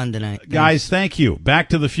lot of fun tonight. Guys, thank you. Back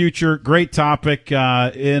to the Future. Great topic.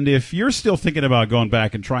 And if you're still thinking about going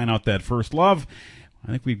back and trying out that first love,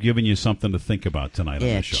 I think we've given you something to think about tonight on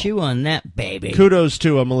the show. Chew on that, baby. Kudos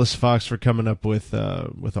to Melissa Fox for coming up with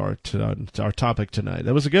our topic tonight.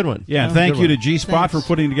 That was a good one. Yeah, thank you to G-Spot for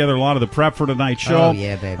putting together a lot of the prep for tonight's show. Oh,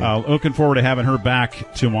 yeah, baby. Looking forward to having her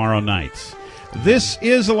back tomorrow night. This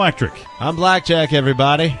is Electric. I'm Blackjack,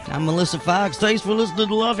 everybody. I'm Melissa Fox. Thanks for listening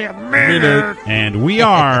to Love Ya Minute. And we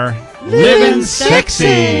are Living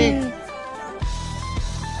Sexy.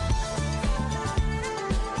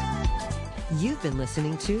 You've been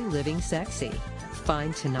listening to Living Sexy.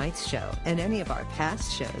 Find tonight's show and any of our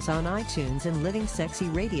past shows on iTunes and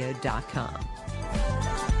livingsexyradio.com.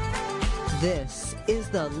 This is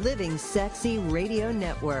the Living Sexy Radio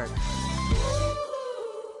Network.